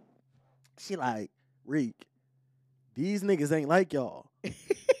car. She like, Reek, these niggas ain't like y'all.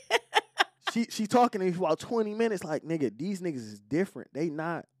 She talking to me for about 20 minutes, like, nigga, these niggas is different. They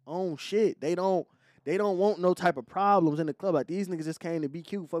not on shit. They don't want no type of problems in the club. Like, these niggas just came to be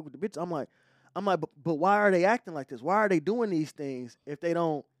cute, fuck with the bitch. I'm like, but why are they acting like this? Why are they doing these things if they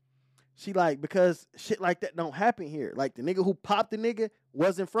don't? She like, because shit like that don't happen here. Like, the nigga who popped the nigga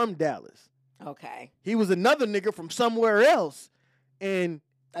wasn't from Dallas. Okay. He was another nigga from somewhere else. And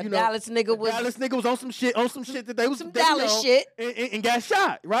Dallas nigga was on some shit that they was some Dallas shit and got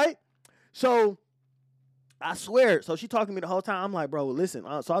shot, right? So I swear. So she talking to me the whole time. I'm like, bro, listen.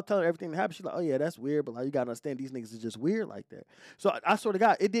 So I'll tell her everything that happened. She's like, oh yeah, that's weird, but like you gotta understand these niggas is just weird like that. So I swear to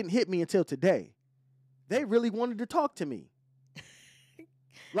God, it didn't hit me until today. They really wanted to talk to me.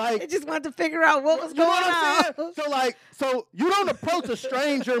 Like they just wanted to figure out what was going on. So you don't approach a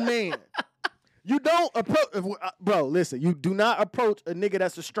stranger man. You don't approach, bro. Listen, you do not approach a nigga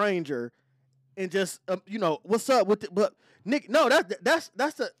that's a stranger, and just what's up with it. But Nick, no, that's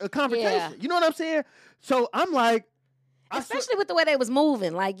a conversation. Yeah. You know what I'm saying? So I'm like, especially with the way they was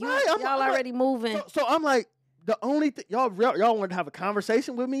moving, like y'all already moving. So I'm like, the only thing y'all wanted to have a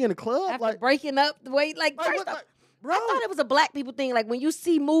conversation with me in the club, after like breaking up the way, like first off, bro, I thought it was a black people thing. Like when you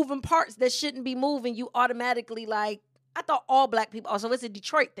see moving parts that shouldn't be moving, you automatically like. I thought all black people. Also, it's a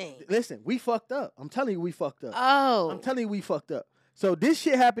Detroit thing. Listen, we fucked up. I'm telling you, we fucked up. Oh, I'm telling you, we fucked up. So this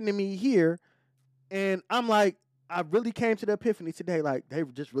shit happened to me here, and I'm like, I really came to the epiphany today. Like they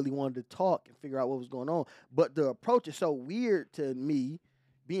just really wanted to talk and figure out what was going on. But the approach is so weird to me,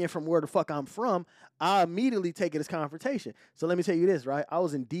 being from where the fuck I'm from. I immediately take it as confrontation. So let me tell you this, right? I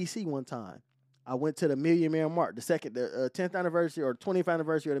was in D.C. one time. I went to the Million Man March, the 10th anniversary or 20th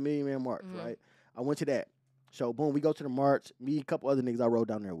anniversary of the Million Man March, right? I went to that. So, boom, we go to the march. Me, a couple other niggas I rode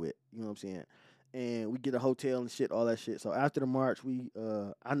down there with. You know what I'm saying? And we get a hotel and shit, all that shit. So, after the march,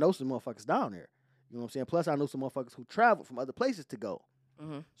 I know some motherfuckers down there. You know what I'm saying? Plus, I know some motherfuckers who traveled from other places to go.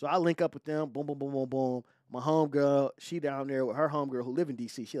 Mm-hmm. So, I link up with them. Boom, boom, boom, boom, boom. My homegirl, she down there with her homegirl who live in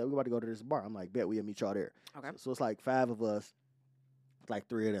D.C. She like, we about to go to this bar. I'm like, bet we'll meet y'all there. Okay. So, it's like 5 of us. It's like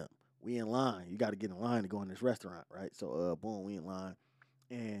 3 of them. We in line. You got to get in line to go in this restaurant, right? So, boom, we in line.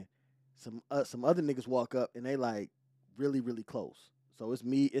 And some other niggas walk up and they like really, really close. So it's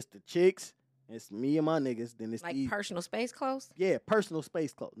me, it's the chicks, it's me and my niggas. Then it's like personal space close? Yeah, personal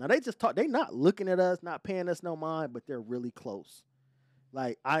space close. Now they just talk, they not looking at us, not paying us no mind, but they're really close.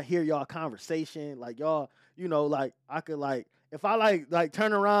 Like I hear y'all conversation, like y'all, like I could like, if I like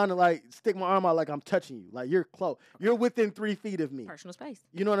turn around and like stick my arm out like I'm touching you, like you're close. Okay. You're within 3 feet of me. Personal space.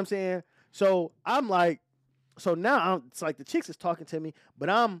 You know what I'm saying? So I'm like, so now it's like the chicks is talking to me, but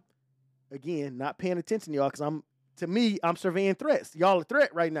I'm, again, not paying attention to y'all because I'm surveying threats. Y'all a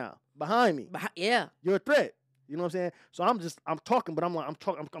threat right now behind me. Yeah. You're a threat. You know what I'm saying? So I'm talking, but I'm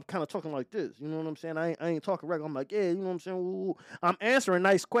kind of talking like this. You know what I'm saying? I ain't talking regular. I'm like, yeah, you know what I'm saying? Ooh. I'm answering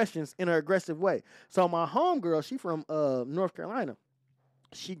nice questions in an aggressive way. So my homegirl, she from North Carolina.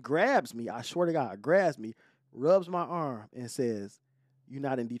 She grabs me. I swear to God, grabs me, rubs my arm, and says, "You're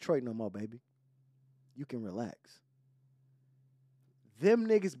not in Detroit no more, baby. You can relax." them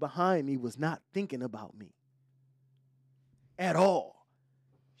niggas behind me was not thinking about me at all.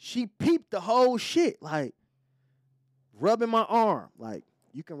 She peeped the whole shit, like rubbing my arm, like,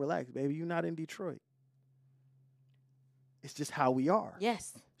 you can relax, baby. You're not in Detroit. It's just how we are.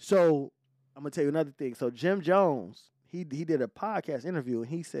 Yes. So I'm gonna tell you another thing. So Jim Jones, he did a podcast interview, and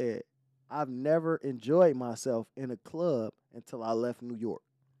he said, I've never enjoyed myself in a club until I left New York.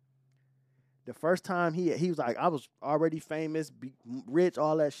 The first time he was like, I was already famous, rich,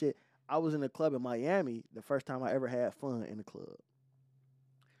 all that shit. I was in a club in Miami the first time I ever had fun in a club.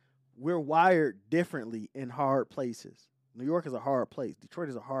 We're wired differently in hard places. New York is a hard place. Detroit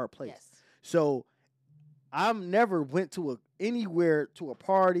is a hard place. Yes. So I've never went to anywhere to a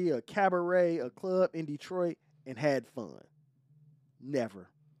party, a cabaret, a club in Detroit and had fun. Never.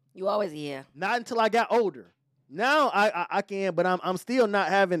 You always, yeah. Not until I got older. Now I can, but I'm still not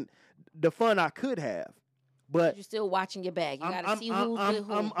having the fun I could have. But you're still watching your bag. You gotta see who's with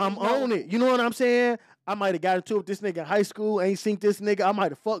who. I'm on it. You know what I'm saying? I might have got into it with this nigga in high school. Ain't seen this nigga. I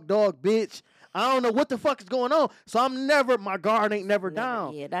might have fucked dog, bitch. I don't know what the fuck is going on. So my guard ain't never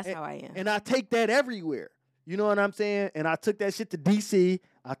down. Yeah, that's how I am. And I take that everywhere. You know what I'm saying? And I took that shit to D.C.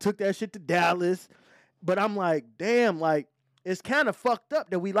 I took that shit to Dallas. But I'm like, damn, like, it's kind of fucked up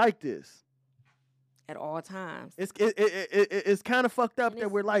that we like this. At all times. It's kind of fucked up that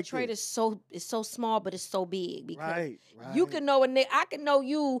we're like Detroit this. is so small, but it's so big because right. You can know a nigga, I can know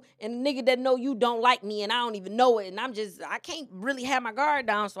you, and a nigga that know you don't like me, and I don't even know it, and I can't really have my guard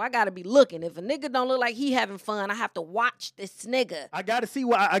down, so I gotta be looking. If a nigga don't look like he having fun, I have to watch this nigga. I gotta see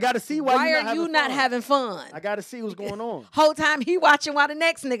why. Why are you not having fun? I gotta see what's going on. Whole time he watching while the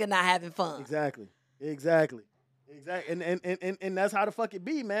next nigga not having fun. Exactly. And that's how the fuck it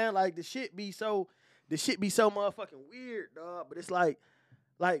be, man. Like the shit be so motherfucking weird, dog. But it's like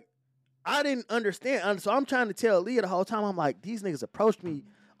I didn't understand. So I'm trying to tell Leah the whole time. I'm like, these niggas approached me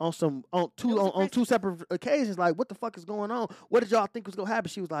on two separate occasions. Like, what the fuck is going on? What did y'all think was gonna happen?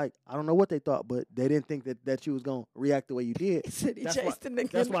 She was like, I don't know what they thought, but they didn't think that you was gonna react the way you did. He said he chased the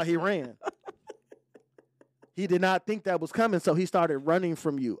nigga. That's why he ran. He did not think that was coming, so he started running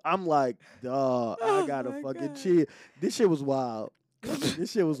from you. I'm like, dog, I gotta fucking chill. This shit was wild.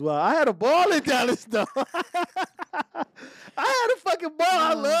 I had a ball in Dallas, though. I had a fucking ball.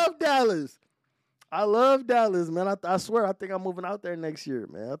 I love Dallas, man. I swear, I think I'm moving out there next year,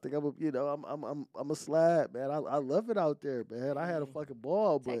 man. I think I'm a slab, man. I love it out there, man. I had a fucking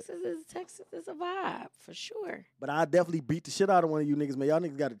ball, but Texas is a vibe for sure. But I definitely beat the shit out of one of you niggas, man. Y'all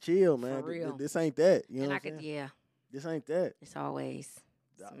niggas gotta chill, man. For real. This ain't that. You know what I'm saying? Yeah. This ain't that. It's always.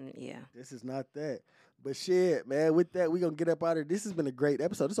 Yeah. This is not that. But shit, man, with that, we going to get up out of here. This has been a great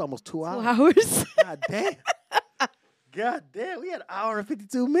episode. This is almost 2 hours. 2 hours? God damn. We had an hour and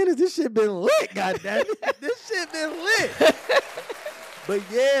 52 minutes. This shit been lit, god damn it. This shit been lit. But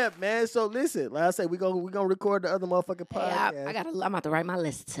yeah, man. So listen, like I said, we gonna record the other motherfucking podcast. I'm about to write my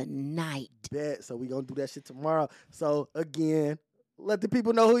list tonight. Bet. So we gonna do that shit tomorrow. So again, let the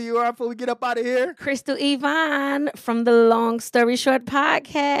people know who you are before we get up out of here. Crystal Yvonne from the Long Story Short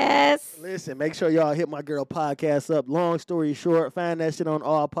podcast. Listen, make sure y'all hit my girl podcast up. Long Story Short. Find that shit on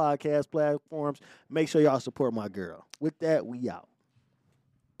all podcast platforms. Make sure y'all support my girl. With that, we out.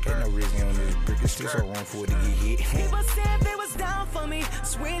 Ain't no reason on this brick. It's still so wrong for it to get hit. People said they was down for me,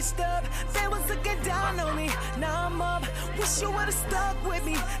 switched up, they was looking down on me. Now I'm up, wish you would've stuck with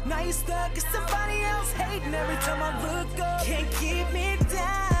me. Now you stuck, cause somebody else hating every time I look up. Can't keep me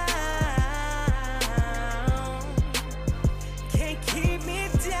down.